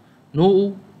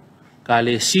 nuu,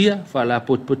 kalesia, whala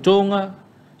potpotonga,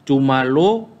 tu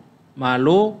malo,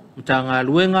 mtanga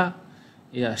luenga,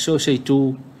 ia so se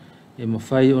tu, e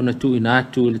mawhai ona tu ina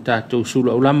atu le tātou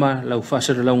Suluaulama, lau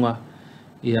whasalaunga,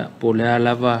 ia po le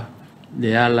alava,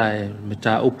 le ala e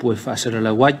mata upu e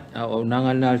whasalalawai, au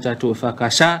nanga nā le tātou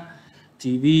EFKS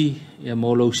TV, ia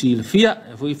molo si le fia,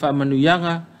 e fui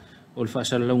whamanuyanga, o le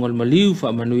whaasalaunga le maliu,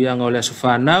 whaamanuyanga o le aso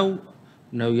whanau,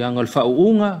 nauyanga o le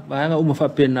whauunga, vaanga uma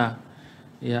whapena,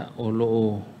 ia o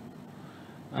loo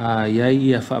iai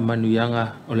ia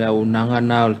whaamanuyanga o le aunanga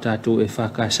nā o le tātou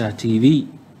EFKS TV,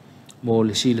 mo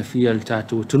le sila fia le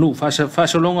tātou tunu.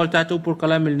 Whaasalonga o le tātou por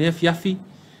kalame le nea Afiafi,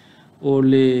 o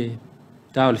le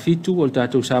tau le fitu, o le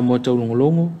tātou Samoa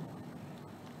taulongolongo,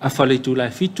 awhale tu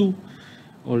lai fitu,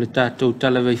 o le tātou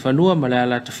talawai whanua, ma le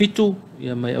ala ta fitu,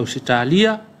 ia mai au se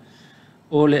tālia,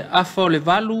 o le afa o le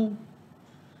valu,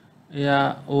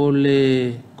 ia o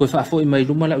le koe whaafo I mai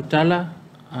luma la utala,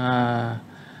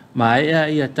 ma ea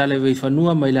ia tale wei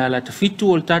whanua mai la la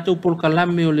tafitu o le tātou por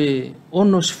kalame o le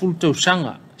ono sifulu tau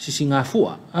sanga, sisi ngā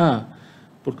fua.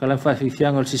 Por kalame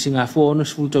whaifianga o le sisi ngā fua ono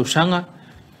sifulu tau sanga,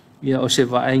 ia o se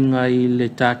vaenga I le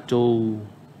tātou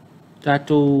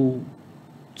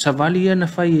savali ia na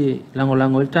whai e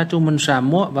lango le tātou manu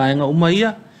Samoa, vaenga uma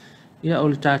ia o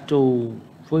le tātou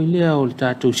foi lea o le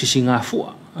tātou sisi ngā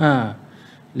fua.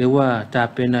 Lewa tā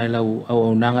pena I lau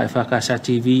au nanga EFKS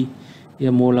TV,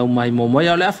 ia mō lau mai mō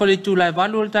ia o le awhale tū lai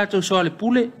valu o le tātou soa le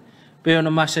pule, pe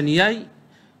ona masani ai,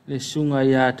 le sunga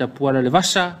ia tapuala le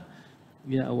vasa,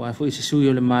 ia o a foi se sui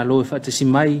o le malo e whatasi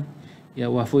mai, ia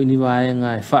o a foi ni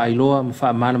waenga e whaailoa, ma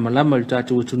whaamana malama le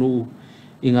tātou atunuu,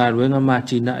 I ngā ruenga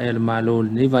mātina e le malo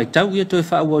le nei vai tau, ia toi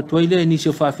whaua tuaile, nisi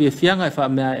o whaafiafianga e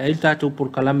whaamea e le tātou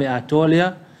por kalame atoa lea,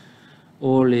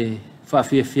 o le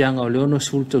whaafiafianga o le ono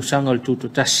sulu tau sanga o le tūto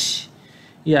tasi.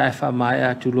 Ia e whaamea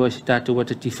atuloa si tātou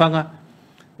wata tifanga,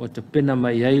 wata pena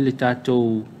mai ai le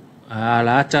tātou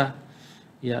alaata,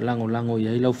 ia lango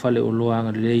ia ilau whale o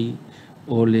loanga lei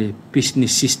o le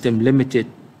Business System Limited.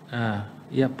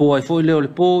 Ia po ai fo I leo le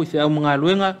po, I whiau mga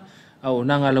luenga, au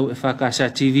nanga lau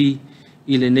EFKS TV,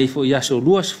 I le nei fo I aso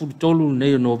lua sifutolu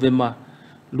nei o Novema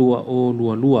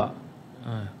lua.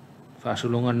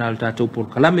 Whaasolonga nā le tātou por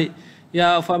kalame.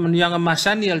 Ia o whaamanianga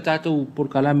masani al tātou por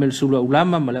kalame le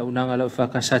Suluaulama, ma le unanga lau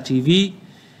EFKS TV,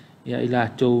 ia I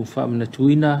lātou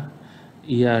whaamanatuina,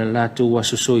 ia lātou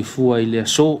asosoifua I le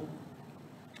aso,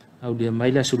 au lea mai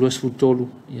le aso lua sifutolu,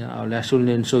 ia au le aso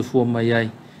le soifua mai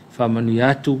ai, whaamanu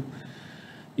atu,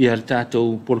 ia le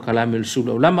tātou por kalame le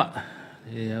Suluaulama,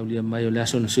 au lea mai o le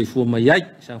aso na soifua mai ai,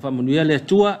 sa whaamanu ia le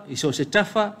atua, I so se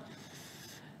tafa,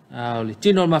 au le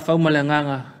tino ma whauma le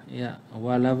nganga, ia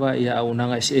walawa ia au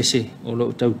nanga ese o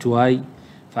lo tautuai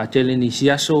whaatele ni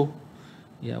siaso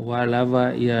ia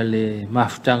walawa ia le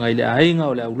mafutanga I le ainga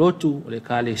o le aulotu o le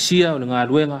kalesia o le ngā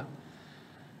ruenga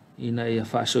ina ia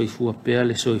whaasoifua pea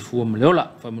le soifua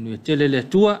maleola whamanu ia tele le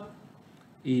atua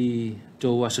I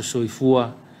tō wasa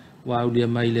soifua wa ulia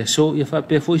mai le so ia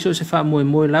whapea foiso se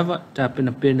whaamoe lava tā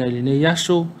pena I le nei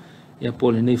yaso ia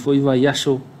po le nei foiwa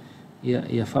yaso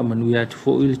ia whamanu ia tu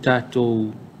fo I le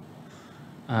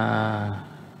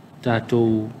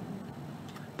tātou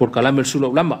por kalame le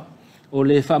Suluaulama. o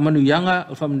le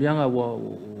whaamanuianga wa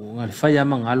ngale whai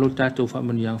ama ngalo tātou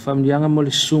whaamanuianga mo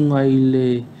le sunga i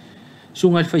le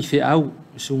whai au,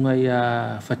 sunga i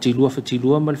a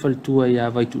whatilua ma le whalitua i a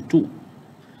vaitutu.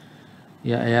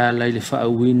 Ia ea lai le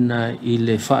whaauina i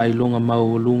le whaailonga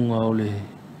maulunga o le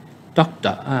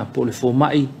dokta, po le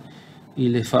fōmai i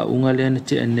le whaunga le ana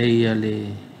te anei a le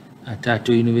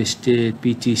tātou University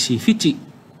PTC Fiti.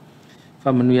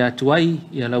 Whamanui atu ai,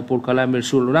 i a lau Paul Kalame le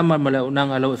Suluaulama, ma le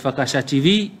unanga lau EFKS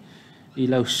TV, i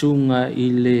lau sunga i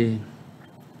le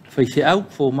whaife au,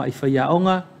 fō mai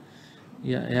whaiaonga,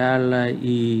 i a eala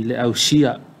i le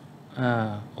ausia,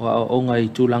 o a onga i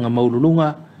tūlanga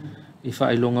maululunga, i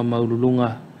whailonga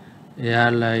maululunga, e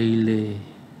ala i le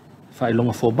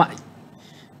whailonga fō mai.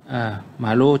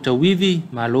 Malo tawivi,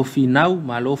 malo finau,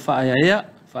 malo whaeaea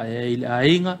i le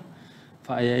ainga,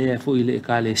 whaeaea fo i le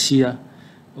ekalesia,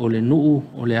 o le nuu,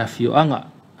 o le afioanga,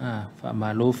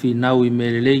 malo finau i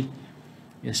melelei,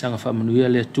 ia sanga whamanuia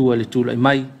le atua le tūla i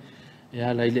mai, e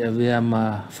ala i le avea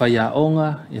ma whaiaonga,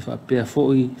 e whapea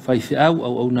fo i whaife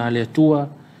au nā le atua,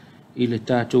 i le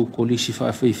tātou kolisi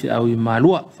whawhaife au i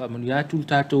malua, whamanuia atu le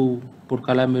tātou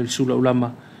Porkalame le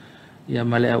Suluaulama, ia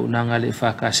male au nanga le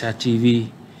EFKS TV,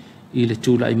 i le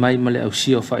tūla i mai male au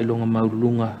sia o whailonga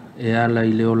maulunga, e ala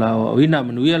i le ola o ina,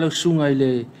 manuia lau sunga i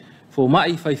le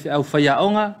fōmai whaife au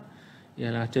whaiaonga,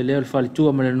 ia nga te leo le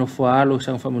whalitua ma le nofua alo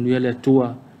sang whamanuia le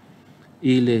atua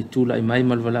i le tūla i mai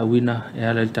malwala uina e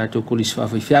ala le tātou kolisi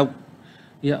whawhaife au.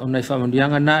 Ia o nei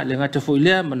whamanuianga na le ngata fo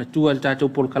ilea mana tua le tātou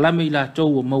Porkalame i la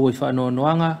tau o maua i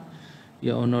whaanoanoanga,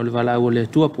 ia ono le wala au le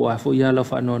atua po a fo i ala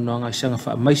whaanoanoanga i sanga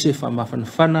whaamaise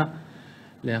whaamafanafana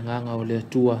le anganga o le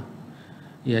atua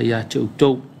ia te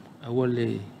utau aua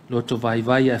le loto vai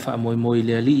a whaamoimoi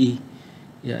le alii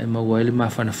ia e maua ele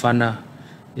mafanafana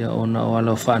ia ona o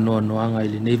ala whaanoanoanga i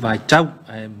le nei vai tau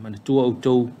e manatua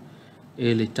utau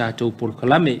e le tātou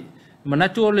Porkalame.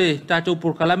 Manatu o le tātou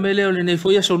Porkalame leo le nei fo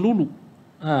ia so lulu,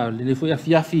 le nei fo ia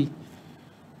Afiafi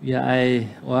ia ai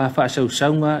o a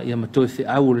whaasausaunga ia matoe whi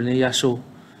au le nei aso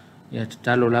ia te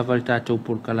talo lava le tātou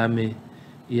Porkalame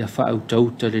ia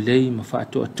whaautauta le lei ma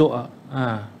whaatoa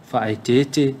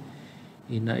whaetete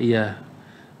ina ia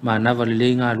manawa le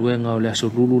lei ngā luenga o le aso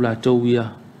lulu la tau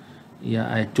ia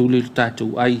ai tuli le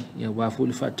tātou ai ia wafu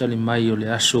le whaatale mai o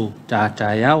le aso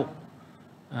tātai au.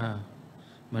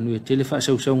 Manu e tele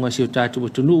whaasausaunga si o tātou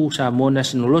atunu Samoa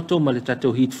National Lotto ma le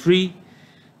tātou Heat Free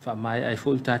whaamai ai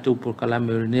fo i tātou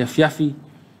Porkalame o le nea Afiafi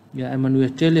ia ai manu e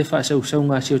tele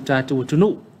whaasausaunga si o tātou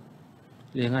atunu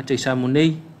le ngata i Samoa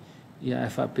nei ia e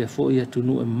whapea fo i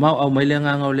atunu e mau au mai le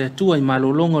nganga o le atua i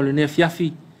malolonga o le nea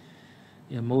Afiafi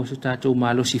ia mau so tātou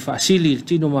malo si whaasili le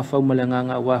tino ma whau ma le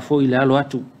nganga wa fo i le alo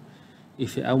atu i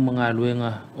whi au mga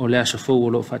luenga o le aso fau o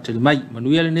lo whatari mai.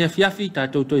 Manu ia le nea Afiafi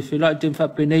tātou toi whela i te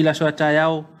mwhape nei la so atai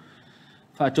au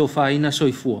whatou whaina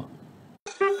soifua.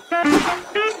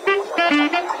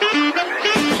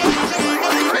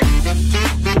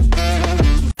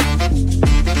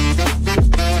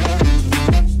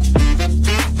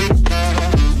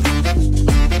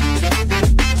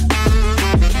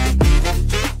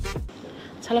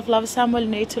 Lava Samuel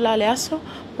nei tula le aso,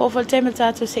 o falte me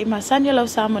tātou se masanya lau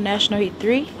Samoa National Heat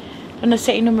 3, lona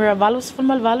se i numera valos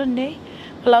fulmal valo nei,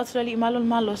 palau tulali i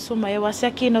malo suma e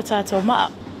wasaki no tātou maa.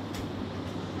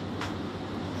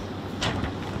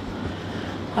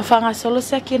 A whanga solo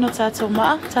seki no tātou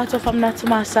maa, tātou whamnatu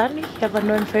maasani, ia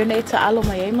wanoe mwhena e ta alo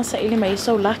mai eima sa ili mai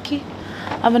iso laki,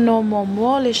 a wanoe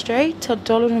mua le straight, to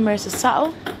tolu numera sa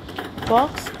sao,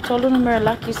 box, tolu numera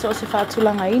laki so se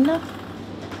whaatulanga ina,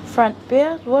 front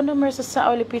pair, dua numero sa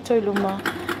sao le pito i luma,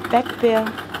 back pair,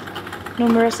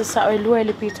 numero sa sao lua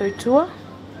le pito i tua,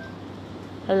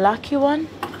 a lucky one,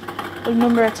 o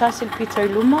numero tasi le pito i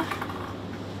luma,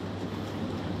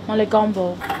 ma le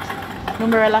gombo,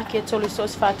 numero lucky e tolu so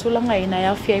se whaatulanga ina e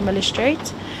awhia i male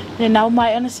straight, ne nau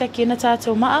mai ana se kina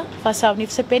tātou maa, whasau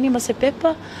nif se peni ma se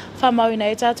pepa, whamau ina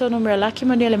e tātou numero lucky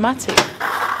ma le mate.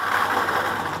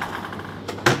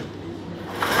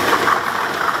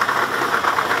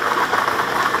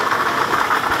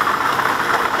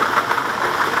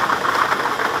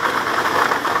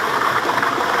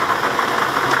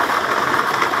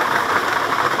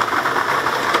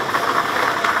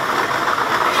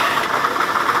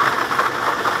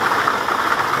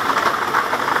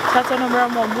 Tato numero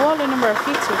mua le numero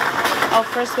fitu. Our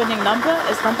first winning number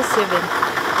is number 7.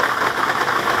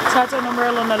 Tato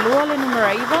numero lona lua le numero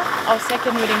iwa. Our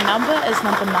second winning number is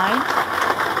number 9.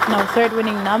 And our third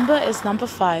winning number is number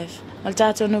 5. Mal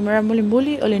tato numero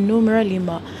muli o le numero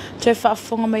 5. Toi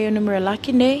whaafonga mai o numero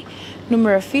laki nei.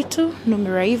 numero fitu,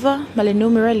 numero iva, ma le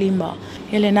numero lima.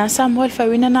 Ele na Samuel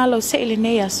fawina na lo se ele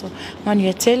ne yaso, manu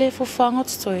ya tele fufango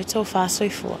tstoe to faso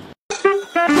ifua.